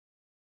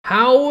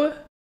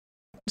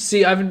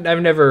 See, I've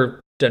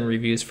never done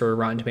reviews for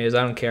Rotten Tomatoes.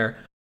 I don't care.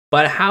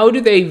 But how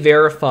do they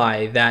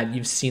verify that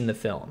you've seen the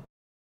film?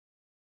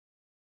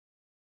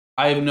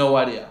 I have no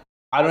idea.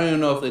 I don't even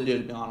know if they do,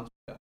 to be honest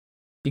with you.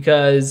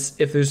 Because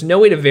if there's no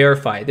way to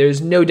verify, there's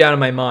no doubt in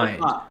my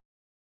mind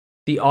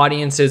the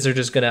audiences are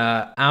just going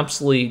to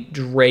absolutely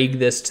drag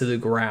this to the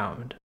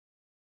ground.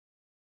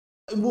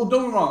 Well,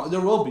 don't get me wrong.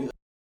 There will be.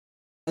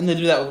 And they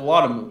do that with a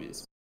lot of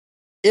movies.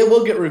 It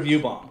will get review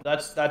bombed.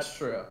 That's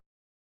true.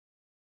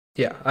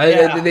 Yeah.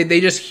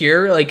 They just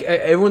hear, like,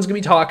 everyone's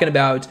going to be talking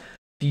about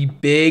the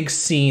big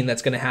scene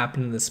that's going to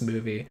happen in this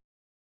movie.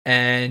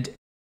 And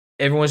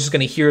everyone's just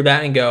going to hear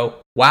that and go,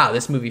 wow,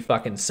 this movie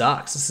fucking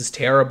sucks. This is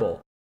terrible.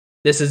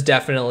 this is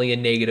definitely a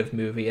negative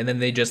movie, and then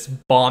they just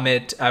bomb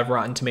it at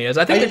Rotten Tomatoes.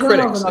 I think I the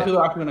critics. don't know if people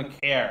are actually going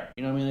to care.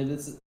 You know what I mean? Like,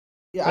 That's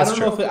I don't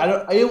true.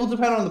 know if it will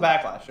depend on the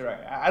backlash. You're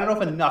right. I don't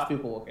know if enough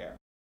people will care.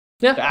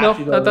 Yeah,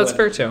 that's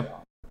fair too.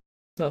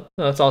 No,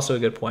 that's also a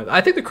good point.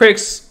 I think the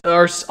critics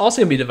are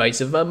also going to be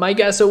divisive. My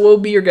guess, what will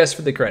be your guess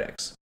for the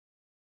critics?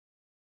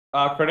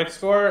 Critic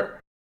score,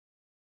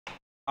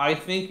 I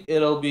think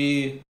it'll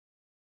be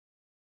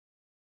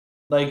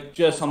like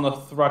just on the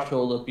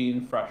threshold of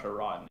being fresh or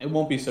rotten. It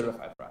won't be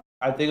certified fresh.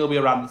 I think it'll be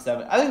around the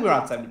 7. I think it'll be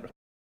around 70%.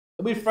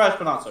 It'll be fresh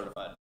but not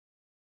certified.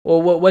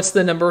 Well, what's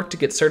the number to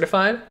get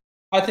certified?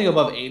 I think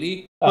above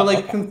 80, but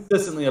like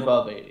consistently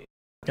above 80.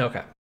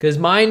 Okay. Because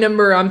my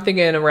number, I'm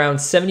thinking around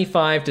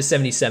 75 to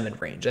 77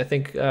 range. I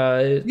think.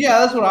 Yeah,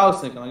 that's what I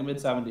was thinking, like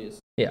mid-70s.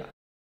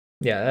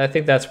 Yeah, I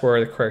think that's where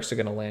the critics are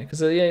going to land.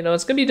 Because, it's going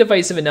to be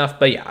divisive enough.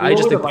 But yeah, I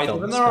just think the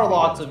film. And there are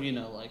lots of,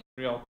 like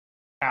real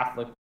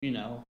Catholic,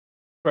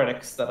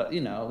 critics that,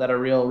 that are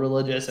real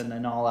religious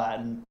and all that,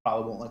 and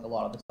probably won't like a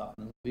lot of the stuff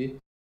in the movie.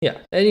 Yeah,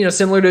 and,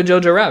 similar to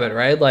Jojo Rabbit,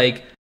 right?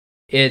 Like,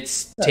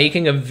 it's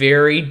taking a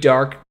very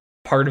dark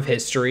part of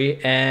history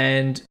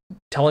and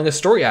telling a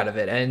story out of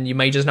it, and you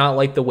might just not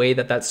like the way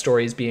that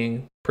story is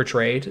being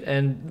portrayed,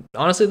 and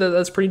honestly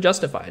that's pretty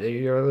justified.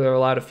 You're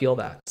allowed to feel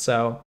that,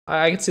 so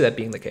I can see that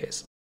being the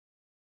case.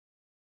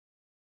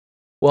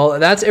 Well,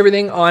 that's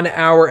everything on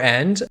our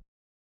end.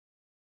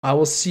 I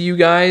will see you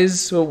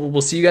guys.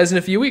 We'll see you guys in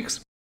a few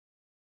weeks.